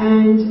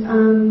 and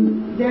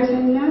there's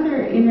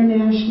another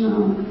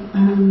international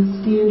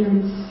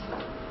standards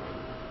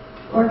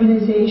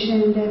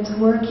organization that's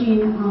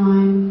working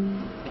on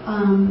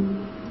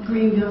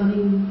green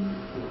building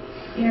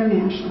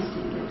international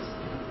standards.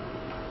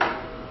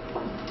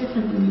 It's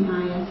different than the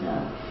ISO.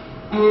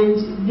 And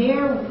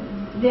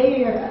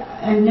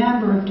a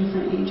number of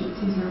different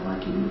agencies are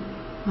working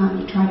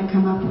to try to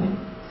come up with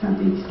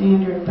something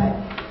standard. But,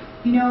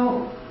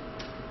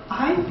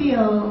 I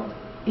feel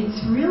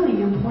it's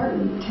really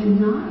important to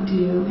not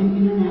do an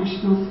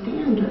international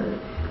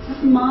standard. This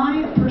is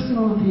my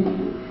personal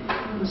opinion.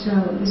 So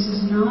this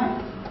is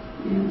not,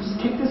 just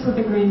take this with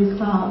a grain of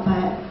salt,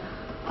 but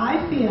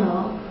I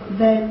feel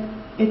that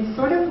it's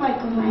sort of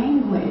like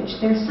language.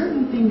 There are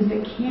certain things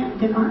that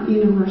aren't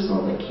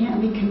universal, that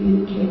can't be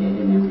communicated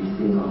in every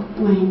single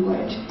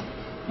language.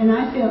 And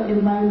I feel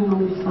environmental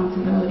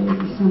responsibility is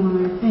a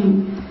similar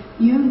thing.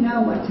 You know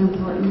what's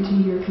important to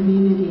your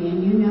community, and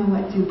you know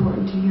what's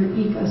important to your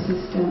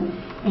ecosystem,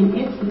 and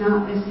it's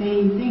not the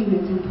same thing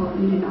that's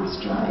important in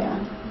Australia.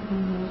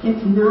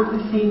 It's not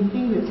the same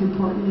thing that's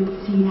important in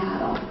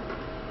Seattle.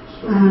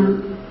 So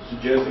you're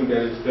suggesting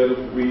that instead of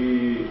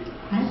we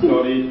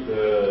study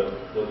the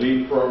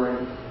LEED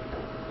program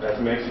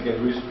as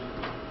Mexicans, we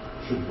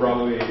should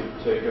probably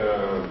take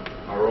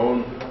our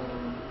own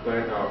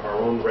plan, our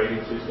own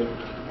rating system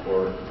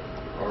for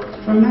our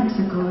community? For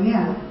Mexico,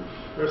 yeah.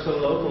 There's a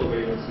local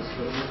rating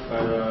system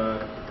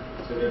para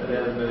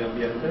Secretaría del Medio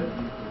Ambiente.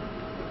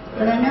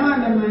 But I know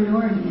I'm a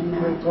minority in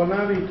that.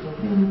 Conavi,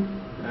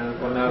 And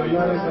Conavi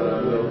has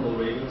a local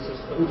rating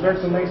system. we try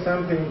to make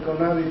something in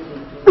Conavi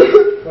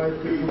to try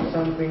to do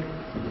something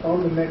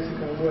on the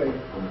Mexican way.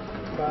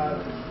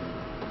 But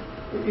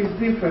it's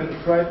different.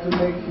 Try to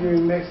make here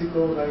in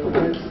Mexico, like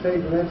United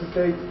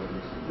States,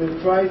 they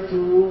try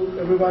to,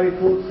 everybody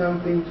put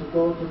something to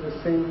go to the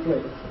same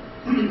place.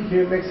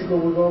 Here in Mexico,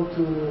 we go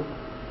to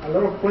a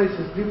lot of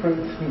places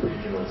different,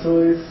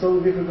 so it's so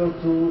difficult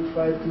to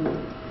try to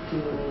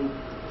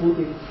put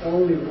in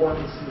only one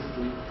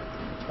system.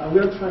 But we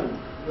are trying.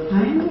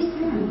 I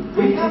understand.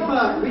 We have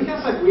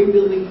a green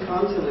building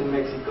council in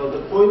Mexico.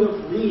 The point of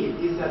LEED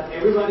is that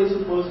everybody's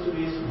supposed to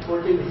be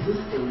supporting the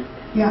system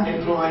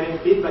and providing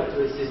feedback to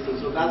the system.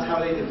 So that's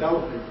how they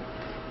develop it.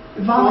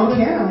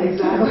 Voluntarily.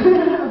 Exactly.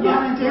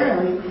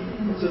 Voluntarily.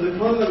 So the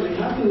problem that we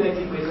have in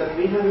Mexico is that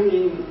we haven't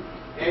been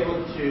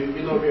able to,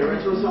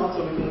 reverse results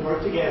so we can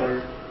work together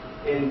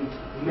and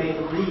make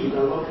LEED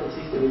a local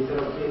system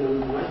instead of being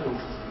a national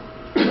system.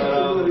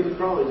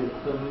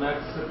 The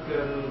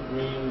Mexican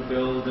Green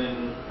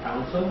Building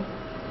Council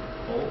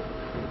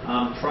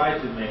tried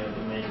to make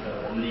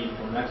a LEED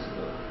for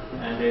Mexico,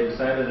 and they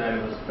decided that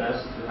it was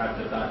best to have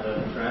the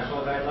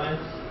international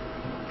guidelines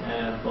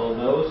and follow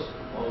those,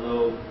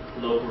 although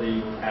locally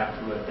you have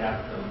to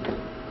adapt them.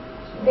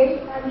 So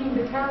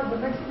The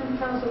Mexican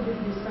Council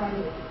didn't decide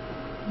it.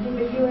 The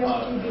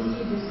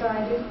USGBC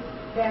decided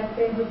that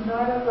they would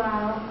not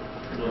allow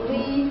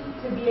LEED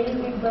to be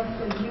anything but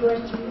the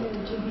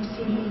USGBC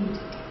LEED.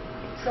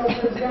 So,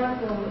 for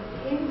example,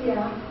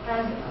 India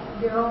has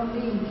their own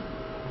LEED,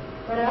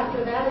 but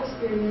after that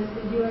experience,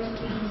 the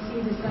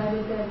USGBC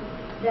decided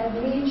that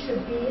LEED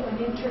should be an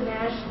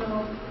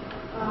international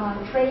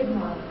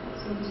trademark,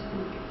 so to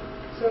speak.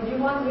 So, if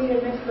you want LEED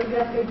in Mexico, you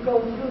have to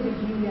go through the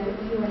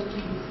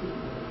USGBC.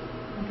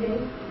 Okay.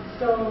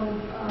 So,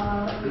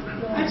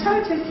 I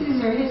talked to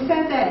Caesar. He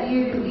said that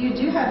you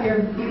do have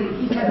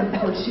he said, of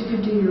course, you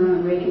could do your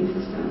own rating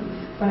system.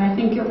 But I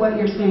think what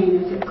you're saying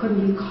is it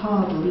couldn't be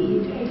called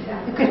LEED.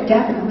 Exactly. It could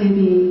definitely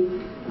be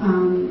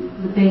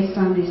based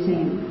on these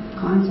same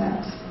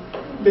concepts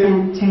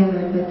and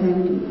tailored, but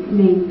then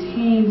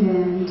maintained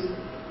and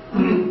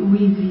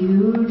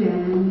reviewed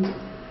and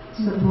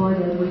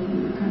supported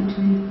within the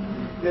country.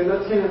 Then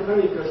that's kind of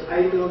funny because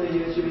I know the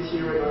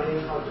USGBC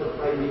regarding how to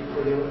apply LEED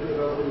for the urban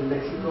development in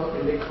Mexico,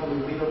 and they told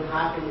me we don't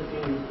have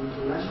anything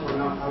international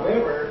now.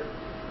 However,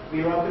 we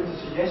are open to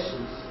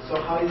suggestions.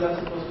 So how is that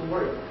supposed to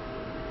work?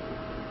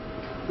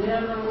 They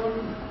are not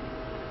working.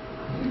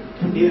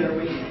 Neither are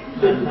we.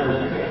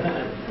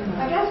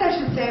 I guess I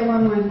should say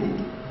one more thing.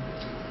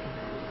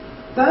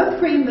 Both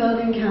Green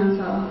Building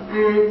Council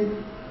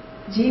and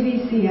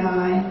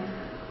GBCI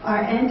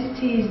are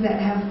entities that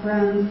have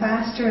grown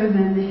faster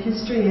than the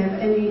history of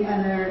any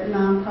other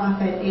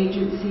nonprofit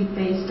agency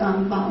based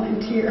on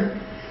volunteer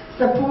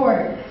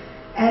support.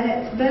 And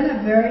it's been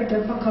a very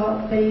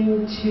difficult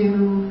thing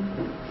to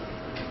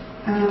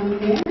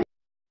manage.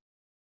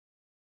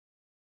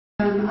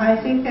 I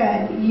think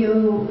that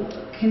you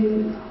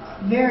can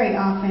very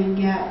often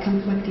get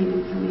conflicting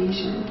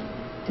information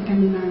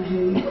depending on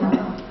who you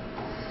call.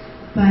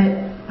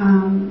 But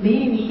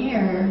being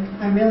here,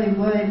 I really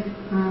would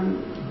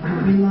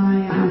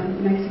rely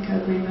on Mexico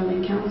Green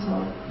Building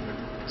Council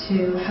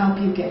to help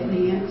you get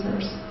the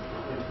answers.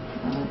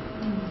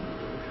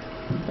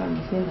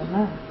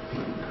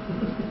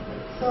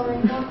 So,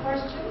 any more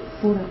questions?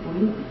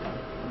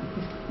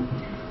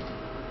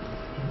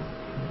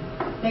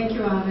 Thank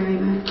you all very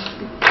much.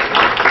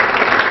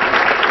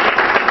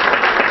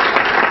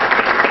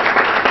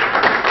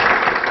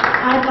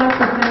 I'd like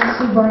to thank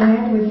Sue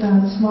Barnett with a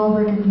small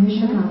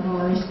recognition of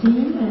our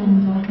esteem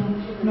and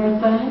our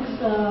thanks.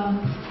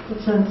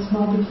 It's a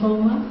small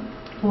diploma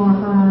for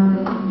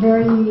her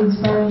very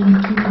inspiring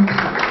achievements.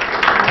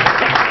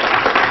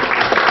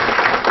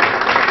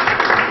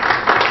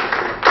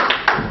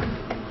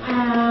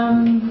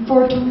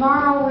 For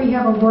tomorrow, we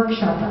have a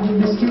workshop.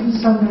 The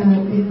students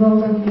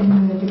enrolled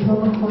in the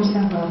diploma course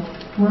have a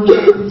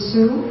workshop with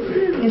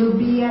Sue. It'll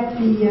be at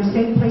the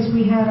same place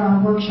we had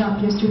our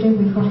workshop yesterday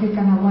with Jorge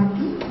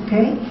Canawati.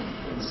 Okay,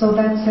 so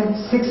that's at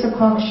 6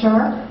 o'clock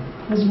sharp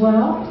as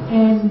well.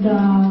 And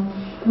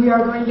we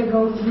are going to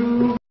go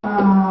through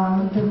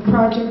the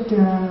project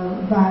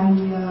by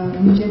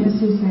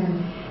Genesis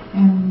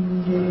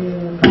and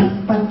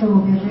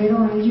Pato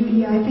Guerrero.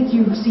 And I think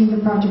you've seen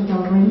the project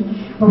already,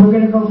 but we're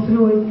going to go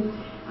through it,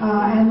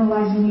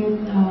 analyzing it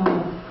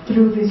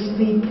through this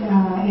LEED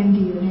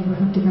ND, the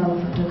neighborhood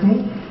development.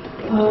 Okay.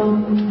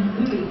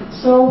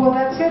 So, well,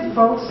 that's it,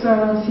 folks.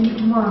 See you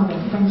tomorrow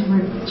then. Thanks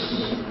very much.